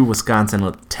 11-2, Wisconsin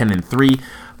 10-3.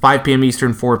 5 p.m.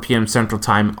 Eastern, 4 p.m. Central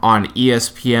Time on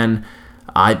ESPN.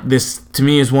 This to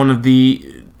me is one of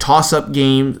the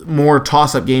more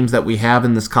toss-up games that we have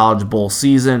in this college bowl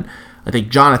season. I think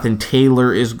Jonathan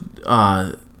Taylor is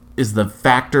the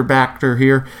factor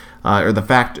here, or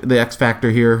the X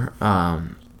factor here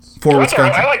for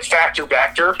Wisconsin. I like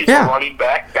factor. He's a running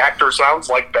back. Factor sounds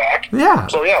like back. Yeah.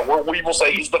 So yeah, we will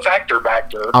say he's the factor.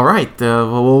 All right,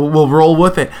 we'll roll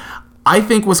with it. I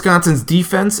think Wisconsin's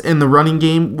defense in the running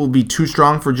game will be too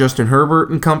strong for Justin Herbert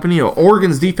and company.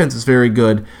 Oregon's defense is very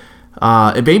good.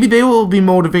 Maybe they will be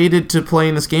motivated to play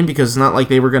in this game because it's not like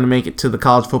they were going to make it to the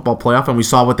college football playoff, and we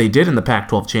saw what they did in the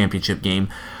Pac-12 championship game.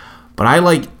 But I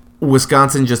like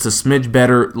Wisconsin just a smidge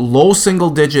better. Low single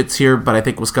digits here, but I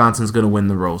think Wisconsin's going to win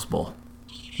the Rose Bowl,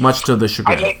 much to the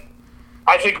chagrin.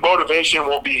 I think motivation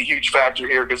will be a huge factor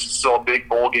here because it's still a big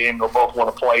bowl game. They'll both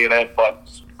want to play in it, but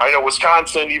I know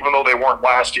Wisconsin, even though they weren't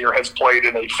last year, has played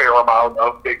in a fair amount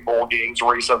of big bowl games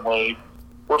recently.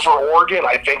 But for Oregon,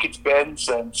 I think it's been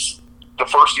since the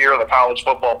first year of the college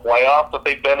football playoff that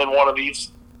they've been in one of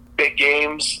these big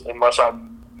games, unless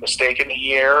I'm mistaken the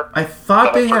year. I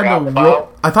thought they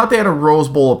had a Rose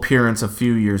Bowl appearance a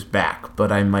few years back,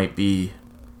 but I might be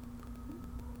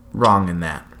wrong in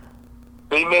that.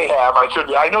 They may have.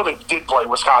 I know they did play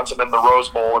Wisconsin in the Rose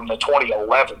Bowl in the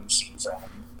 2011 season.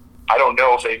 I don't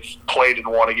know if they've played in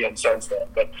one again since then,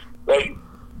 but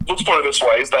let's put it this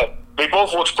way, is that they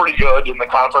both looked pretty good in the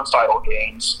conference title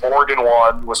games. Oregon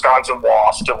won, Wisconsin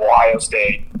lost to Ohio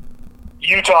State.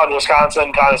 Utah and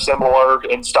Wisconsin kind of similar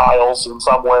in styles in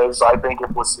some ways. I think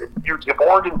if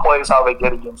Oregon plays how they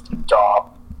did against Utah,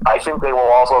 I think they will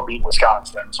also beat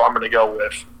Wisconsin. So I'm going to go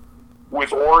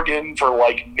with Oregon for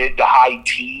like mid to high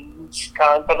teens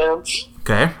confidence.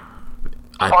 Okay.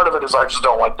 Part of it is I just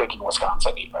don't like picking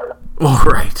Wisconsin either. Well,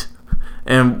 right.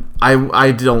 And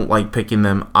I don't like picking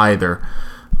them either.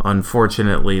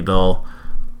 Unfortunately, though,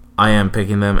 I am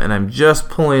picking them. And I'm just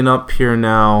pulling up here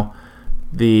now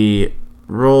the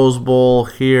Rose Bowl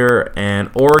here.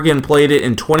 And Oregon played it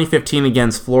in 2015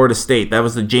 against Florida State. That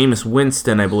was the Jameis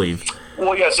Winston, I believe.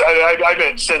 Well, yes, I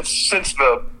meant since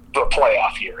the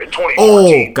playoff year in 2014.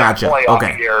 Oh, gotcha.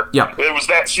 Okay. Year. Yep. It was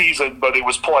that season, but it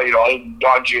was played on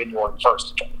January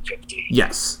 1st of 2015.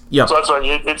 Yes. Yep. So that's why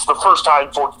it's the first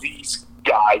time for these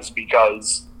guys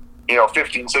because,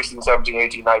 15, 16, 17,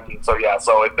 18, 19. So, yeah,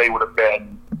 so if they would have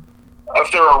been,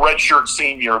 if they're a redshirt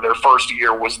senior, their first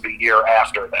year was the year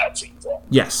after that season.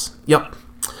 Yes. Yep.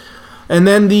 And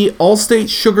then the All-State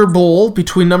Sugar Bowl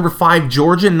between number 5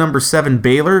 Georgia and number 7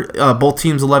 Baylor. Both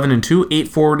teams 11-2,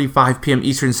 8:45 p.m.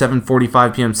 Eastern,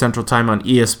 7:45 p.m. Central Time on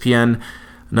ESPN.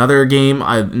 Another game,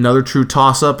 another true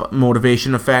toss-up,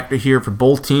 motivation a factor here for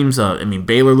both teams.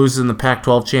 Baylor loses in the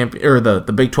Pac-12 or the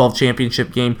Big 12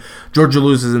 championship game. Georgia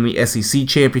loses in the SEC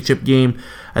championship game.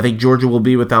 I think Georgia will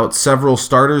be without several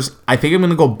starters. I think I'm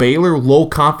going to go Baylor, low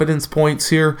confidence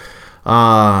points here.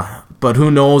 But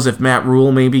who knows if Matt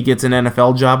Rule maybe gets an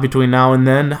NFL job between now and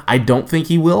then. I don't think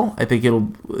he will. I think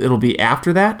it'll be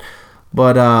after that.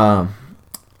 But I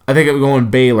think I'm going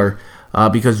Baylor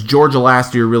because Georgia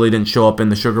last year really didn't show up in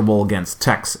the Sugar Bowl against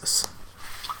Texas.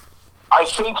 I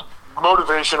think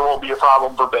motivation won't be a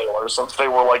problem for Baylor since they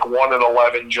were like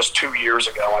 1-11 just 2 years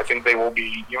ago. I think they will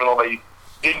be, even though they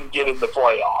didn't get in the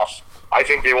playoff, I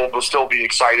think they will still be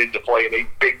excited to play in a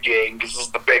big game because this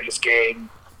is the biggest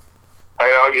game.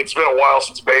 It's been a while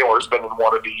since Baylor's been in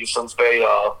one of these, since they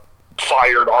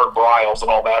fired Art Briles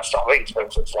and all that stuff. I think it's been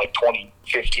since like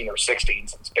 2015 or 16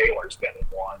 since Baylor's been in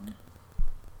one.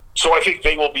 So I think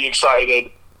they will be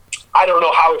excited. I don't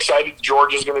know how excited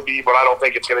Georgia's going to be, but I don't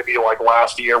think it's going to be like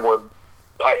last year when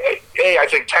I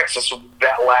think Texas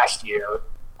that last year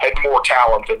had more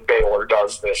talent than Baylor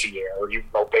does this year, even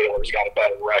though Baylor's got a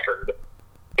better record.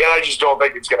 And I just don't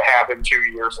think it's going to happen 2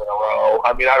 years in a row.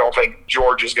 I mean, I don't think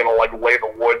Georgia's going to like lay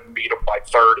the wood and beat them by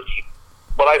 30,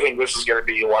 but I think this is going to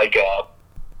be like a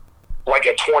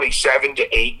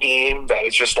 27-8 game that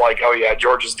it's just like, oh yeah,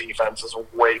 Georgia's defense is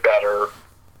way better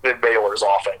than Baylor's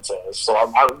offense is. So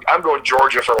I'm going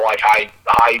Georgia for like high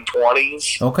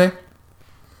 20s. Okay.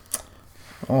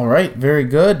 All right, very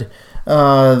good.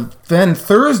 Then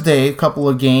Thursday, a couple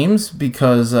of games,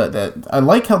 because I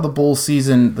like how the bowl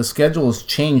season, the schedule has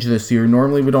changed this year.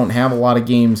 Normally we don't have a lot of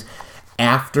games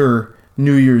after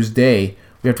New Year's Day.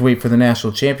 We have to wait for the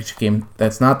national championship game.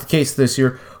 That's not the case this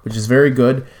year, which is very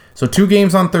good. So 2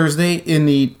 games on Thursday in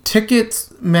the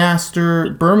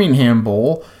Ticketmaster Birmingham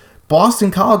Bowl. Boston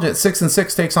College at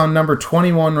 6-6 takes on number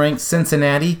 21 ranked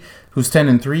Cincinnati, who's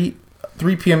 10-3.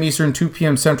 3 p.m. Eastern, 2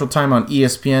 p.m. Central Time on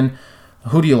ESPN.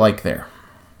 Who do you like there?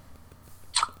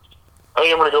 I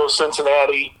think I'm going to go with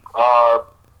Cincinnati.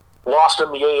 Lost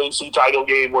in the AAC title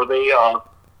game where they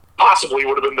possibly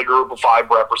would have been the group of 5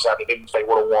 representatives if they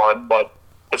would have won, but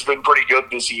it's been pretty good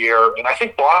this year. And I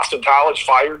think Boston College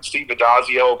fired Steve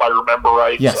Adazio, if I remember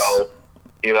right. Yes. So,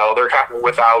 they're kind of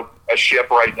without a ship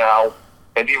right now.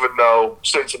 And even though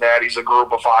Cincinnati's a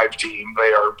group of 5 team,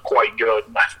 they are quite good,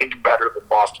 and I think better than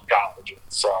Boston College is.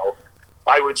 So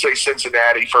I would say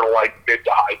Cincinnati for like mid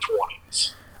to high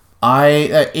 20s.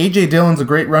 A.J. Dillon's a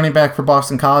great running back for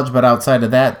Boston College, but outside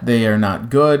of that, they are not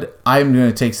good. I'm going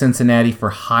to take Cincinnati for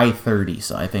high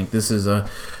 30s. I think this is going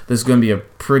to be a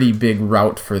pretty big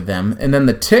rout for them. And then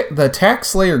the Tax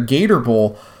Slayer Gator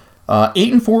Bowl,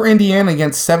 8-4 Indiana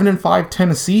against 7-5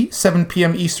 Tennessee, 7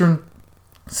 p.m. Eastern,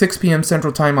 6 p.m.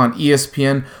 Central Time on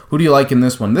ESPN. Who do you like in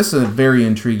this one? This is a very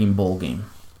intriguing bowl game.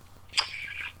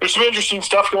 There's some interesting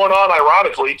stuff going on.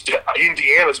 Ironically,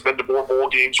 Indiana's been to more bowl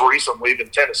games recently than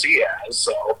Tennessee has,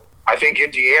 so I think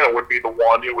Indiana would be the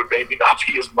one who would maybe not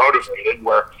be as motivated,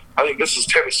 where I think this is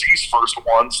Tennessee's first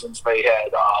one since they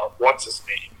had, what's his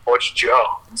name, Butch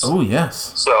Jones. Oh,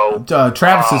 yes. So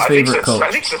Travis's favorite coach. I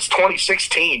think since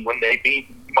 2016 when they beat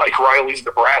Mike Riley's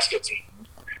Nebraska team,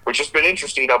 which has been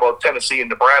interesting how both Tennessee and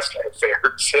Nebraska have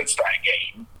fared since that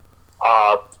game.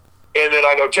 And then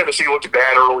I know Tennessee looked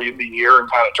bad early in the year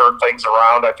and kind of turned things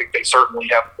around. I think they certainly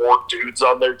have more dudes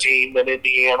on their team than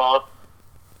Indiana.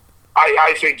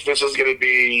 I think this is going to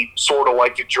be sort of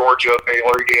like the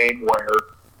Georgia-Baylor game where,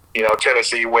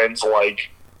 Tennessee wins like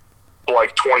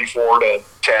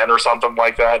 24-10 or something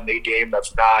like that in a game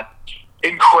that's not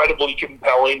incredibly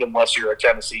compelling unless you're a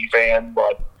Tennessee fan,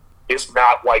 but is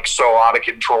not like so out of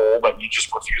control that you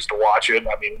just refuse to watch it.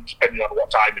 I mean, depending on what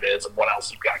time it is and what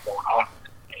else you've got going on.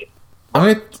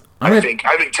 I think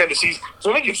Tennessee's.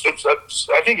 So I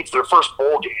think it's their first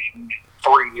bowl game in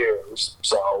 3 years,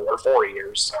 or 4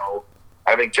 years. So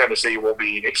I think Tennessee will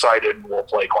be excited and will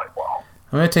play quite well.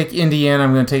 I'm going to take Indiana.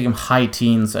 I'm going to take them high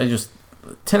teens.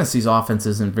 Tennessee's offense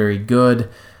isn't very good.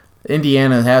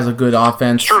 Indiana has a good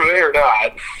offense. True, they're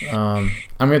not. I'm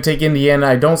going to take Indiana.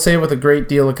 I don't say it with a great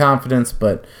deal of confidence,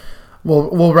 but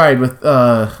we'll ride with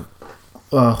Coach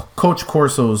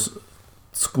Corso's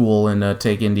school and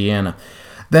take Indiana.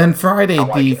 Then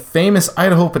Friday, famous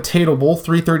Idaho Potato Bowl,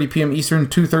 3:30 p.m. Eastern,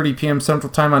 2:30 p.m.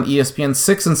 Central Time on ESPN.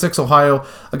 6-6 Ohio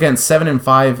against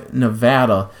 7-5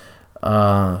 Nevada.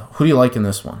 Who do you like in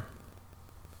this one?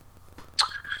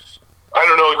 I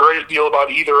don't know a great deal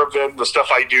about either of them. The stuff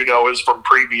I do know is from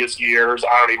previous years.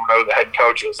 I don't even know the head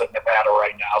coaches at Nevada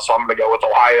right now, so I'm going to go with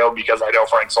Ohio because I know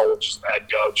Frank Solich is the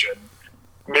head coach and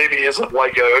maybe isn't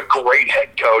like a great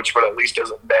head coach, but at least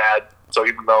isn't bad. So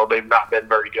even though they've not been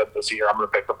very good this year, I'm going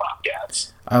to pick the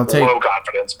Bobcats. Low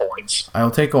confidence points.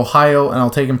 I'll take Ohio, and I'll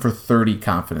take them for 30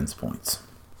 confidence points.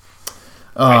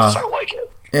 I like it.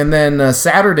 And then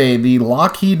Saturday, the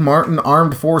Lockheed Martin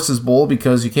Armed Forces Bowl,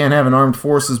 because you can't have an Armed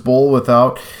Forces Bowl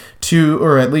without 2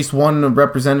 or at least 1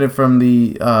 representative from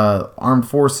the Armed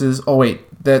Forces. Oh, wait,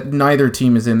 that neither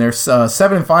team is in there.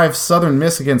 7-5 Southern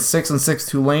Miss against 6-6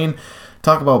 Tulane.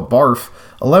 Talk about barf.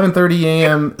 11:30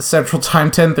 a.m. Central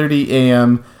Time, 10:30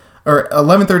 a.m. or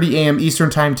 11:30 a.m. Eastern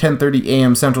Time, 10:30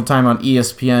 a.m. Central Time on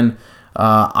ESPN.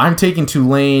 I'm taking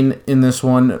Tulane in this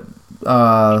one.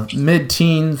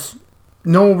 Mid-teens.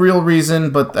 No real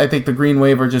reason, but I think the Green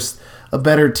Wave are just a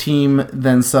better team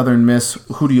than Southern Miss.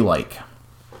 Who do you like?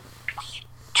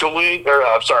 Tulane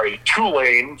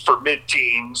for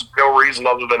mid-teens. No reason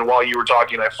other than while you were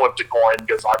talking, I flipped a coin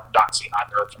because I've not seen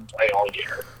either of them play all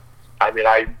year. I mean,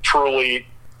 I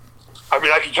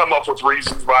can come up with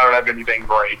reasons, but I don't have anything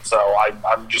great, so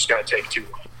I'm just going to take Tulane.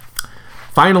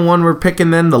 Final one we're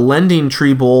picking then, the Lending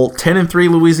Tree Bowl. 10-3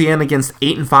 Louisiana against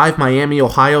 8-5 Miami,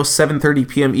 Ohio. 7:30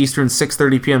 p.m. Eastern,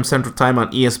 6:30 p.m. Central Time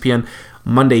on ESPN,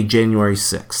 Monday, January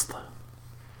 6th.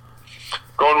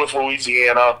 Going with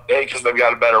Louisiana, A, because they've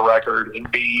got a better record, and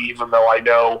B, even though I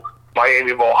know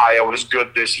Miami of Ohio is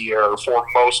good this year, for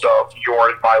most of your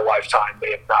and my lifetime,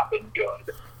 they have not been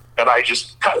good. And I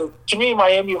just, to me,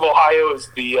 Miami of Ohio is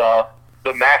the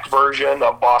MAC version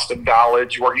of Boston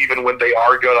College, where even when they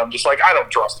are good, I'm just like, I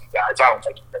don't trust you guys. I don't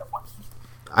think you're going to win.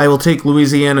 I will take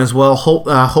Louisiana as well.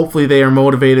 Hopefully they are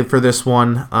motivated for this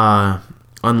one,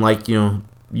 unlike,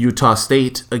 Utah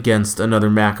State against another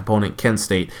MAC opponent, Kent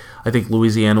State. I think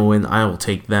Louisiana will win. I will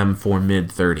take them for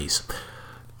mid-30s.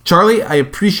 Charlie, I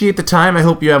appreciate the time. I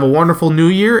hope you have a wonderful new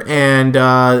year, and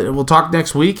we'll talk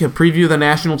next week and preview the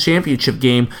national championship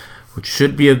game, which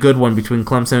should be a good one between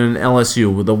Clemson and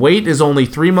LSU. The wait is only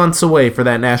 3 months away for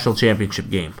that national championship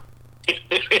game.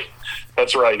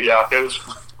 That's right, yeah.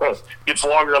 It's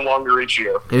longer and longer each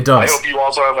year. It does. I hope you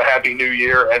also have a happy new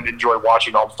year and enjoy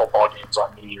watching all the football games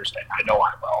on New Year's Day. I know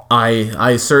I will.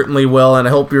 I certainly will, and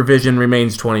I hope your vision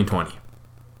remains 2020.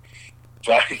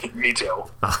 Me too.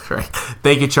 All right.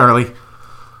 Thank you, Charlie.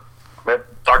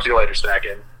 Talk to you later,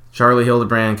 Stackin. Charlie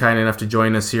Hildebrand, kind enough to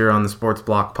join us here on the Sports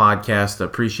Block podcast.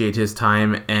 Appreciate his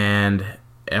time and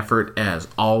effort as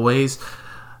always.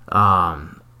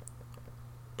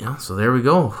 So there we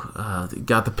go.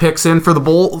 Got the picks in for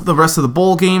the rest of the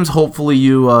bowl games. Hopefully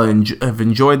you have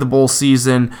enjoyed the bowl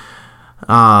season,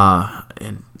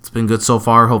 and it's been good so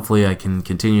far. Hopefully I can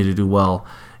continue to do well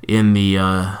in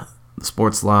the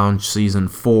Sports Lounge Season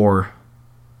 4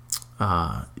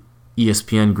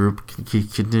 ESPN group.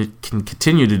 Can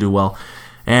continue to do well.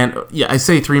 And yeah, I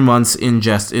say 3 months in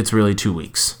jest. It's really 2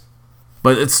 weeks.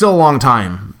 But it's still a long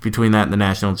time between that and the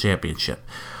national championship.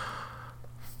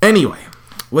 Anyway,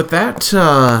 with that,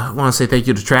 I want to say thank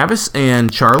you to Travis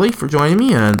and Charlie for joining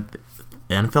me. And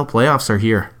the NFL playoffs are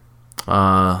here.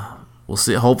 We'll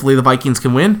see. Hopefully the Vikings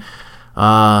can win.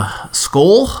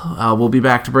 Skol, we'll be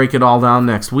back to break it all down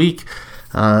next week.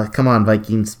 Come on,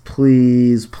 Vikings.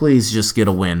 Please just get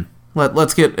a win.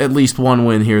 Let's get at least one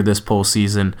win here this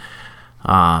postseason.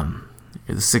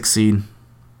 You're the 6th seed.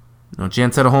 No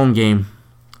chance at a home game.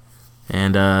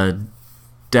 And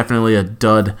definitely a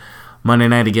dud Monday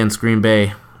night against Green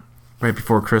Bay right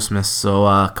before Christmas. So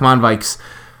come on, Vikes.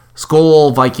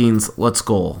 Skol, Vikings. Let's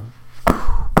go.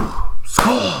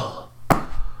 Skol.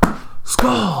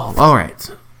 Skol. All right.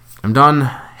 I'm done.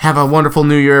 Have a wonderful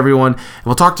new year, everyone. And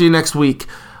we'll talk to you next week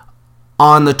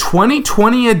on the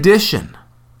 2020 edition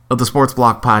of the Sports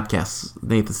Block Podcast.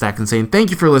 Nathan Stackin saying thank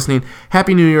you for listening.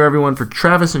 Happy New Year, everyone. For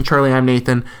Travis and Charlie, I'm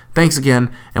Nathan. Thanks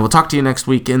again. And we'll talk to you next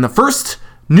week in the first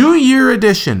New Year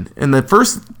edition, in the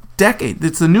first decade.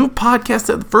 It's the new podcast,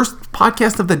 the first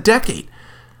podcast of the decade.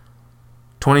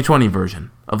 2020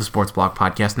 version of the Sports Block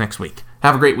Podcast next week.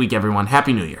 Have a great week, everyone.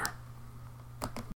 Happy New Year.